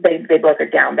they broke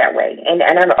it down that way. And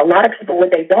a lot of people,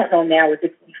 what they don't know now is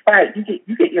if you fight,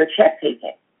 you get your check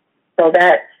taken. So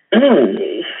that,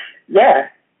 yeah,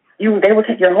 they will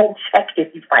take your whole check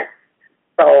if you fight.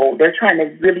 So they're trying to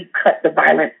really cut the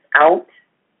violence out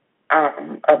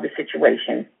of the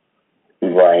situation.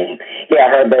 Right. Yeah, I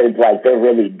heard they're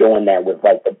really doing that with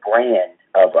like the brand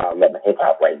of Love and Hip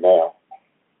Hop right now.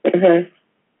 They're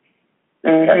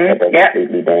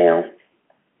completely down.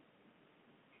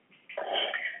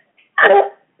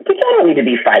 You don't need to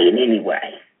be fighting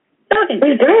anyway.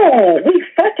 We don't. We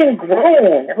fucking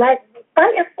grown. Like,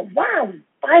 fighting for why we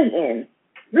fighting?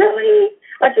 Really?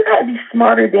 Like, you gotta be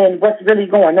smarter than what's really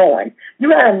going on. You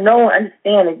gotta know and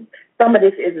understand that some of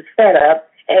this is a setup,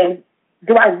 and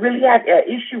do I really have an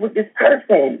issue with this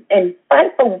person? And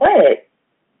fight for what?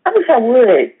 I wish I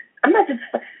would. I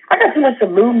got too much to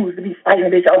lose to be fighting a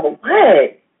bitch over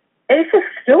what? It's just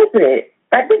stupid.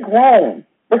 Like, we're grown.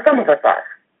 Well, some of us are.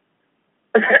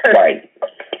 Right.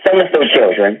 Some are still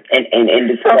children and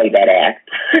display that act.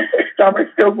 Some are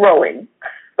still growing.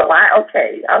 So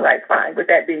okay, all right, fine. With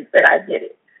that being said, I get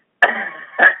it.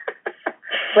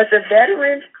 But the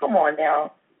veterans, come on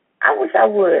now. I wish I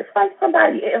would fight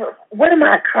somebody. What am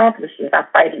I accomplishing by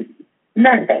fighting?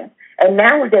 Nothing. And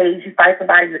nowadays, you fight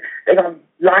somebody, they're going to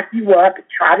lock you up and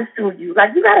try to sue you.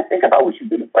 Like, you got to think about what you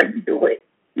do before you do it.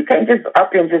 You can't just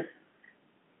up and just,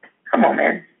 come on,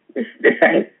 man. This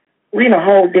ain't, we're in a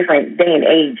whole different day and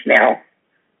age now.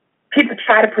 People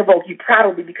try to provoke you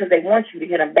probably because they want you to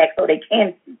hit them back so they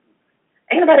can sue you.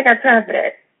 Ain't nobody got time for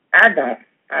that. I don't.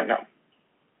 I know.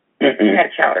 I had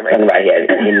a child already. Nobody has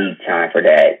any time for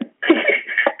that.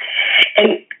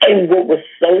 and what was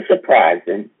so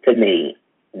surprising to me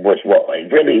was, well,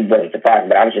 it really wasn't surprising,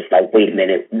 but I was just like, wait a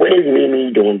minute, what is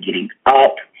Mimi doing getting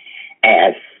up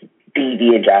as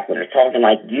Stevie and Jocelyn are talking?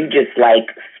 Like, you just, like,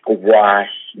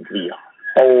 squashed the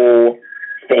whole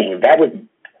thing. That was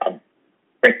a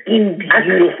freaking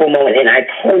beautiful moment, and I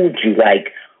told you,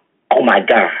 like, oh, my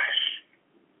gosh,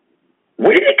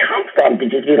 where did it come from to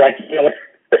just be like, you know what,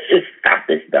 let's just stop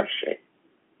this dumb shit?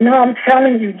 No, I'm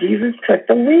telling you, Jesus took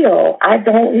the wheel. I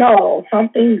don't know.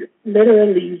 Something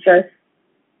literally just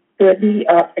stood me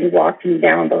up and walked me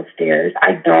down those stairs.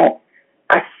 I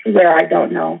swear I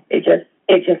don't know. It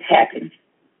just happened.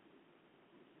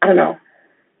 I don't know.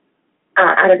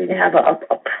 I don't even have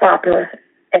a proper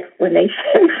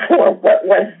explanation for what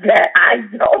was that. I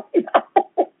don't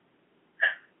know.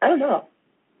 I don't know.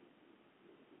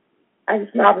 I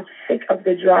just know I was sick of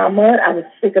the drama. I was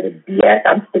sick of the BS.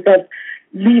 I'm sick of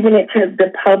leaving it to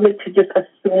the public to just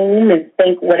assume and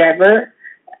think whatever.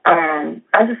 I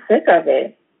was just sick of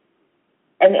it.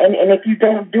 And if you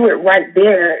don't do it right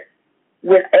there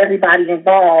with everybody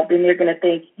involved, then they're going to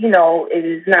think, you know, it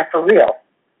is not for real.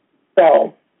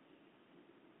 So,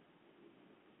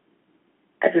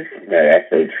 that's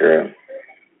so true.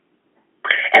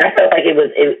 And I felt like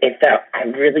I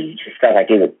really just felt like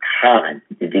it was time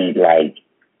to be like,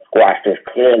 squashed this.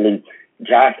 Clearly,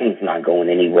 Jocelyn's not going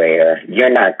anywhere. You're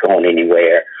not going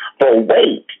anywhere. But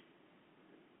wait,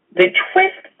 the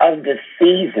twist of the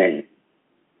season,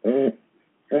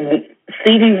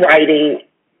 CD writing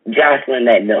Jocelyn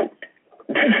that note.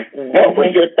 What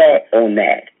was your thought on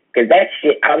that? Because that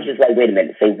shit, I was just like, wait a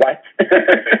minute, say what?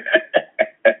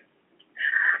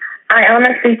 I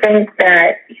honestly think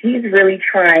that he's really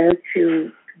trying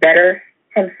to better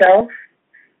himself,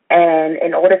 and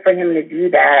in order for him to do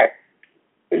that,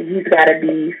 he's got to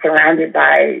be surrounded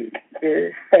by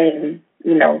the same,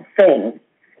 you know, thing.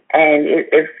 And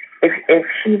if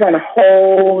she's on a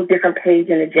whole different page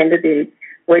and agenda than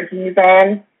what he's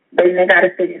on, then they got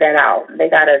to figure that out. They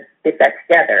got to get that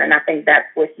together, and I think that's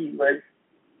what he was,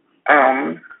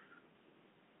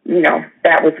 you know,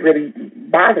 that was really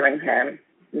bothering him.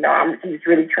 You know, he's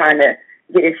really trying to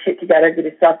get his shit together, get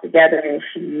himself together, and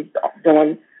she's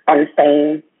doing on the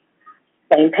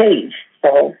same page.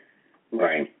 So,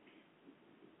 right.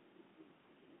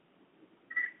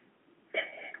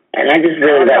 And I just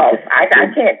really I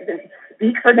can't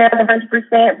speak for them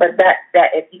 100%, but that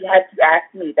if you had to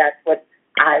ask me, that's what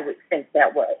I would think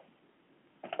that was.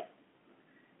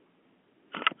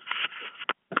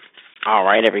 All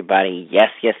right, everybody. Yes.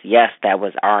 That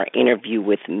was our interview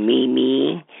with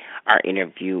Mimi, our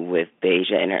interview with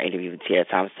Bahja, and our interview with Tiara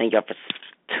Thomas. Thank y'all for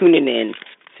tuning in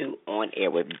to On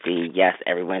Air with D. Yes,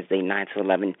 every Wednesday, 9 to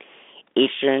 11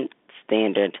 Eastern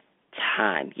Standard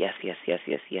Time. Yes.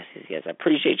 I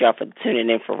appreciate y'all for tuning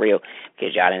in for real,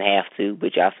 because y'all didn't have to,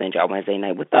 but y'all spent y'all Wednesday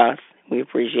night with us. We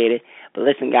appreciate it. But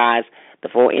listen, guys, the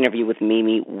full interview with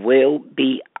Mimi will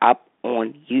be up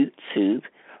on YouTube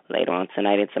later on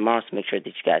tonight and tomorrow, so make sure that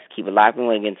you guys keep it live. We're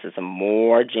going to get into some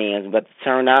more jams, but to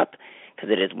turn up, because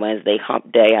it is Wednesday hump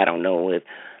day. I don't know if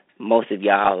most of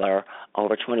y'all are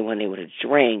over 21 able to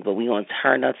drink, but we're going to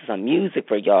turn up to some music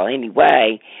for y'all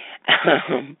anyway.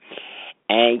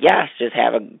 And yes, just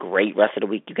have a great rest of the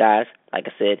week, you guys. Like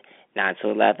I said, 9 to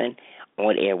 11,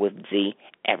 On Air with Z.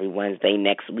 Every Wednesday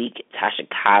next week, Tasha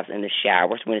Cobbs in the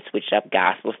shower. So we're going to switch up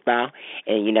gospel style,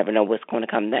 and you never know what's going to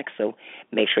come next. So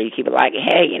make sure you keep it like,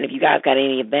 hey, and if you guys got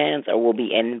any events or will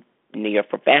be in New York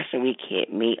for Fashion Week,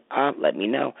 hit me up. Let me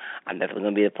know. I'm definitely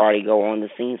going to be the party goer on the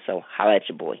scene, so holla at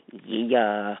your boy.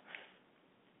 Yeah.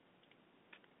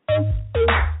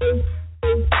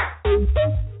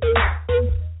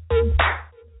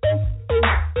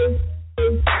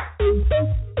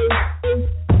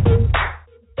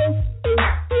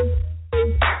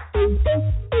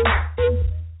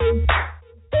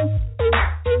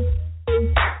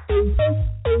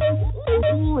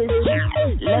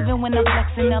 when I'm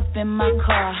flexing up in my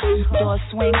car. Door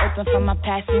swing open for my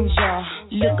passenger.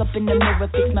 Look up in the mirror,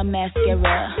 fix my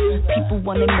mascara. People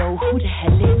wanna know who the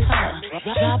hell is her.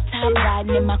 Drop top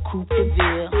riding in my coupe de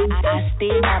ville. I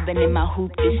stay mobbing in my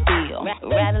hoop de steel.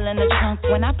 Rattling the trunk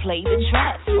when I play the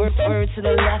track. Word to the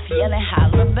left, yelling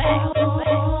holler back.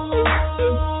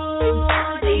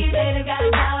 These haters got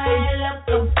power and look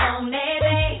up on their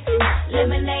base.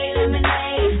 Lemonade,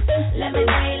 lemonade,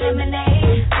 lemonade,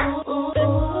 lemonade. Ooh, ooh,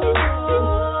 ooh.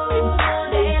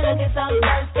 They looking so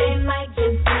thirsty, might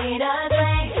just need a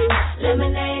drink.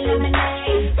 Lemonade,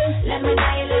 lemonade,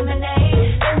 lemonade,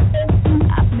 lemonade.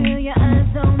 I feel your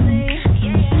eyes on me.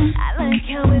 I like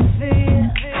how it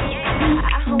feels.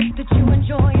 I hope that you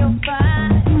enjoy your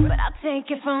vibe, but I'll take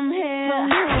it from here.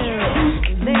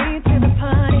 Late to the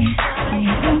party,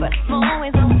 but I'm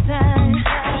always on time.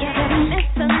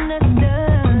 Misunderstood,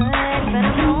 but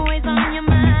I'm always on your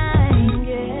mind.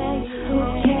 Who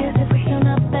cares if we turn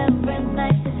up every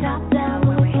night to top down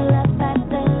when we pull up at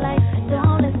the light?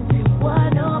 Don't listen to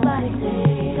what nobody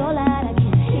says. So loud I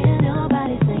can't hear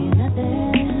nobody saying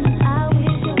nothing. I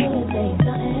wish you would say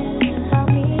something about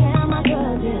me and my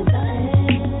girls did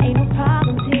something. Ain't no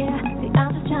problems here. See, I'm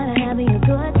just trying to have me a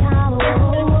good time.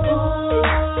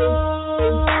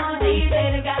 These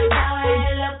haters got power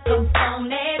and look up on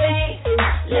their base.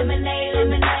 Lemonade,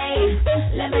 lemonade,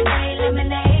 lemonade,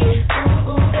 lemonade.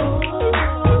 Ooh, ooh, ooh.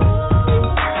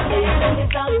 They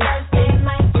looking so thirsty,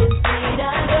 might just need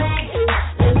a drink.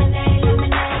 Lemonade,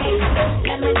 lemonade,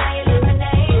 lemonade,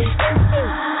 lemonade.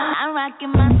 I'm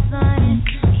rocking my son,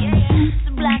 it's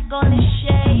a black on the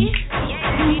shade.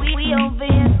 We over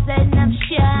here setting up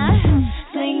shop,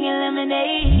 singing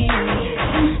lemonade.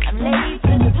 I'm late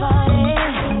to the party,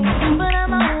 but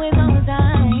I'm always on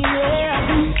time,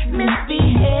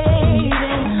 misbehaving,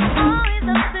 always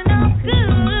up to no good.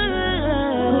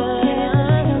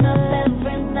 Turn up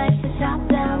every night to top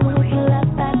down when we pull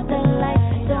up at the light.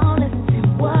 Don't listen to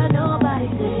what nobody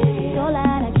says. So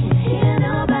loud I can't hear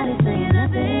nobody saying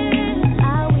nothing.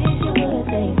 I wish you would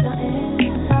say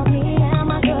something about me and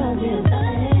my girls did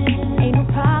something. Ain't no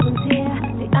problems here.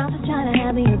 See, I'm just trying to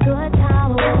have me a good time.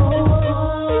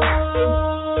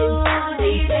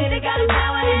 These haters got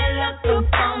power and look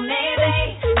up on their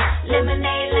base.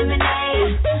 Lemonade,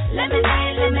 lemonade,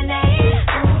 lemonade, lemonade.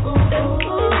 Ooh, ooh,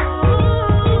 ooh.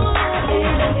 They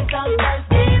looking so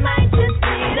thirsty, might just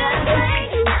need a drink.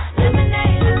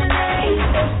 Lemonade, lemonade,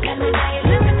 lemonade,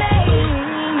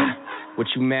 lemonade. What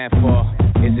you mad for?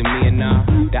 Is it me or nah?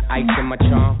 The ice in my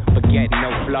charm, forget no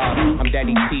flaws. I'm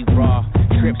Daddy T Raw,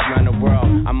 trips round the world.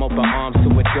 I'm open arms to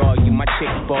adore you, my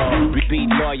chick ball. Be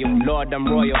loyal, Lord, I'm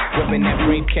royal. Whipping that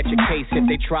brave, catch a case if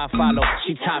they try follow.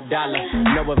 She top dollar,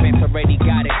 no events already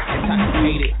got it.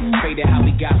 Intoxicated, faded how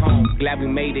we got home. Glad we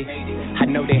made it. I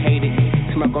know they hate it.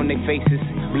 Smirk on their faces,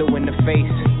 blue in the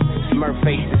face, smurf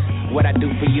faces. What I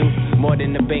do for you, more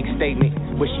than a bank statement.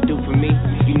 What she do for me,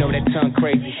 you know that tongue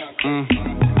crazy.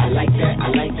 I like that,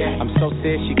 I like that. I'm so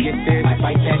serious, she get serious. I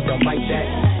bite that, don't bite that.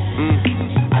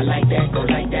 I like that, go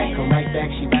like that, come right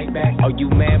back, she bite back. Oh, you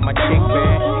mad, my chick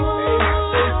bad.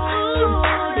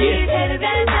 These haters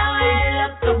got power and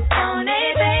look up on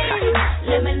their base.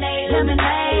 Lemonade,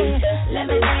 lemonade,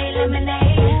 lemonade,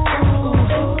 lemonade. Ooh,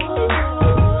 ooh.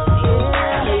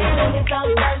 They looking so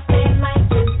thirsty, might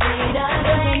just need a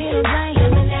drink.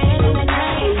 Lemonade,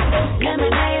 lemonade,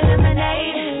 lemonade, lemonade.